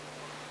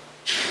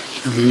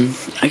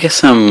 I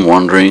guess I'm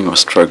wondering or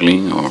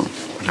struggling or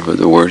whatever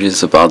the word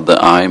is about the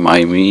I,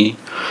 my, me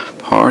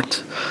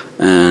part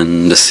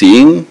and the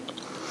seeing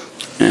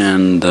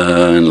and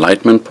the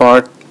enlightenment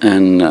part,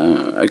 and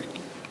I'm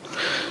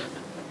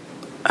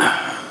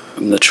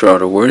not sure how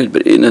to word it,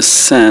 but in a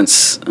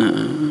sense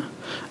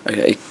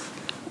I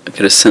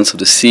get a sense of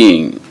the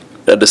seeing.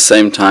 At the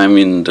same time,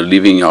 in the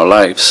living our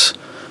lives,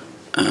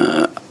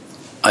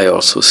 I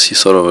also see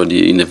sort of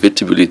the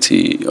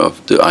inevitability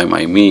of the I,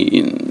 my, me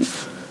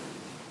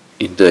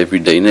in the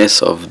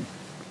everydayness of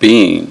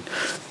being,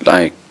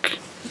 like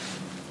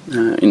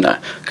in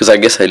that, because I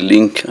guess I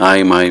link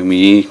I, my,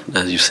 me,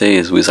 as you say,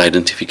 is with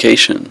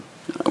identification,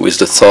 with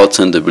the thoughts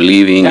and the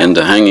believing and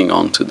the hanging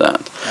on to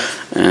that,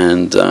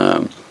 and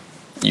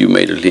you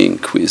made a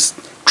link with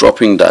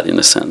dropping that in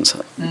a sense.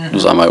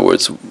 Those are my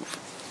words,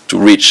 to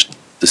reach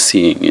the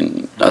seeing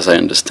in, as I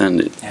understand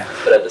it. Yeah.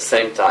 But at the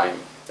same time,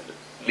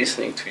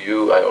 listening to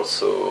you, I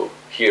also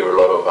hear a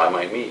lot of I,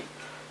 my, me.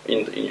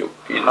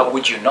 How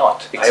would you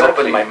not? Exactly. I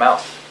open my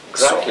mouth.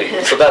 Exactly.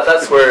 So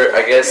that's where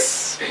I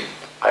guess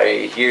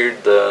I hear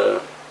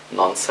the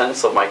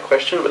nonsense of my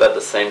question, but at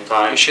the same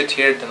time, you should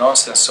hear the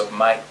nonsense of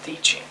my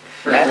teaching.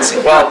 That's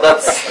it. Well,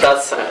 that's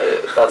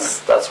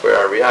where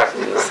I react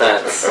in a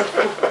sense.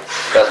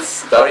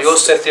 That's Are you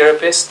also a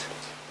therapist?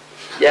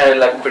 Yeah,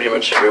 like pretty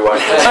much everyone.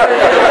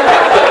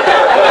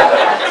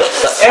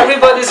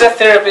 Everybody's a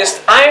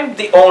therapist. I'm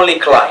the only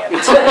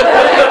client.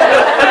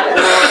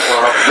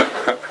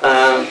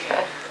 Well,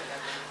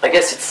 I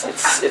guess it's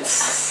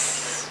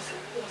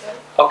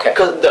okay.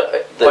 Because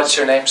what's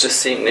your name? The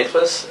seeing,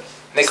 Nicholas.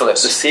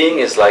 Nicholas. The seeing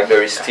is like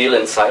very still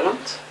and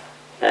silent,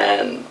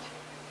 and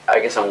I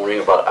guess I'm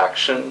worrying about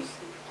action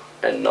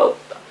and not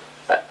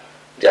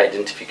the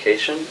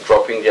identification,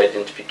 dropping the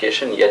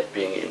identification yet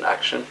being in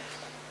action,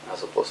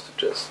 as opposed to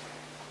just.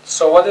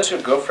 So what does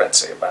your girlfriend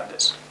say about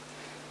this?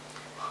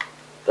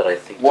 That I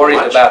think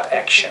worried about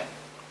action.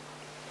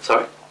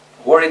 Sorry?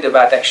 Worried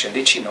about action.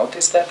 Did she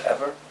notice that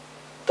ever?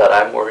 That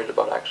I'm worried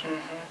about action?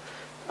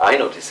 Mm-hmm. I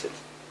notice it.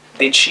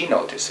 Did she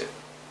notice it?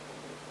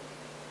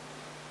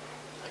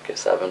 I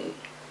guess I haven't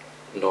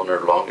known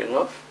her long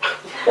enough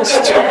to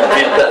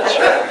feel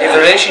that. If the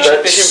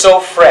relationship is so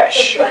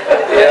fresh,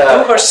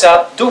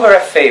 do her a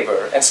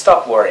favor and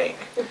stop worrying.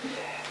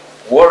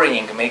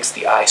 Worrying makes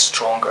the eye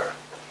stronger,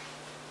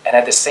 and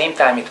at the same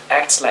time it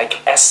acts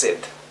like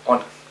acid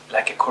on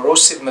like a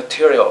corrosive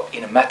material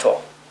in a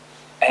metal,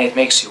 and it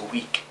makes you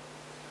weak.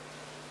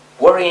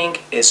 Worrying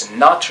is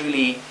not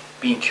really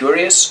being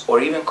curious or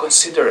even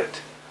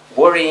considerate.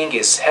 Worrying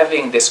is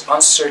having this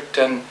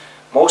uncertain,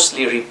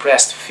 mostly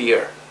repressed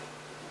fear.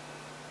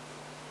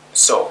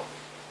 So,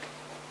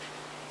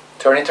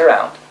 turn it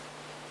around.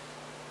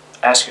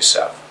 Ask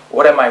yourself,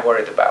 what am I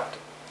worried about?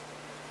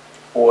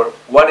 Or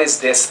what is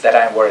this that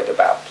I'm worried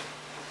about?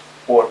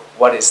 Or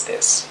what is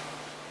this?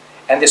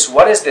 And this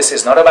what is this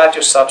is not about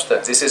your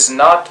substance. This is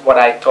not what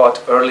I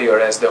taught earlier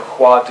as the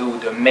huadu,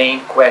 the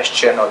main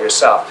question of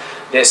yourself.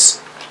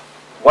 This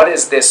what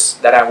is this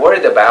that I'm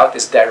worried about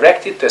is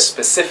directed to a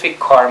specific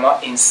karma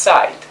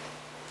inside.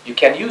 You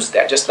can use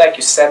that, just like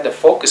you set the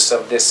focus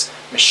of this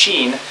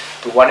machine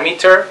to 1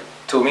 meter,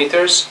 2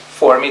 meters,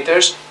 4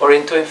 meters, or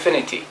into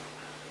infinity.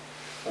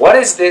 What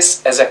is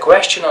this as a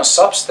question on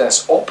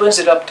substance opens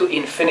it up to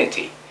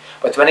infinity.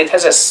 But when it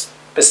has a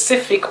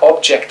specific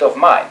object of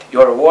mind,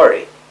 your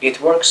worry,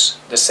 it works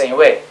the same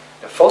way.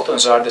 The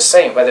photons are the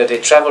same, whether they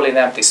travel in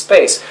empty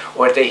space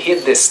or they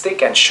hit this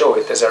stick and show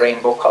it as a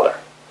rainbow color.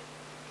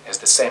 It's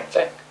the same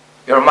thing.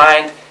 Your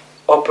mind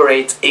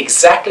operates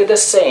exactly the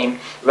same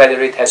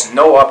whether it has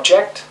no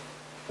object,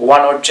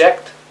 one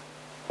object,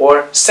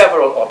 or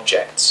several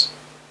objects.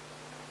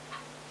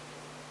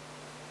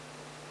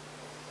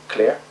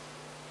 Clear?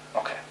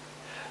 Okay.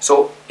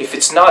 So if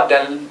it's not,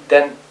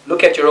 then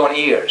look at your own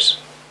ears.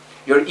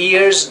 Your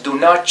ears do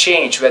not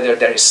change whether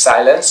there is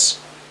silence,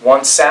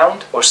 one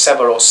sound, or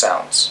several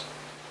sounds.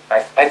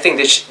 I think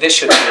this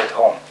should be at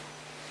home.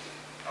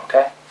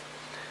 Okay?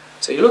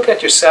 So you look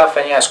at yourself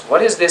and you ask,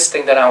 what is this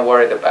thing that I'm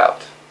worried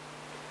about?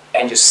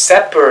 And you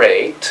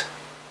separate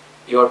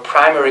your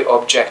primary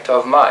object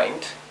of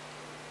mind,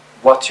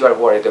 what you are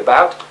worried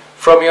about,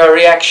 from your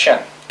reaction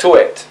to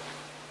it,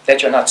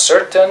 that you're not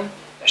certain,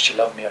 does she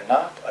love me or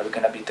not? Are we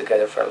going to be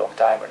together for a long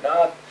time or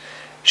not?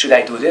 Should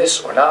I do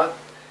this or not?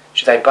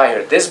 Should I buy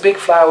her this big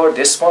flower,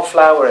 this small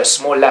flower, a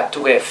small La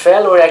Tour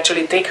Eiffel, or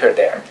actually take her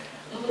there?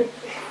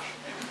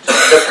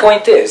 The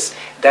point is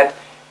that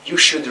you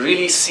should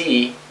really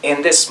see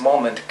in this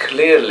moment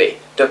clearly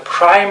the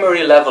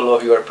primary level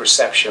of your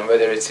perception,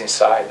 whether it's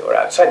inside or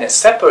outside, and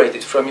separate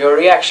it from your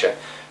reaction.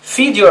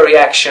 Feed your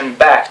reaction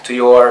back to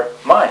your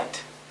mind.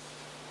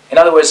 In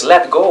other words,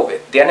 let go of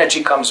it. The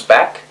energy comes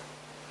back.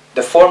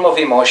 The form of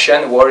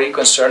emotion, worry,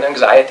 concern,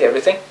 anxiety,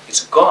 everything,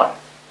 it's gone.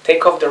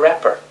 Take off the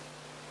wrapper.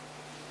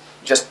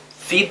 Just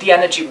feed the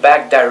energy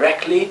back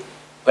directly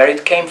where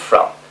it came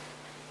from.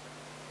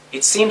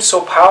 It seems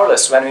so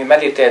powerless when we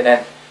meditate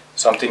and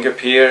something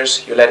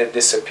appears, you let it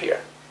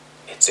disappear.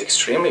 It's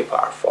extremely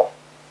powerful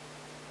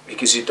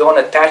because you don't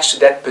attach to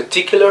that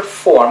particular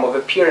form of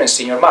appearance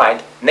in your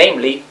mind,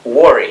 namely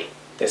worry,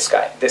 this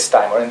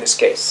time or in this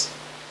case.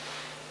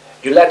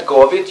 You let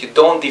go of it, you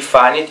don't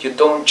define it, you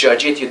don't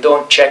judge it, you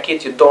don't check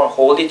it, you don't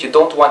hold it, you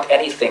don't want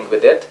anything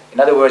with it. In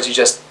other words, you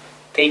just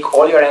take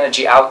all your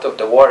energy out of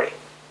the worry.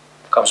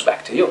 It comes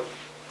back to you.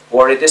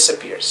 Worry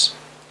disappears.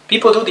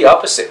 People do the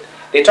opposite.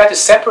 They try to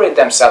separate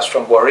themselves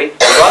from worry,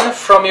 run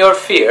from your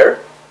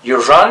fear.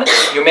 You run,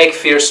 you make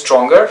fear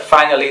stronger,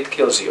 finally it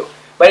kills you.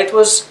 But it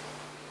was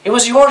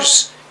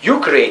yours. You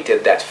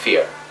created that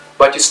fear.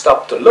 But you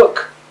stopped to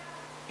look.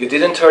 You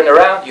didn't turn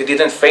around, you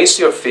didn't face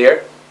your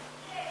fear.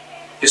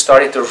 You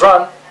started to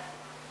run,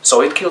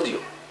 so it killed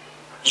you.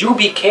 You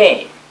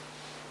became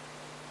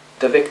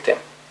the victim.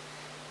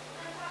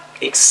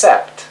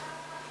 Except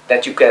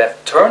that you could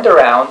have turned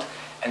around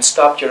and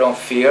stopped your own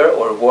fear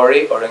or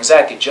worry or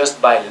anxiety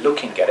just by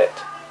looking at it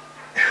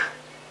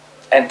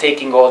and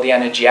taking all the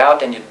energy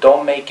out, and you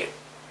don't make it.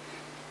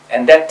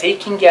 And that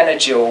taking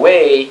energy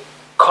away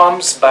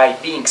comes by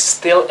being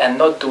still and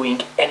not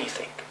doing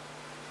anything.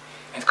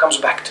 It comes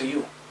back to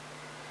you.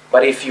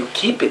 But if you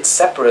keep it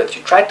separate,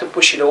 you try to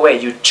push it away,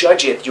 you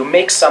judge it, you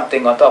make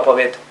something on top of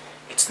it,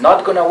 it's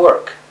not going to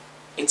work.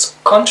 It's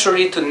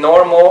contrary to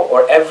normal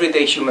or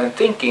everyday human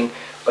thinking,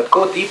 but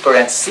go deeper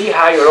and see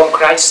how your own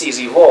crises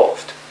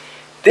evolved.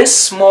 This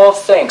small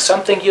thing,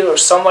 something you or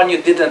someone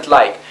you didn't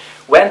like,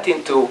 went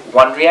into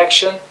one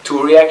reaction,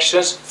 two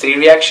reactions, three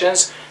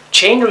reactions,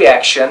 chain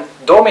reaction,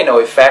 domino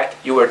effect,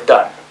 you were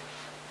done.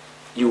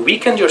 You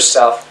weakened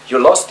yourself, you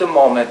lost the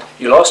moment,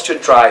 you lost your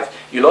drive,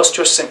 you lost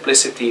your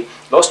simplicity,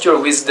 lost your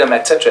wisdom,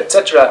 etc.,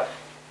 etc.,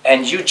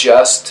 and you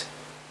just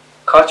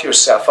cut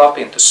yourself up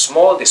into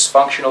small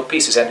dysfunctional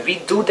pieces. And we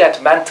do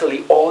that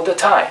mentally all the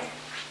time.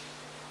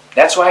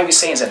 That's why we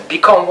say in Zen,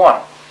 become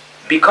one,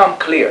 become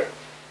clear,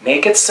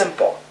 make it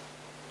simple.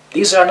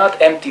 These are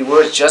not empty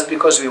words just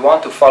because we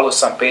want to follow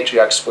some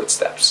patriarch's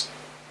footsteps.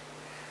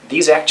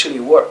 These actually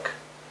work.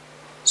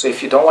 So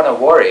if you don't want to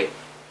worry,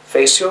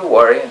 face your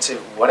worry and say,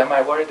 what am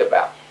I worried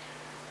about?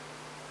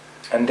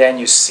 And then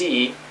you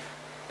see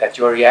that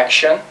your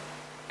reaction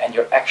and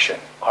your action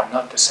are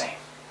not the same.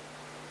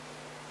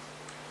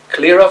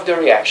 Clear of the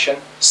reaction,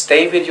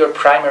 stay with your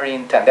primary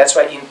intent. That's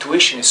why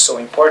intuition is so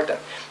important.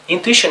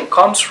 Intuition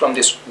comes from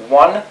this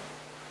one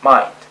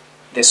mind,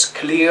 this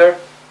clear,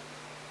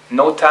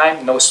 no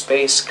time, no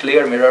space,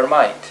 clear mirror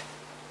mind.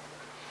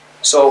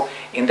 So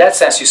in that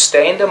sense, you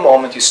stay in the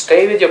moment, you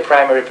stay with your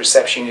primary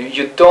perception,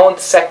 you don't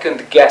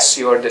second guess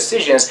your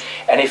decisions,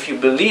 and if you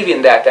believe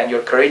in that and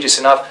you're courageous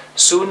enough,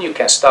 soon you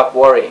can stop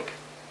worrying,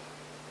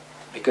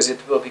 because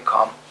it will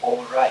become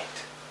all right.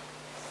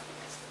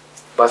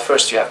 But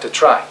first you have to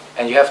try,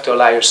 and you have to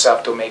allow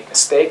yourself to make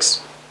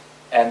mistakes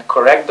and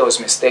correct those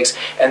mistakes,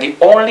 and the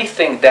only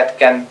thing that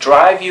can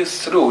drive you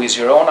through is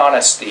your own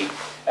honesty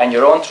and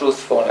your own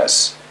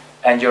truthfulness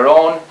and your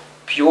own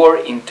pure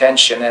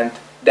intention, and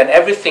then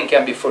everything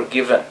can be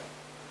forgiven,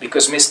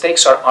 because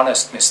mistakes are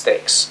honest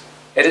mistakes.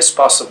 It is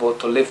possible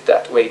to live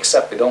that way,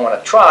 except we don't want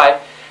to try,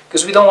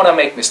 because we don't want to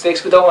make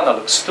mistakes, we don't want to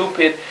look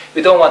stupid,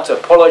 we don't want to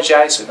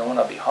apologize, we don't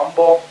want to be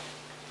humble,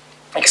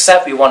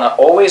 except we want to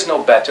always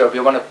know better, we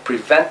want to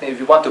prevent,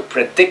 we want to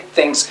predict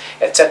things,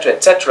 etc.,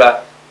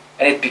 etc.,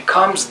 and it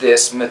becomes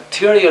this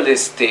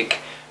materialistic,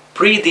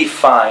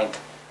 predefined,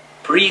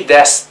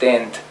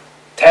 predestined,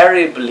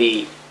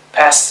 terribly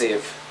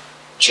passive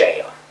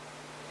jail.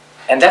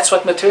 And that's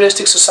what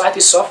materialistic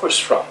society suffers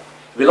from.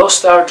 We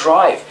lost our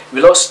drive,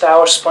 we lost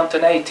our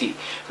spontaneity,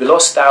 we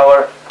lost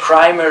our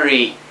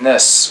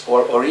primariness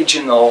or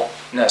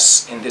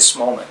originalness in this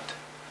moment.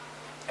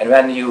 And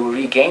when you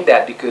regain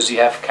that, because you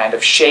have kind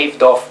of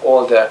shaved off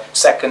all the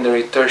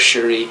secondary,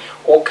 tertiary,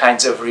 all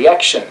kinds of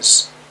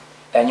reactions,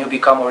 then you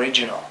become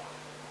original.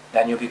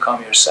 Then you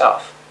become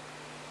yourself.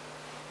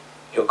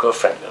 Your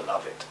girlfriend will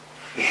love it.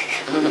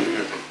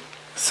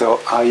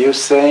 So are you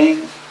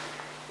saying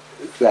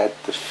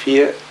that the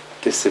fear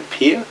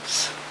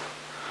disappears?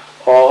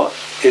 Or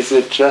is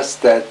it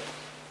just that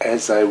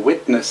as I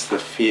witness the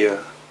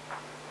fear,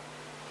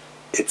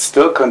 it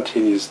still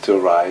continues to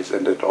arise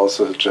and it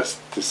also just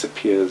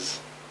disappears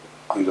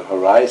on the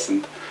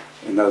horizon?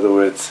 In other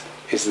words,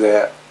 is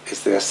there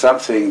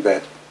something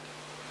that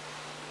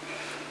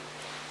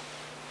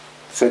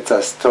sets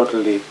us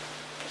totally,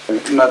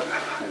 not,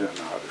 I don't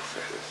know how to say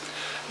this.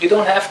 You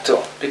don't have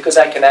to, because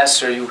I can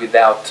answer you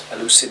without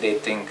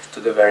elucidating to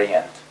the very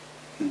end.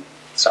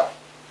 So,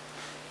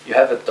 you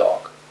have a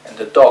dog, and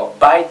the dog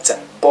bites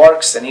and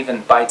barks and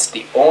even bites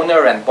the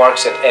owner and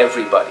barks at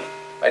everybody.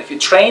 But if you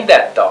train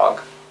that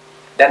dog,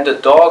 then the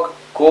dog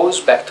goes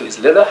back to his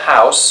little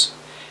house,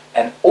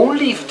 and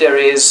only if there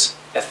is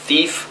a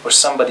thief or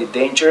somebody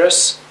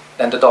dangerous,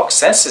 then the dog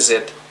senses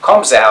it,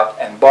 comes out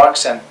and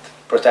barks and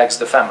protects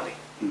the family.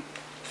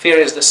 Fear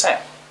is the same.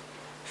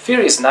 Fear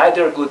is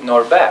neither good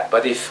nor bad,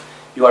 but if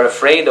you are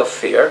afraid of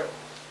fear,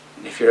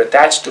 if you're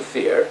attached to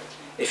fear,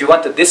 if you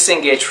want to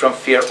disengage from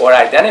fear or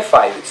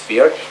identify with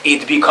fear,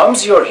 it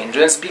becomes your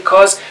hindrance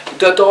because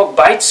the dog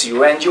bites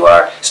you and you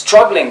are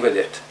struggling with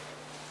it.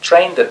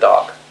 Train the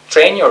dog,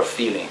 train your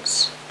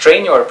feelings,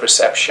 train your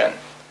perception,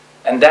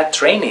 and that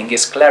training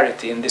is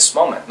clarity in this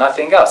moment,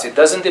 nothing else. It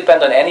doesn't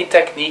depend on any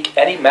technique,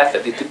 any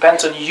method, it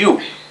depends on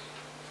you.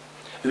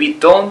 We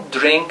don't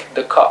drink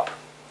the cup,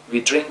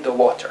 we drink the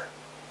water.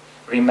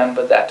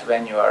 Remember that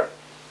when you are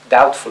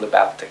doubtful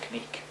about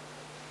technique.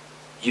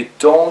 You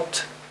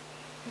don't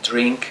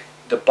drink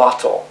the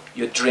bottle,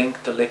 you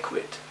drink the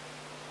liquid.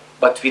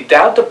 But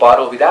without the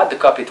bottle, without the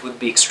cup, it would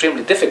be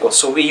extremely difficult,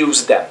 so we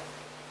use them.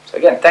 So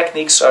again,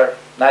 techniques are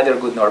neither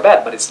good nor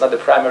bad, but it's not the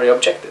primary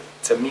objective.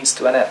 It's a means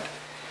to an end.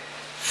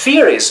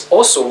 Fear is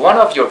also one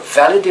of your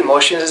valid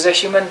emotions as a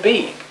human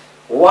being.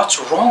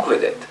 What's wrong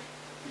with it?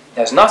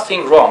 There's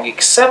nothing wrong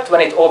except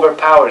when it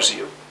overpowers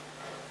you.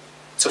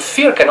 So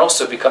fear can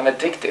also become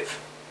addictive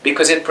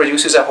because it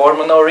produces a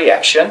hormonal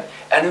reaction,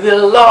 and we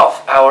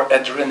love our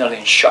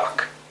adrenaline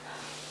shock.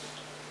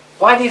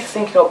 Why do you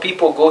think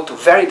people go to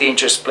very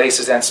dangerous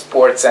places and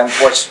sports and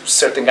watch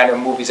certain kind of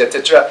movies,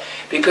 etc.?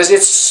 Because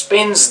it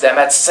spins them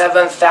at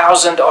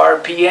 7,000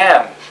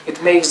 RPM.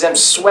 It makes them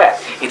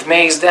sweat. It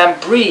makes them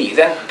breathe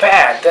and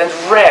pant and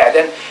red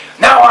and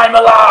now I'm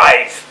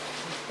alive.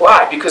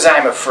 Why? Because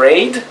I'm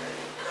afraid?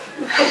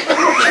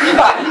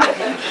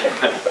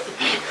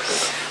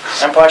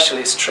 And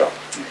partially it's true.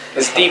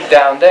 It's deep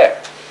down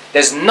there.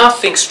 There's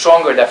nothing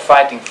stronger than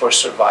fighting for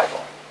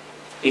survival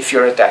if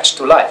you're attached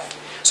to life.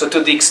 So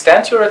to the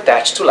extent you're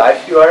attached to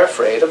life, you are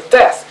afraid of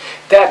death.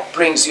 That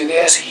brings you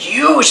this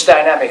huge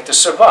dynamic to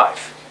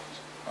survive.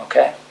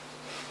 Okay?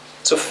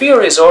 So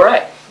fear is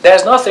alright.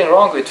 There's nothing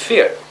wrong with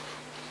fear.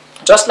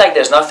 Just like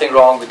there's nothing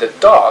wrong with a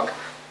dog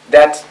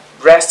that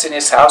rests in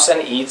his house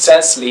and eats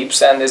and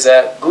sleeps and is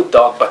a good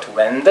dog. But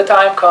when the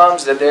time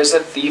comes that there's a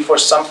thief or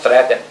some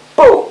threat, then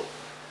boom,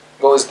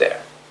 goes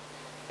there.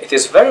 It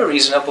is very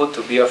reasonable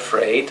to be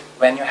afraid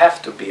when you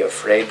have to be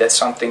afraid that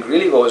something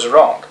really goes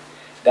wrong.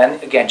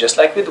 Then again, just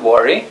like with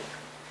worry,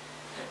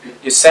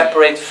 you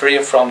separate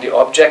fear from the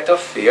object of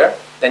fear,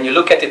 then you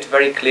look at it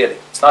very clearly.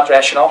 It's not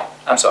rational,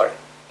 I'm sorry,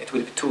 it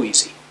will be too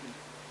easy.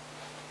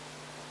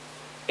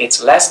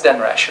 It's less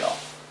than rational.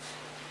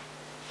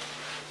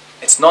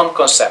 It's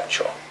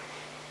non-conceptual.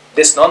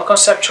 This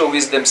non-conceptual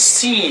wisdom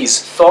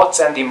sees thoughts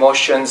and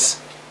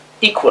emotions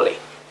equally.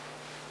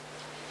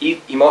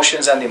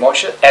 Emotions and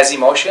as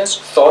emotions,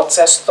 thoughts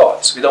as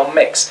thoughts. We don't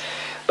mix.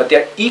 But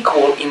they're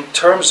equal in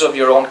terms of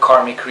your own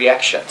karmic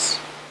reactions.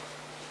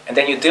 And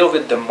then you deal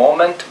with the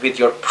moment, with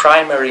your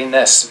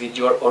primariness, with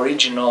your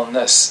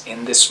originalness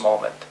in this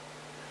moment.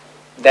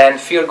 Then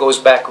fear goes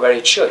back where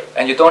it should.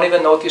 And you don't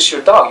even notice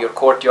your dog. Your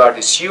courtyard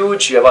is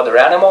huge, you have other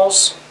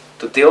animals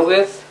to deal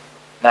with.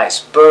 Nice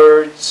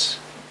birds,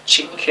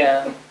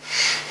 chicken,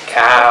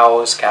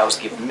 cows. Cows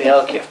give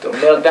milk, you have to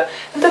milk them.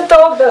 And the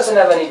dog doesn't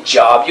have any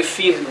job. You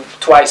feed him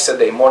twice a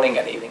day, morning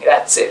and evening.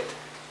 That's it.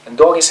 And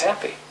the dog is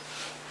happy.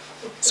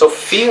 So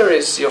fear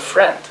is your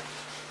friend.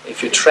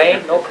 If you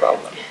train, no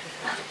problem.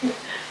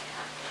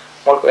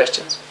 More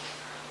questions?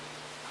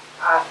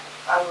 I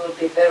will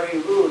be very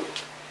rude.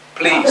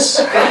 Please,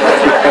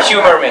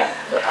 humor me.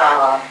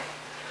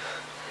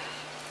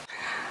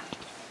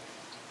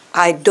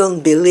 I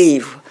don't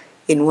believe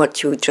in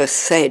what you just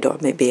said, or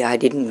maybe I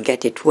didn't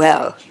get it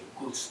well.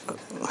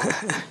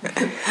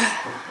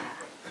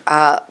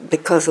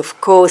 Because of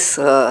course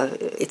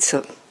it's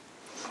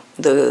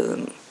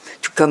to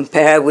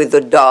compare with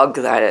the dog.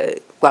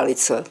 Well,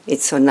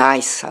 it's a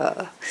nice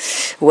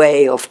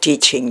way of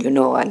teaching,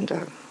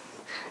 and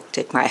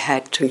take my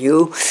hat to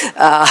you.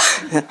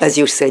 As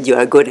you said, you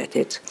are good at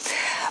it.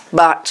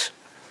 But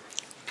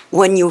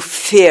when you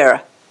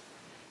fear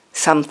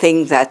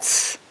something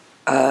that's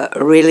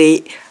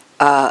really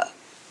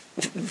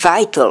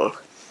vital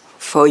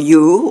for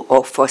you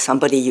or for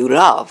somebody you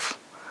love,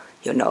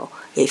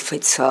 if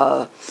it's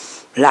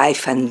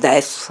life and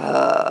death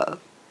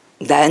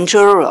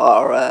danger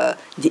or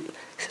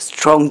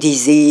strong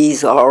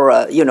disease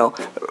or,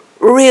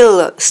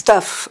 real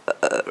stuff,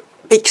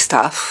 big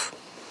stuff,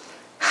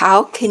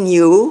 how can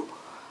you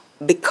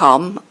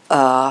become,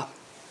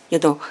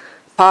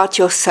 part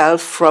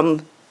yourself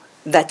from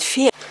that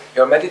fear?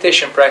 Your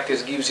meditation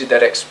practice gives you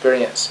that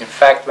experience. In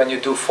fact, when you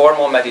do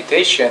formal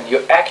meditation,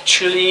 you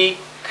actually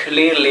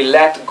clearly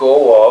let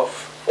go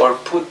of or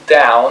put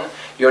down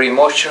your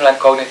emotional and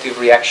cognitive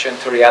reaction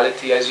to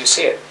reality as you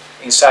see it.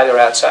 inside or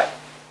outside.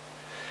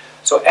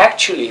 So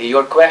actually,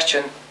 your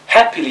question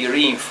happily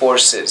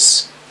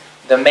reinforces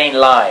the main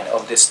line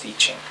of this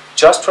teaching,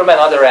 just from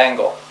another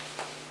angle.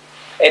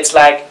 It's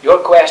like your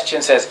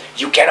question says,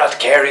 you cannot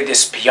carry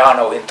this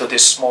piano into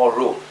this small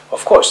room.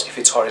 Of course, if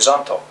it's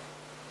horizontal.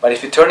 But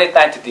if you turn it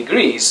 90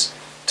 degrees,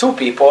 2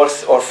 people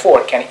or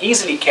 4 can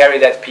easily carry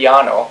that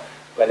piano,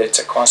 whether it's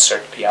a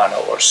concert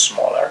piano or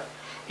smaller,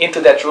 into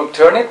that room,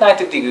 turn it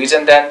 90 degrees,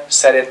 and then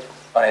set it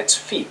on its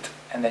feet,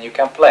 and then you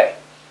can play.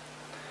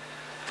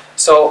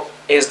 So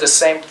it's the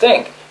same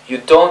thing. You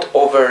don't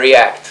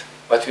overreact,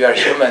 but we are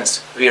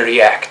humans, we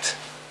react.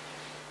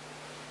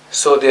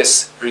 So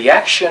this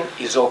reaction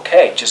is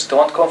okay, just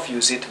don't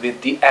confuse it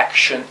with the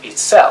action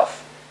itself.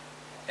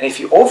 And if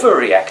you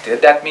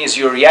overreacted, that means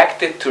you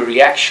reacted to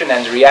reaction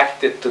and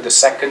reacted to the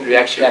second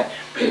reaction,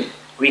 and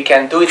we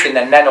can do it in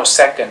a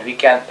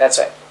nanosecond. That's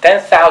like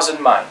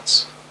 10,000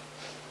 minds.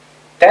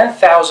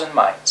 10,000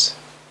 minds,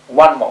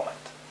 one moment.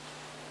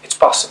 It's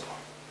possible.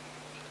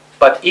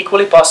 But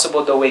equally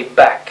possible the way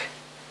back.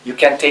 You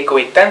can take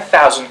away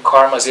 10,000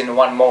 karmas in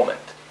one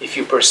moment if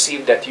you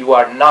perceive that you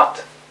are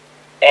not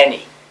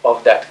any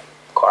of that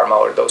karma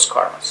or those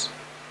karmas.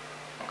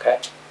 Okay?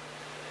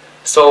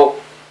 So,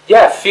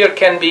 yeah, fear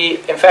can be,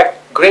 in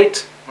fact,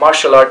 great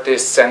martial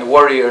artists and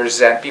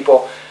warriors and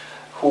people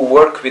who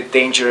work with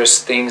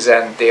dangerous things,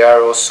 and they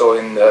are also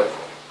in the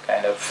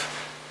kind of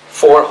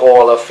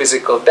forehall of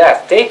physical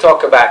death. They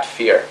talk about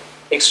fear.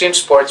 Extreme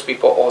sports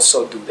people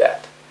also do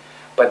that.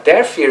 But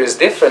their fear is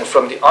different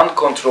from the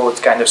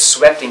uncontrolled kind of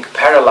sweating,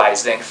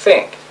 paralyzing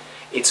thing.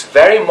 It's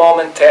very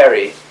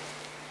momentary.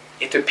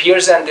 It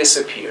appears and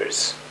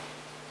disappears.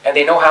 And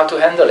they know how to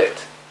handle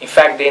it. In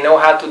fact, they know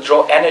how to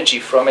draw energy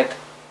from it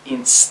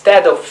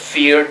instead of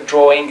fear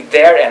drawing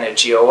their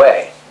energy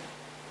away.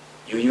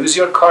 You use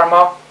your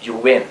karma, you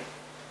win.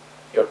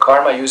 Your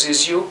karma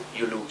uses you,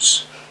 you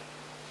lose.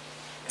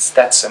 It's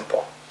that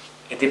simple.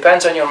 It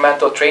depends on your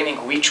mental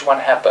training which one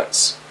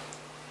happens.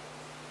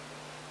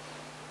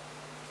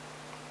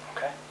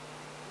 Okay?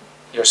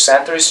 Your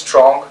center is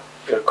strong,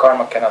 your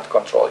karma cannot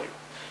control you.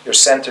 Your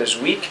center is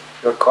weak,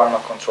 your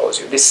karma controls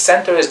you. This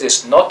center is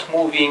this not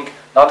moving,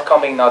 not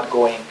coming, not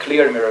going,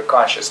 clear mirror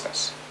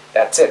consciousness.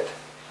 That's it.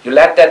 You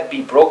let that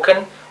be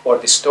broken or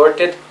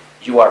distorted,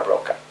 you are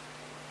broken.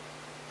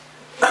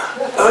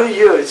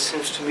 Earlier it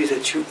seems to me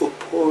that you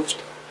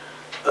opposed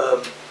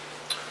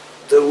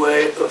the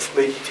way of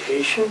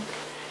meditation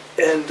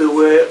and the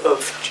way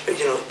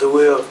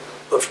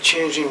of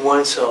changing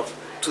oneself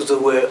to the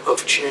way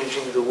of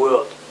changing the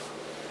world.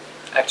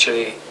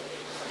 Actually,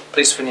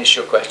 please finish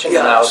your question. Yeah,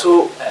 and I'll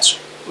so answer.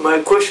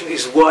 My question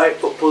is, why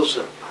oppose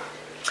them?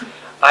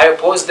 I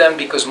oppose them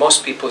because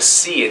most people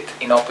see it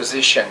in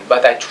opposition,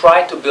 but I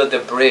try to build a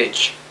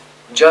bridge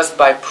just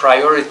by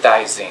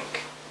prioritizing.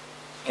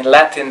 In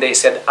Latin they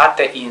said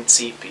ate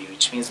incipi,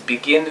 which means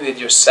begin with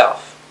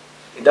yourself.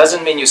 It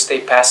doesn't mean you stay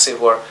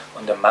passive or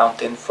on the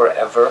mountain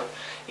forever.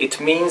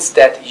 It means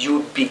that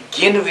you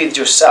begin with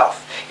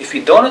yourself. If we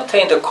don't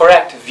attain the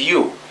correct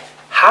view,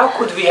 how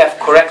could we have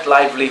correct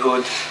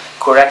livelihood,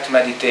 correct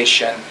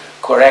meditation,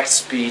 correct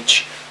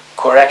speech,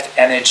 correct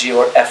energy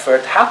or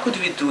effort? How could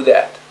we do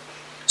that?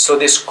 So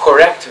this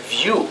correct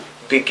view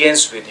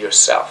begins with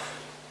yourself.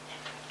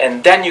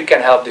 And then you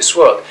can help this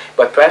world.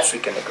 But perhaps we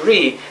can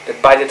agree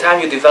that by the time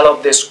you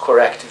develop this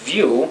correct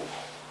view,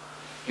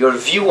 your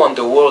view on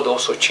the world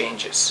also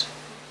changes.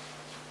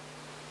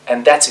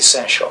 And that's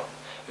essential.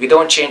 If we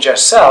don't change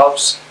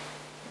ourselves,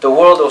 the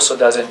world also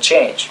doesn't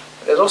change.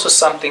 There's also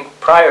something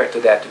prior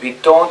to that. We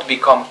don't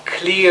become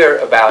clear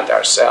about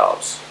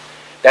ourselves.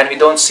 Then we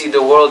don't see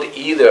the world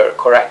either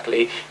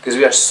correctly, because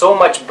we are so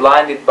much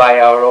blinded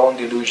by our own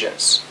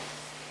delusions.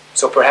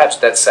 So perhaps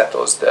that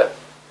settles the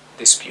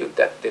dispute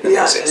that didn't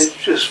exist.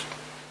 I just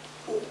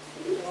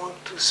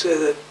want to say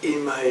that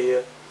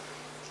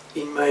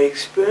in my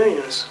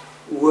experience,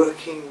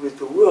 working with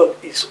the world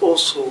is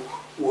also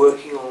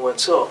working on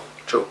oneself.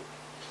 True.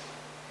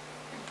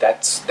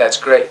 That's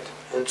great.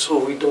 And so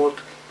we don't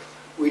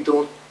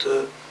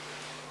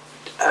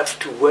have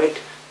to wait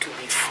to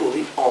be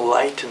fully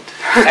enlightened.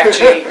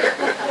 Actually,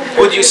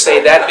 would you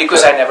say that?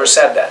 Because I never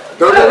said that.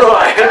 No.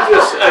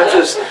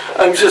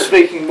 I'm just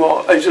making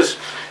more. I'm just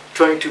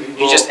trying to be more.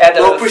 You just add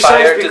a little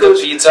fire to the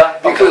pizza.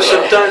 Because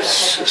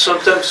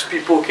sometimes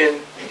people can,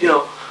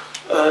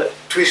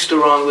 twist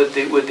around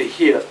what they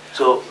hear.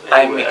 So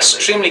anyway, I'm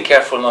extremely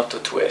careful not to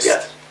twist.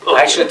 Yeah. Okay.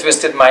 I actually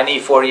twisted my knee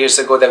 4 years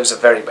ago. That was a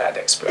very bad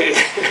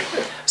experience.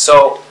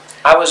 So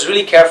I was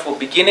really careful,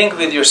 beginning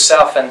with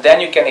yourself, and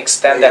then you can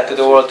extend that to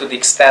the world to the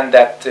extent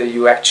that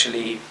you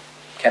actually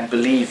can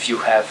believe you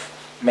have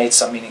made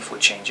some meaningful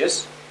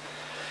changes.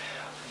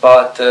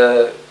 But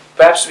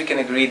perhaps we can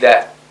agree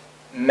that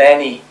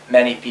many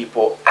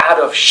people, out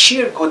of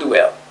sheer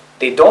goodwill,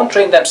 they don't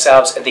train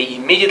themselves and they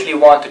immediately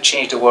want to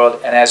change the world.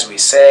 And as we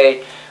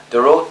say, the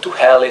road to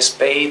hell is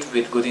paved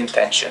with good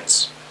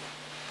intentions.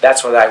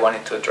 That's what I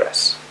wanted to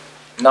address,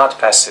 not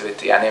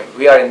passivity. And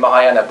we are in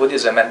Mahayana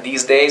Buddhism, and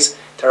these days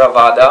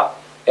Theravada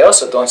They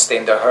also don't stay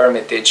in the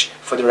hermitage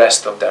for the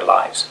rest of their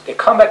lives. They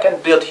come back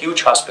and build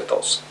huge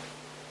hospitals,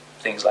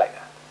 things like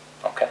that.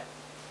 Okay?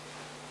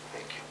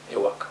 Thank you.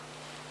 You're welcome.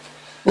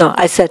 No,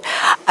 I said,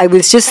 I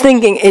was just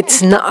thinking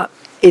it's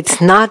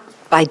not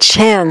by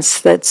chance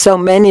that so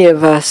many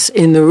of us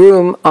in the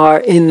room are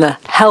in the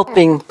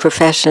helping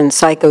profession,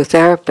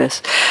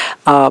 psychotherapists.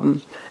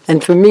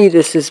 And for me,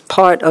 this is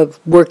part of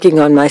working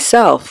on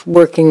myself,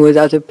 working with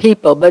other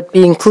people, but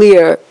being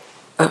clear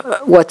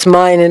what's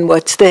mine and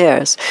what's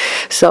theirs.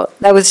 So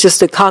that was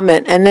just a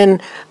comment. And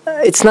then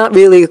it's not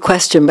really a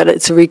question, but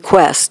it's a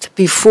request.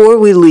 Before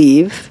we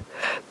leave,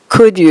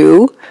 could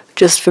you,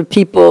 just for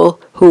people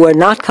who are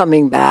not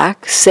coming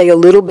back, say a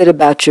little bit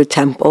about your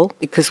temple,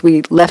 because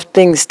we left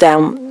things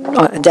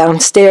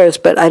downstairs,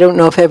 but I don't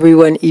know if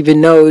everyone even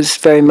knows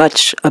very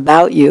much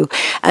about you,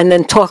 and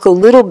then talk a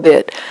little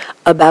bit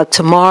about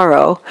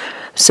tomorrow,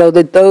 so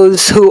that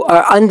those who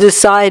are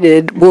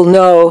undecided will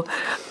know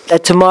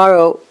that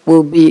tomorrow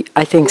will be,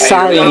 I think,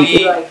 silent. I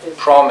really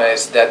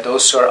promise that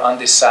those who are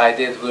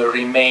undecided will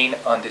remain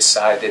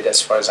undecided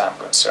as far as I'm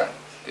concerned,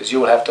 because you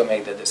will have to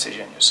make the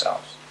decision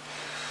yourselves.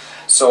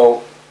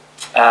 So,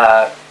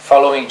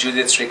 following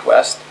Judith's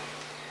request,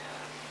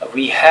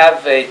 we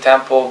have a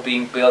temple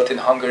being built in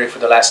Hungary for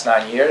the last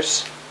 9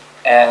 years,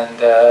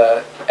 and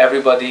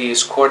everybody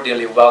is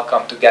cordially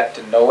welcome to get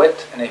to know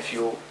it. And if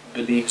you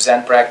believe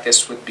Zen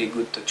practice would be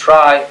good to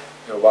try,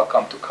 you're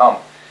welcome to come.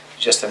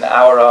 Just an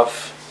hour of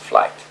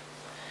flight.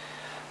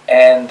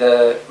 And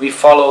we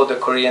follow the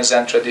Korean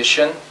Zen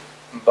tradition,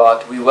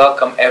 but we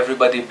welcome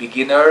everybody,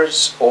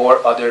 beginners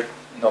or other,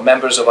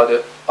 members of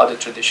other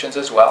traditions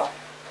as well.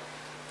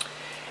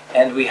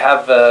 And we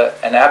have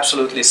an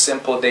absolutely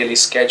simple daily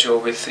schedule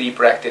with 3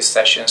 practice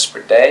sessions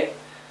per day,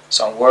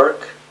 some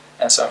work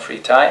and some free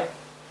time.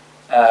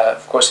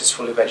 Of course, it's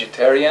fully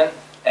vegetarian,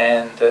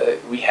 and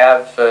we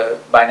have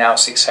by now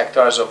 6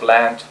 hectares of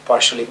land,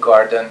 partially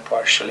garden,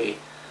 partially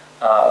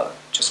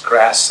just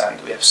grass,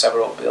 and we have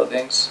several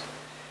buildings.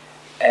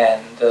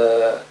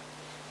 And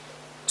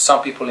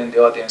some people in the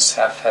audience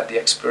have had the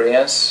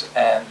experience,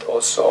 and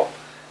also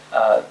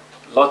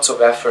lots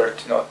of effort,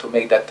 to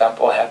make that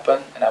temple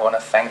happen, and I want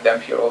to thank them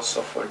here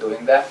also for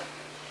doing that.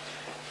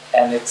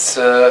 And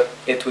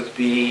it would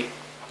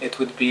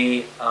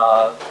be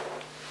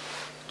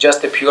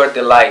just a pure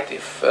delight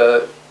if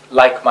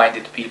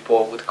like-minded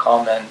people would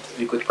come and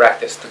we could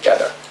practice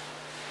together.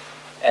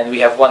 And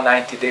we have 1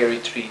 90-day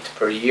retreat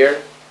per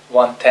year,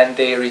 1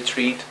 10-day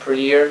retreat per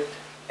year,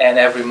 and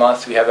every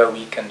month we have a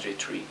weekend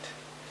retreat.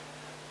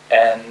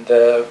 And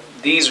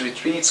these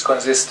retreats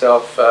consist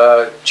of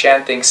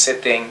chanting,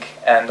 sitting,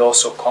 and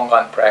also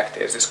Kongan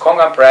practice. This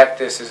Kongan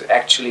practice is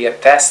actually a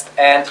test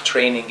and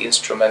training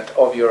instrument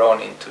of your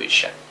own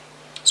intuition.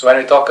 So when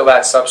we talk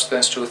about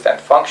substance, truth, and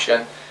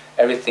function,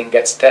 everything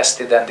gets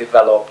tested and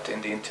developed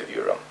in the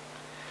interview room.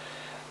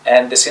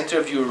 And this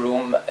interview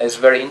room is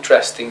very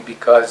interesting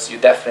because you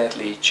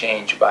definitely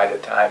change by the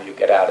time you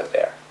get out of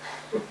there.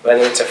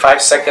 Whether it's a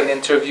 5-second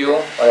interview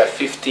or a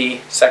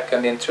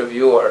 50-second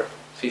interview or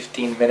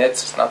 15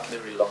 minutes, it's not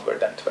really longer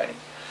than 20,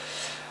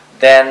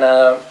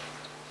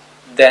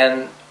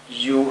 then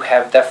you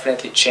have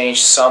definitely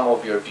changed some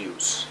of your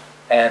views.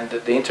 And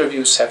the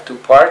interviews have 2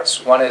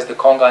 parts. One is the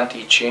Kongan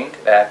teaching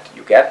that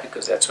you get,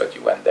 because that's what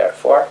you went there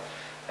for.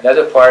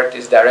 Another part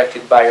is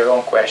directed by your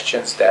own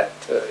questions that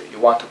you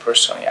want to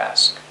personally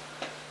ask.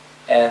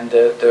 And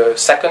the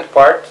second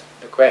part,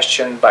 the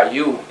question by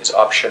you, is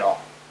optional.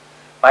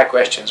 My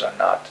questions are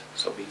not,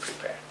 so be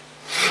prepared.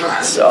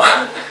 So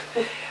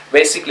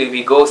basically,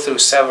 we go through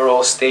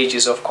several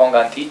stages of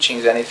Kongan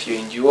teachings, and if you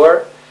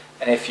endure,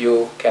 and if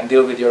you can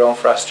deal with your own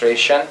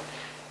frustration,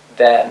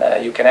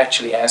 then you can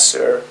actually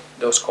answer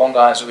those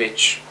Kongans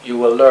which you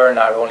will learn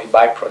are only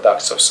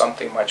byproducts of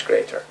something much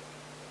greater.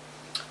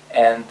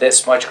 And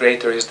this much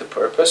greater is the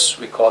purpose.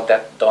 We call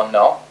that don't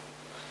know.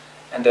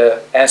 And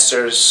the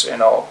answers,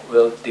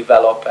 will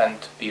develop and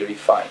be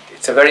refined.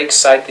 It's a very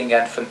exciting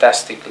and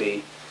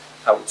fantastically,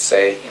 I would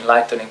say,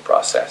 enlightening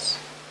process.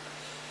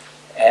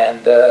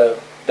 And the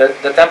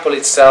temple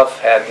itself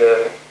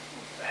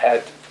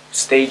had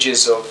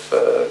stages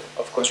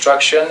of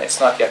construction. It's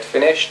not yet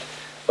finished,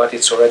 but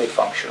it's already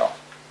functional.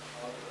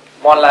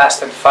 One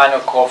last and final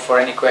call for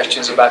any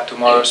questions about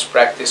tomorrow's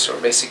practice,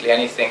 or basically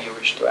anything you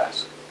wish to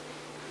ask.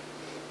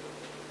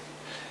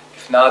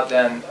 If not,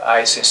 then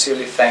I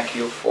sincerely thank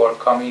you for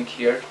coming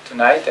here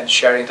tonight and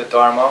sharing the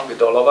Dharma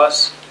with all of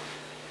us.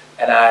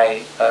 And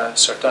I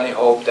certainly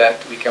hope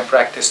that we can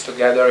practice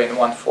together in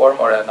one form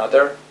or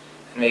another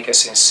and make a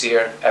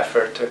sincere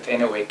effort to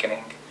attain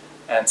awakening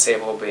and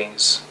save all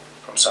beings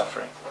from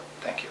suffering.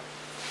 Thank you.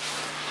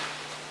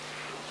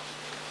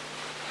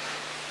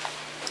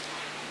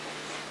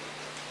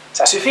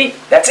 Ça suffit.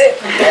 That's it.